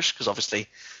much as others, because obviously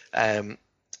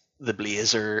the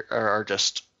Blaze are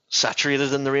just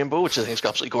saturated in the rainbow, which I think is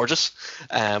absolutely gorgeous,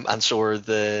 and so are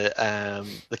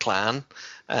the Clan.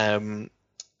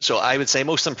 So I would say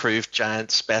most improved,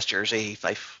 Giants, best jersey,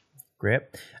 Fife. Great.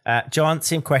 John,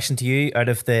 same question to you. Out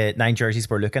of the 9 jerseys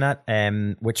we're looking at,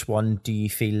 which one do you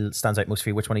feel stands out most for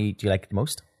you? Which one do you like the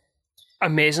most?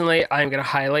 Amazingly, I'm going to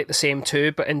highlight the same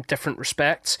 2, but in different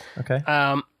respects. Okay.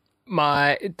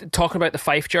 Talking about the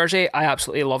Fife jersey, I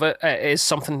absolutely love it. It is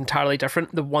something entirely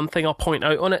different. The one thing I'll point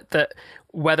out on it, that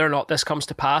whether or not this comes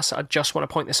to pass, I just want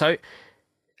to point this out.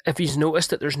 If you've noticed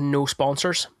that there's no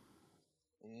sponsors,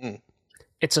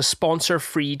 it's a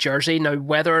sponsor-free jersey. Now,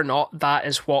 whether or not that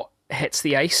is what hits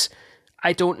the ice,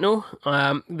 I don't know.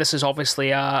 This is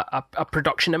obviously a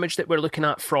production image that we're looking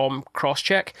at from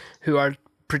Crosscheck, who are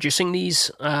producing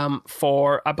these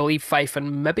for, I believe, Fife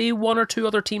and maybe 1 or 2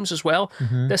 other teams as well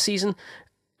this season.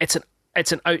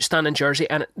 It's an outstanding jersey,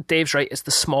 and Dave's right, it's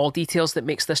the small details that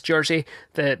makes this jersey.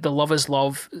 The Love is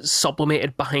Love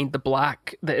sublimated behind the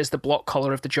black that is the block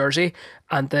colour of the jersey,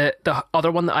 and the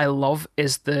other one that I love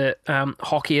is the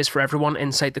Hockey is for Everyone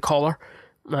inside the collar.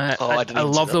 I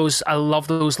love those. I love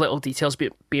those little details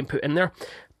being put in there.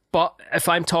 But if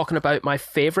I'm talking about my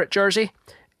favourite jersey,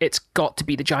 it's got to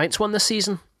be the Giants one this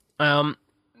season.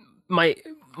 My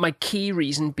key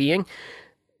reason being,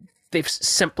 they've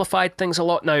simplified things a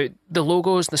lot. Now, the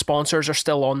logos, the sponsors are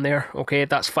still on there. Okay,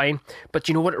 that's fine. But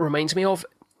you know what it reminds me of?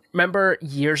 Remember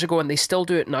years ago, and they still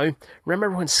do it now,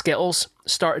 remember when Skittles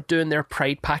started doing their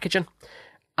Pride packaging?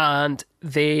 And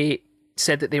they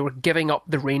said that they were giving up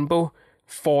the rainbow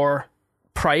for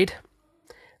Pride.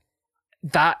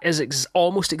 That is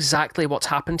almost exactly what's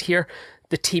happened here.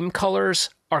 The team colours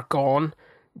are gone.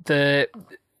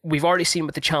 We've already seen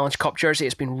with the Challenge Cup jersey,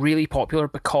 it's been really popular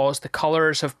because the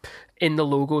colours in the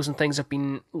logos and things have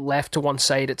been left to one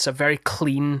side. It's a very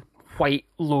clean white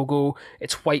logo.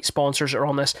 It's white sponsors that are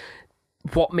on this.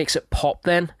 What makes it pop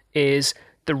then is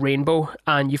the rainbow,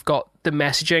 and you've got the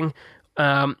messaging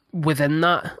within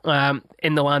that.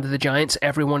 In the land of the Giants,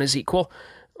 everyone is equal.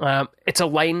 It's a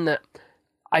line that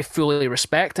I fully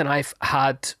respect, and I've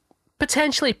had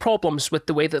potentially problems with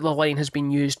the way that the line has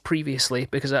been used previously,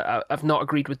 because I've not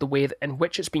agreed with the way in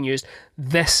which it's been used.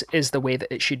 This is the way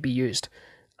that it should be used,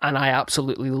 and I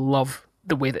absolutely love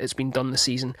the way that it's been done this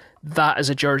season. That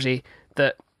is a jersey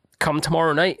that, come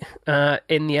tomorrow night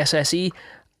in the SSE,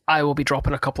 I will be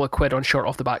dropping a couple of quid on short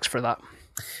off the backs for that.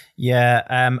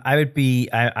 Yeah, I would be.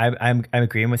 I'm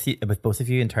agreeing with you, with both of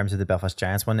you, in terms of the Belfast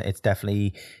Giants one. It's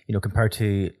definitely, compared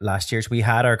to last year's. We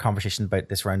had our conversation about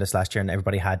this around us last year, and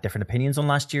everybody had different opinions on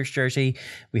last year's jersey.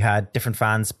 We had different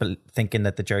fans thinking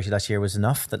that the jersey last year was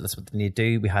enough, that that's what they need to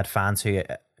do. We had fans who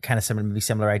kind of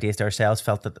similar ideas to ourselves,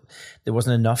 felt that there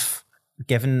wasn't enough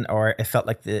given, or it felt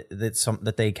like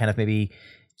that they kind of maybe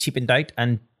cheapened out.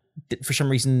 And for some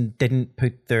reason didn't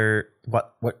put their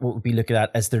what would be looked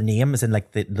at as their name, as in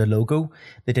like the logo.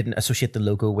 They didn't associate the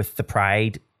logo with the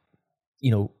Pride,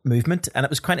 movement, and it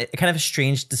was kind of a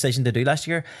strange decision to do last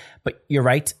year. But you're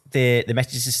right, the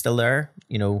message is still there.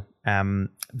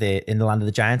 The In the Land of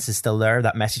the Giants is still there.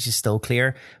 That message is still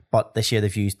clear. But this year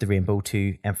they've used the rainbow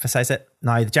to emphasize it.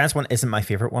 Now the Giants one isn't my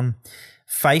favorite one.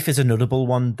 Fife is a notable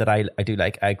one that I do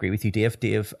like. I agree with you, Dave,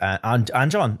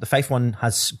 and John. The Fife one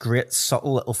has great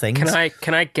subtle little things.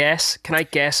 Can I guess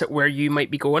at where you might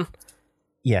be going?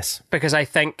 Yes, because I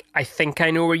think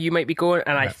I know where you might be going,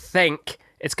 and I think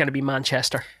it's going to be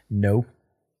Manchester. No.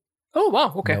 Oh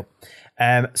wow. Okay.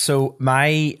 No. So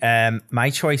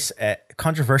my choice,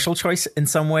 controversial choice in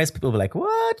some ways. People will be like,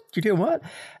 "What? You're doing what?"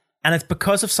 And it's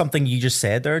because of something you just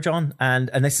said there, John. And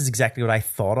this is exactly what I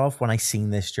thought of when I seen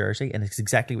this jersey, and it's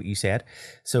exactly what you said.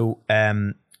 So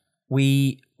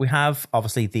we have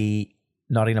obviously the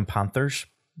Nottingham Panthers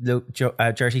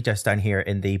jersey just down here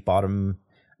in the bottom.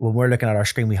 When we're looking at our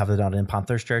screen, we have the Nottingham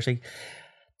Panthers jersey.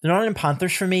 The Nottingham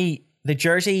Panthers, for me, the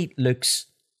jersey looks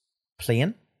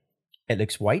plain. It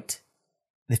looks white.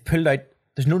 They've pulled out.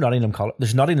 There's no Nottingham color.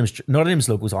 There's Nottingham's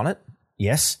logos on it.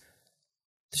 Yes.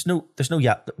 There's no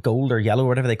gold or yellow or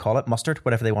whatever they call it, mustard,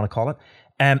 whatever they want to call it.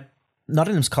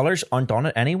 Nottingham's colours aren't on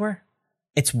it anywhere.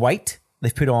 It's white.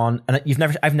 They've put on, and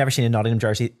I've never seen a Nottingham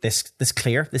jersey this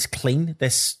clear, this clean,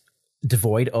 this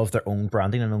devoid of their own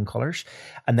branding and own colours.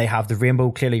 And they have the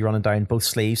rainbow clearly running down both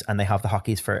sleeves, and they have the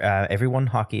hockey is for everyone.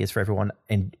 Hockey is for everyone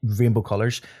in rainbow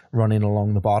colours running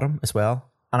along the bottom as well.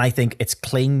 And I think it's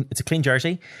clean. It's a clean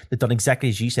jersey. They've done exactly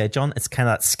as you said, John. It's kind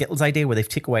of that Skittles idea where they've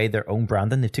took away their own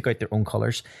branding, they've took out their own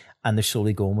colours, and they're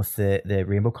slowly going with the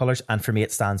rainbow colours. And for me,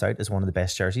 it stands out as one of the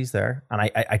best jerseys there. And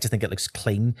I just think it looks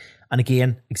clean. And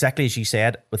again, exactly as you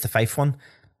said with the Fife one,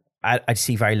 I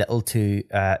see very little to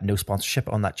no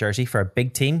sponsorship on that jersey for a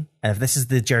big team. And if this is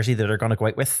the jersey that they're going to go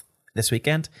out with this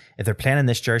weekend, if they're playing in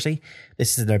this jersey,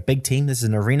 this is their big team. This is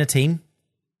an arena team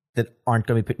that aren't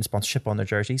going to be putting sponsorship on their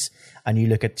jerseys. And you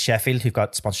look at Sheffield, who've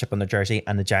got sponsorship on their jersey,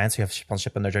 and the Giants, who have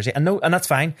sponsorship on their jersey. And that's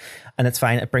fine. And it's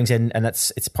fine. It brings in, and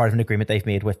it's part of an agreement they've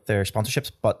made with their sponsorships.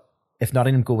 But if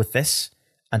Nottingham go with this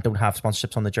and don't have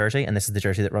sponsorships on the jersey, and this is the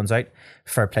jersey that runs out,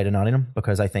 fair play to Nottingham,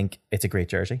 because I think it's a great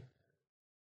jersey.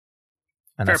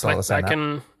 And fair that's all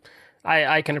play.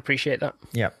 I can appreciate that.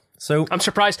 Yeah. So I'm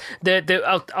surprised.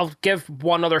 I'll give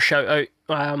one other shout out,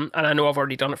 and I know I've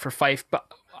already done it for Fife, but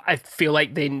I feel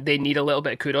like they need a little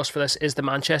bit of kudos for this, is the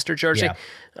Manchester jersey.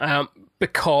 Yeah.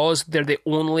 Because they're the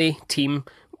only team,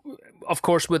 of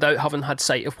course, without having had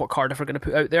sight of what Cardiff are going to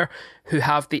put out there, who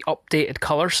have the updated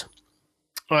colours.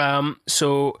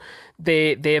 So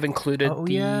they have included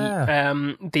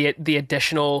the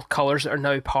additional colours that are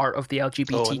now part of the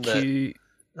LGBTQ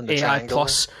AI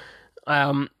plus.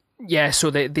 So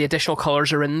the additional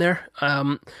colours are in there.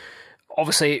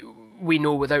 Obviously, we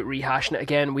know, without rehashing it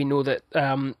again, we know that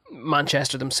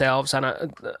Manchester themselves and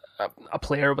a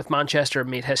player with Manchester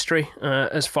made history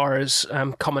as far as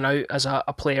coming out as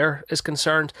a player is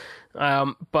concerned.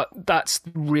 But that's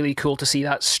really cool to see.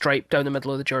 That stripe down the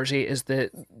middle of the jersey is the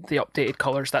updated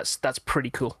colours. That's pretty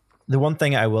cool. The one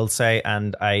thing I will say,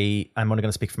 and I'm only going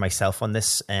to speak for myself on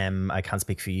this, I can't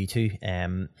speak for you two,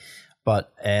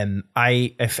 but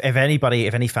if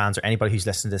any fans or anybody who's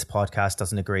listening to this podcast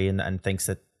doesn't agree and thinks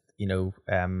that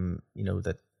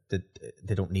that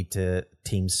they don't need to,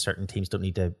 certain teams don't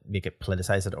need to make it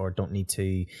politicize it, or don't need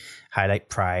to highlight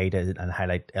pride and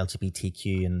highlight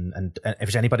LGBTQ, and if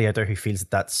there's anybody out there who feels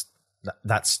that's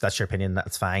your opinion,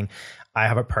 that's fine. I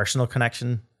have a personal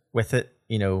connection with it.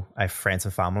 I have friends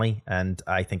and family, and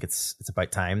I think it's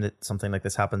about time that something like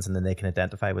this happens, and then they can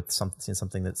identify with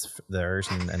something that's theirs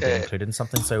and be included in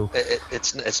something. So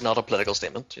it's not a political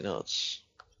statement, it's.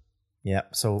 Yeah.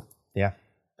 So yeah.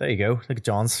 There you go. Look at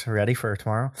John's ready for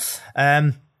tomorrow.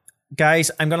 Guys,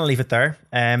 I'm going to leave it there.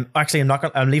 Actually,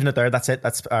 I'm leaving it there. That's it.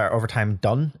 That's our overtime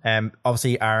done.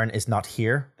 Obviously, Aaron is not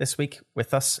here this week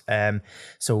with us.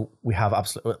 So we have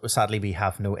sadly, we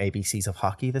have no ABCs of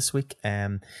hockey this week.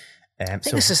 I think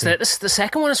this is the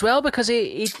second one as well, because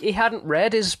he hadn't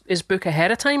read his book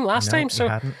ahead of time last time.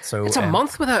 So it's a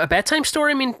month without a bedtime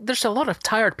story. I mean, there's a lot of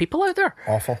tired people out there.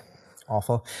 Awful.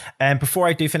 Before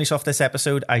I do finish off this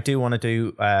episode, I do want to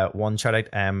do one shout out,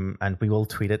 and we will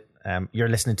tweet it. You're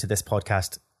listening to this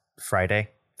podcast Friday,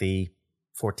 the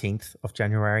 14th of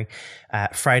January.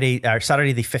 Saturday,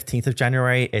 the 15th of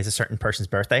January is a certain person's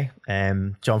birthday.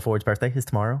 John Ford's birthday is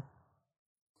tomorrow.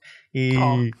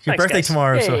 Your birthday guys.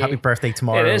 Tomorrow, hey. So happy birthday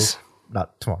tomorrow. It is.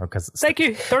 Not tomorrow, because thank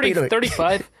you.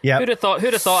 35. Yeah. Who'd have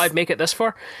thought I'd make it this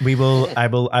far? I will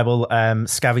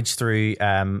scavenge through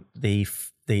the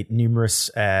the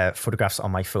numerous photographs on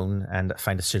my phone and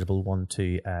find a suitable one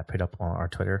to put up on our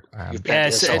Twitter.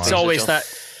 It's always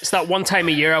that one time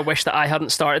a year I wish that I hadn't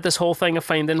started this whole thing of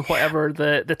finding whatever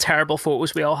the terrible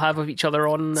photos we all have of each other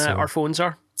on our phones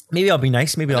are. Maybe I'll be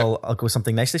nice. Maybe I'll go with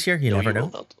something nice this year. You never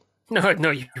know.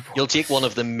 No, You'll take one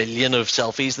of the million of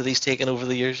selfies that he's taken over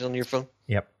the years on your phone.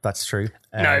 Yep, that's true.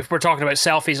 Now, if we're talking about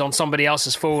selfies on somebody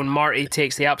else's phone, Marty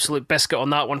takes the absolute biscuit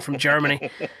on that one from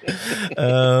Germany.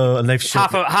 And they've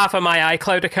half of my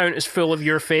iCloud account is full of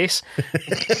your face.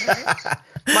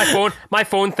 My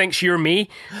phone thinks you're me.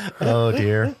 Oh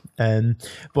dear.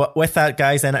 But with that,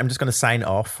 guys, then I'm just going to sign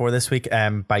off for this week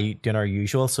by doing our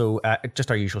usual. So just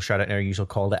our usual shout out and our usual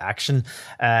call to action.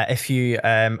 If you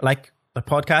like the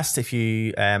podcast, if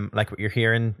you like what you're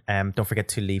hearing, don't forget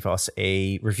to leave us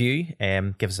a review.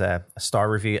 Give us a star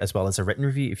review as well as a written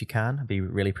review if you can. It'd be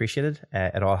really appreciated.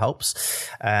 It all helps.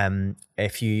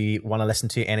 If you want to listen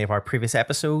to any of our previous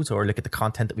episodes or look at the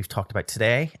content that we've talked about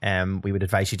today, we would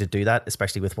advise you to do that,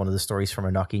 especially with one of the stories from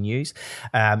our Knocky News.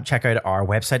 Check out our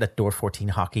website at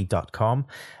door14hockey.com.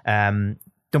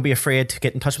 Don't be afraid to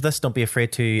get in touch with us. Don't be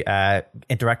afraid to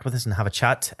interact with us and have a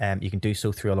chat. You can do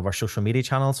so through all of our social media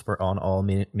channels. We're on all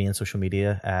main social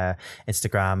media,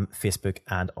 Instagram, Facebook,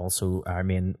 and also our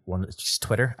main one is just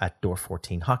Twitter at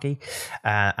Door14Hockey.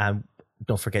 And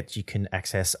don't forget you can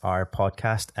access our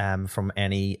podcast from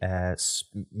any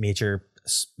major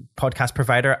podcast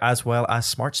provider as well as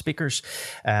smart speakers.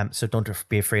 So don't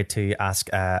be afraid to ask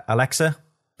Alexa,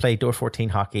 play Door14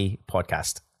 Hockey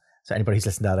podcast. So anybody who's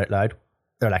listening to that out loud,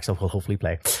 their Alexa will hopefully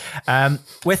play.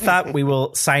 With that, we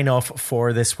will sign off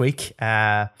for this week.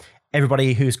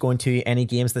 Everybody who's going to any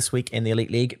games this week in the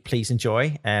Elite League, please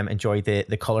enjoy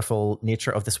the colourful nature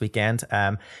of this weekend.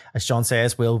 As John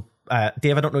says, Dave, I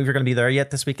don't know if you're going to be there yet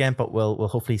this weekend, but we'll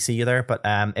hopefully see you there. But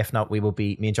if not,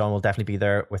 me and John will definitely be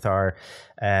there with our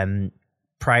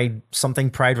pride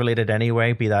related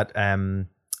anyway, be that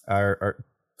our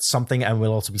something, and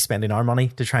we'll also be spending our money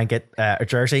to try and get a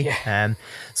jersey.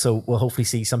 So we'll hopefully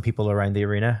see some people around the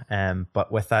arena.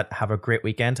 But with that, have a great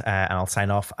weekend, and I'll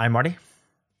sign off. I'm Marty.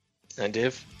 I'm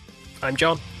Dave. I'm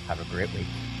John. Have a great week.